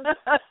Eminem.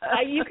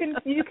 You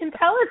can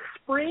tell it's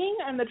spring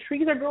and the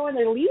trees are growing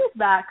their leaves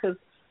back because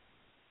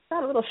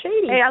a little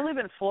shady. Hey, I live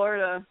in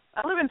Florida.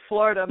 My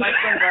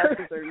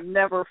sunglasses are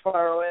never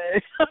far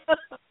away.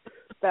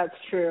 That's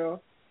true.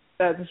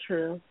 I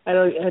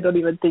don't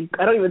even think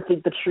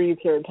the trees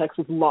here in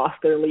Texas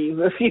lost their leaves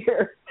this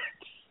year.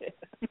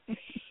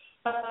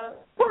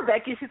 Poor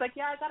Becky. She's like,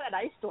 I got an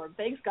ice storm.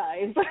 Thanks,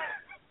 guys.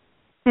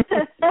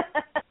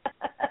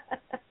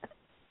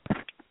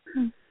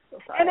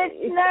 And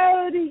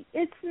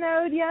it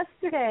snowed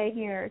yesterday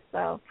here.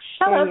 So.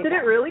 Shut up! Did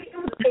it really? It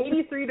was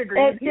 83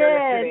 degrees here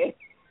yesterday.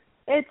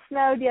 It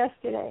snowed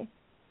yesterday.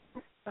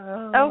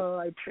 Oh,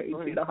 I trade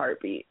you in a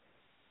heartbeat.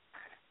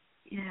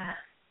 Yeah.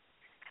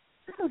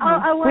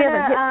 I want we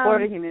haven't hit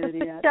Florida humidity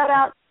yet. Shout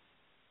out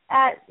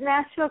at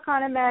Nashville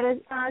Con. I met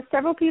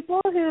several people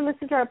who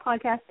listen to our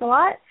podcast a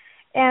lot,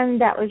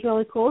 and that was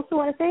really cool. So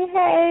I want to say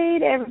hey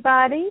to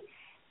everybody,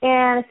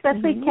 and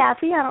especially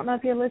Kathy. I don't know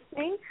if you're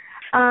listening.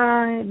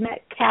 I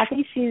met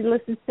Kathy. She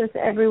listens to us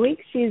every week.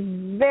 She's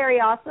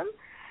very awesome.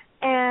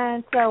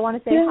 And so I want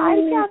to say hi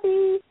to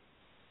Kathy.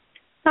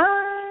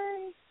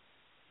 Hi.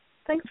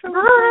 Thanks for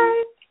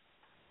listening.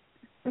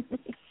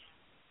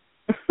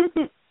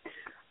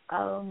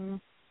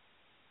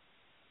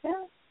 Yeah. Is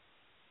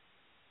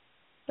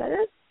that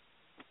it?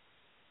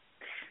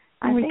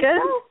 Are we good?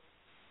 So.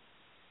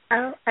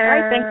 All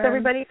right. Thanks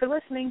everybody for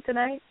listening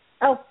tonight.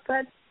 Oh,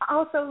 good.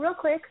 Also,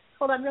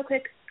 hold on real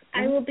quick.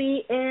 I will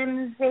be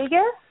in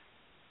Vegas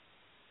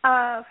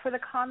for the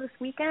con this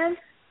weekend.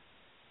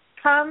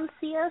 Come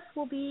see us.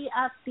 We'll be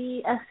at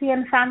the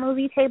SCN fan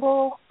movie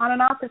table on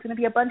and off. There's going to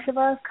be a bunch of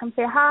us. Come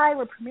say hi.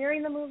 We're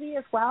premiering the movie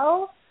as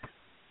well.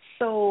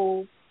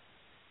 So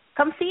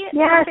come see it.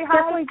 Yeah, come say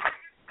hi.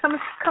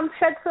 Come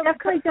shed some.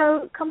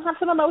 Come have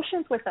some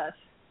emotions with us.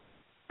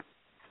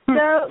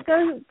 Go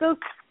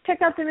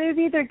check out the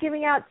movie. They're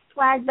giving out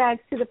swag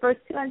bags to the first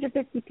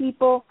 250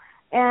 people,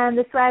 and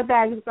the swag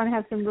bag is going to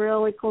have some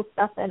really cool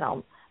stuff in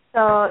them.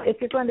 So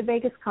if you're going to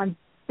Vegas Con,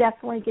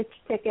 definitely get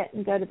your ticket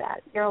and go to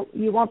that.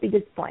 You won't be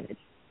disappointed.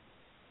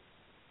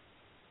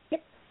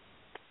 Yep.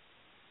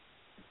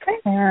 Okay.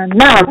 And we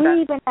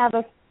even have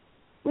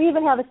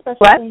a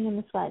special thing in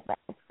the swag bag.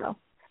 So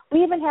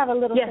we even have a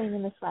little thing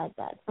in the swag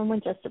bag from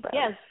Winchester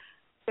Brothers.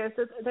 Yes.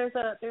 There's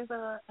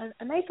a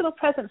nice little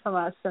present from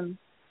us, and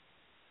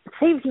it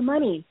saves you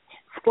money.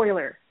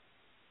 Spoiler.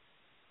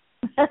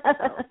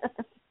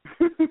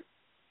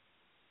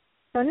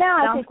 So now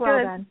Sounds I think we're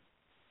all done.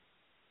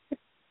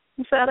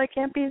 I'm sad I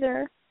can't be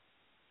there.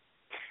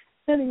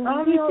 Anyway,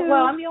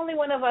 I'm the only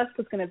one of us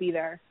that's going to be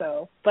there.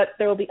 So, but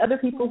there will be other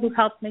people who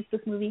helped make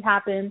this movie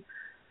happen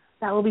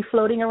that will be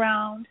floating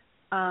around.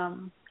 So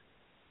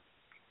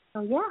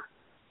yeah.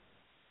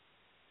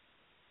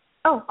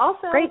 Oh,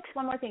 also, great.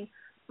 One more thing.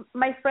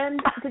 my friend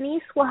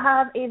Denise will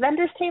have a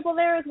vendor's table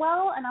there as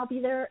well, and I'll be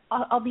there.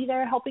 I'll be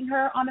there helping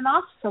her on and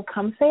off. So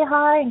come say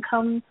hi and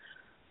come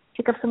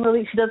pick up some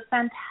really. She does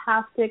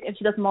fantastic, and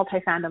she does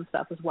multi-fandom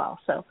stuff as well.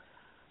 So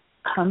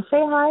come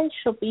say hi.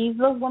 She'll be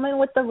the woman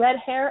with the red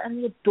hair and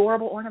the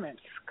adorable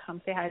ornaments.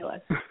 Come say hi to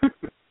us.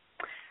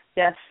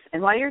 Yes,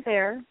 and while you're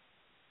there,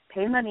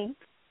 pay money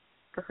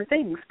for her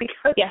things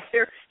because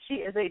she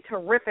is a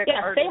terrific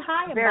artist. Say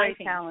hi and very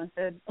buy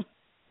talented.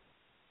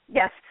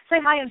 Yes, say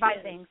hi and buy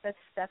things.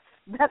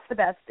 That's the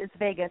best. It's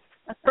Vegas.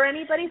 For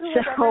anybody who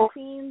has ever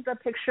seen the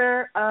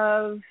picture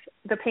of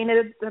the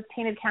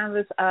painted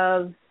canvas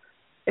of,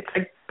 it's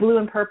like blue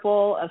and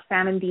purple of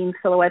Sam and Dean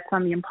silhouettes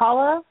on the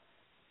Impala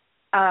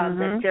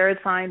that Jared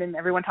signed, and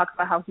everyone talks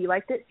about how he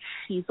liked it.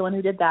 She's the one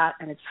who did that,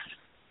 and it's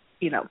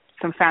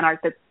some fan art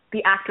that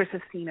the actress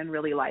has seen and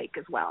really like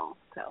as well.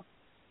 So.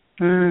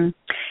 And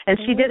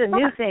she did a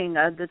new thing,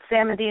 the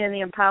Sam and Dean and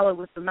the Impala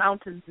with the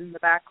mountains in the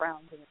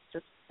background, and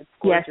it's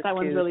gorgeous. Yes, that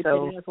one's really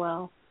pretty as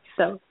well.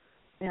 So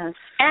yes,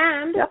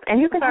 and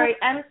and you can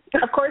and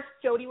of course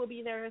Jody will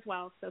be there as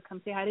well. So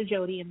come say hi to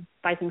Jody and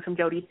buy things from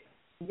Jody.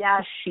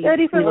 Yes,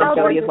 Jody from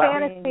Jody as well.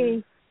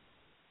 Fantasy.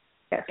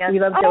 Yes, we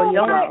love Jody.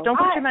 Don't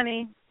put your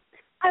money.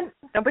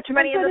 Don't put your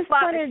money in the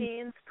slot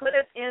machines. Put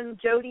it in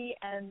Jody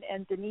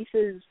and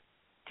Denise's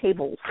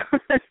tables.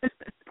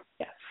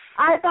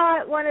 I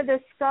bought one of the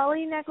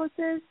Scully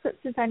necklaces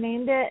since I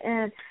named it,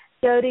 and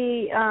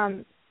Jody,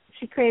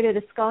 she created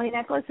a Scully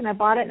necklace, and I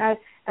bought it, and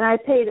I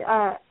paid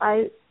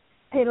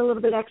a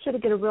little bit extra to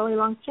get a really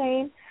long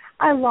chain.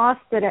 I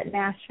lost it at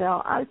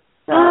Nashville. I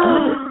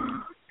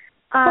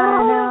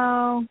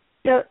know.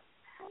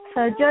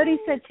 So Jody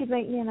said she'd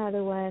make me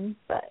another one,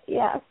 but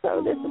yeah,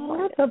 so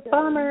disappointed. That's a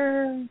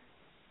bummer.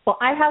 Well,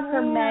 I have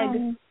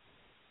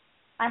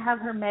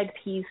her Meg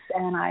piece,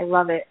 and I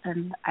love it,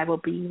 and I will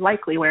be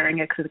likely wearing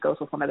it because it goes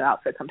with one of the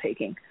outfits I'm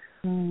taking.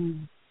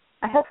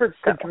 I have her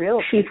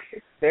drill. She's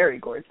very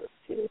gorgeous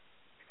too.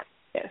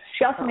 Yes,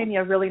 she also made me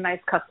a really nice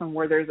custom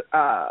Werther's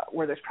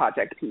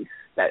project piece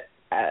that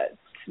it's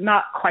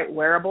not quite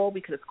wearable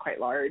because it's quite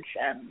large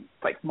and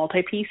like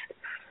multi-piece,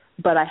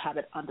 but I have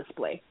it on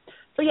display.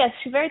 So yes,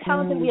 she's very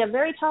talented. We have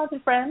very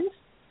talented friends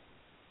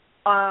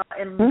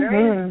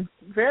in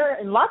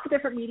lots of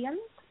different mediums,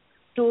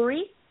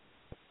 jewelry.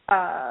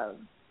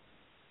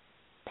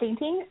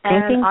 Painting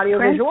and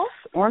audiovisual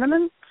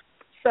ornaments.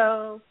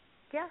 So,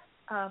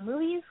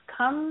 movies.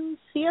 Come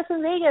see us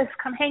in Vegas.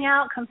 Come hang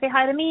out. Come say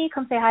hi to me.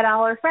 Come say hi to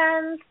all our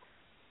friends.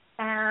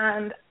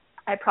 And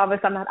I promise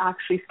I'm not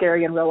actually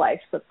scary in real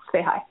life. So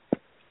say hi.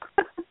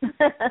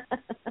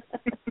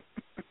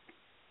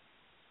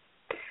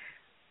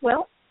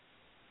 Well,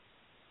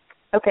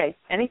 okay.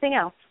 Anything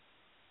else?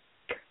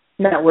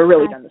 No, we're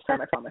really done this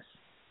time. I promise.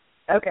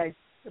 Okay.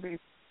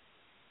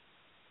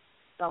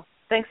 So,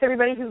 thanks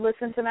everybody who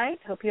listened tonight.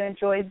 Hope you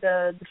enjoyed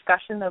the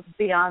discussion of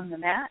Beyond the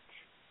Mat.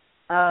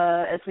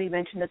 As we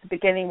mentioned at the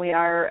beginning, we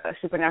are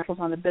Supernatural's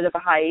on a bit of a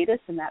hiatus,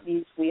 and that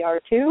means we are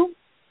too.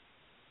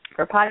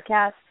 For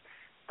podcast,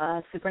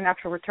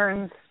 Supernatural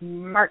returns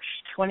March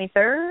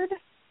 23rd,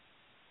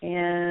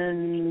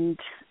 and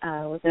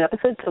with an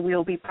episode, so we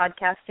will be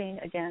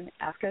podcasting again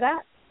after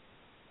that.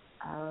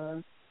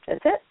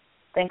 That's it.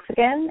 Thanks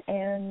again,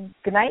 and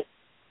good night.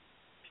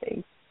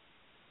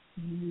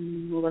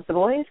 We'll let the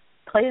boys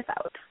play us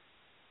out.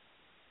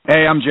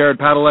 Hey, I'm Jared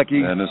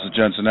Padalecki. And this is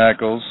Jensen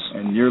Ackles.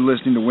 And you're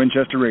listening to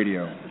Winchester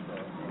Radio.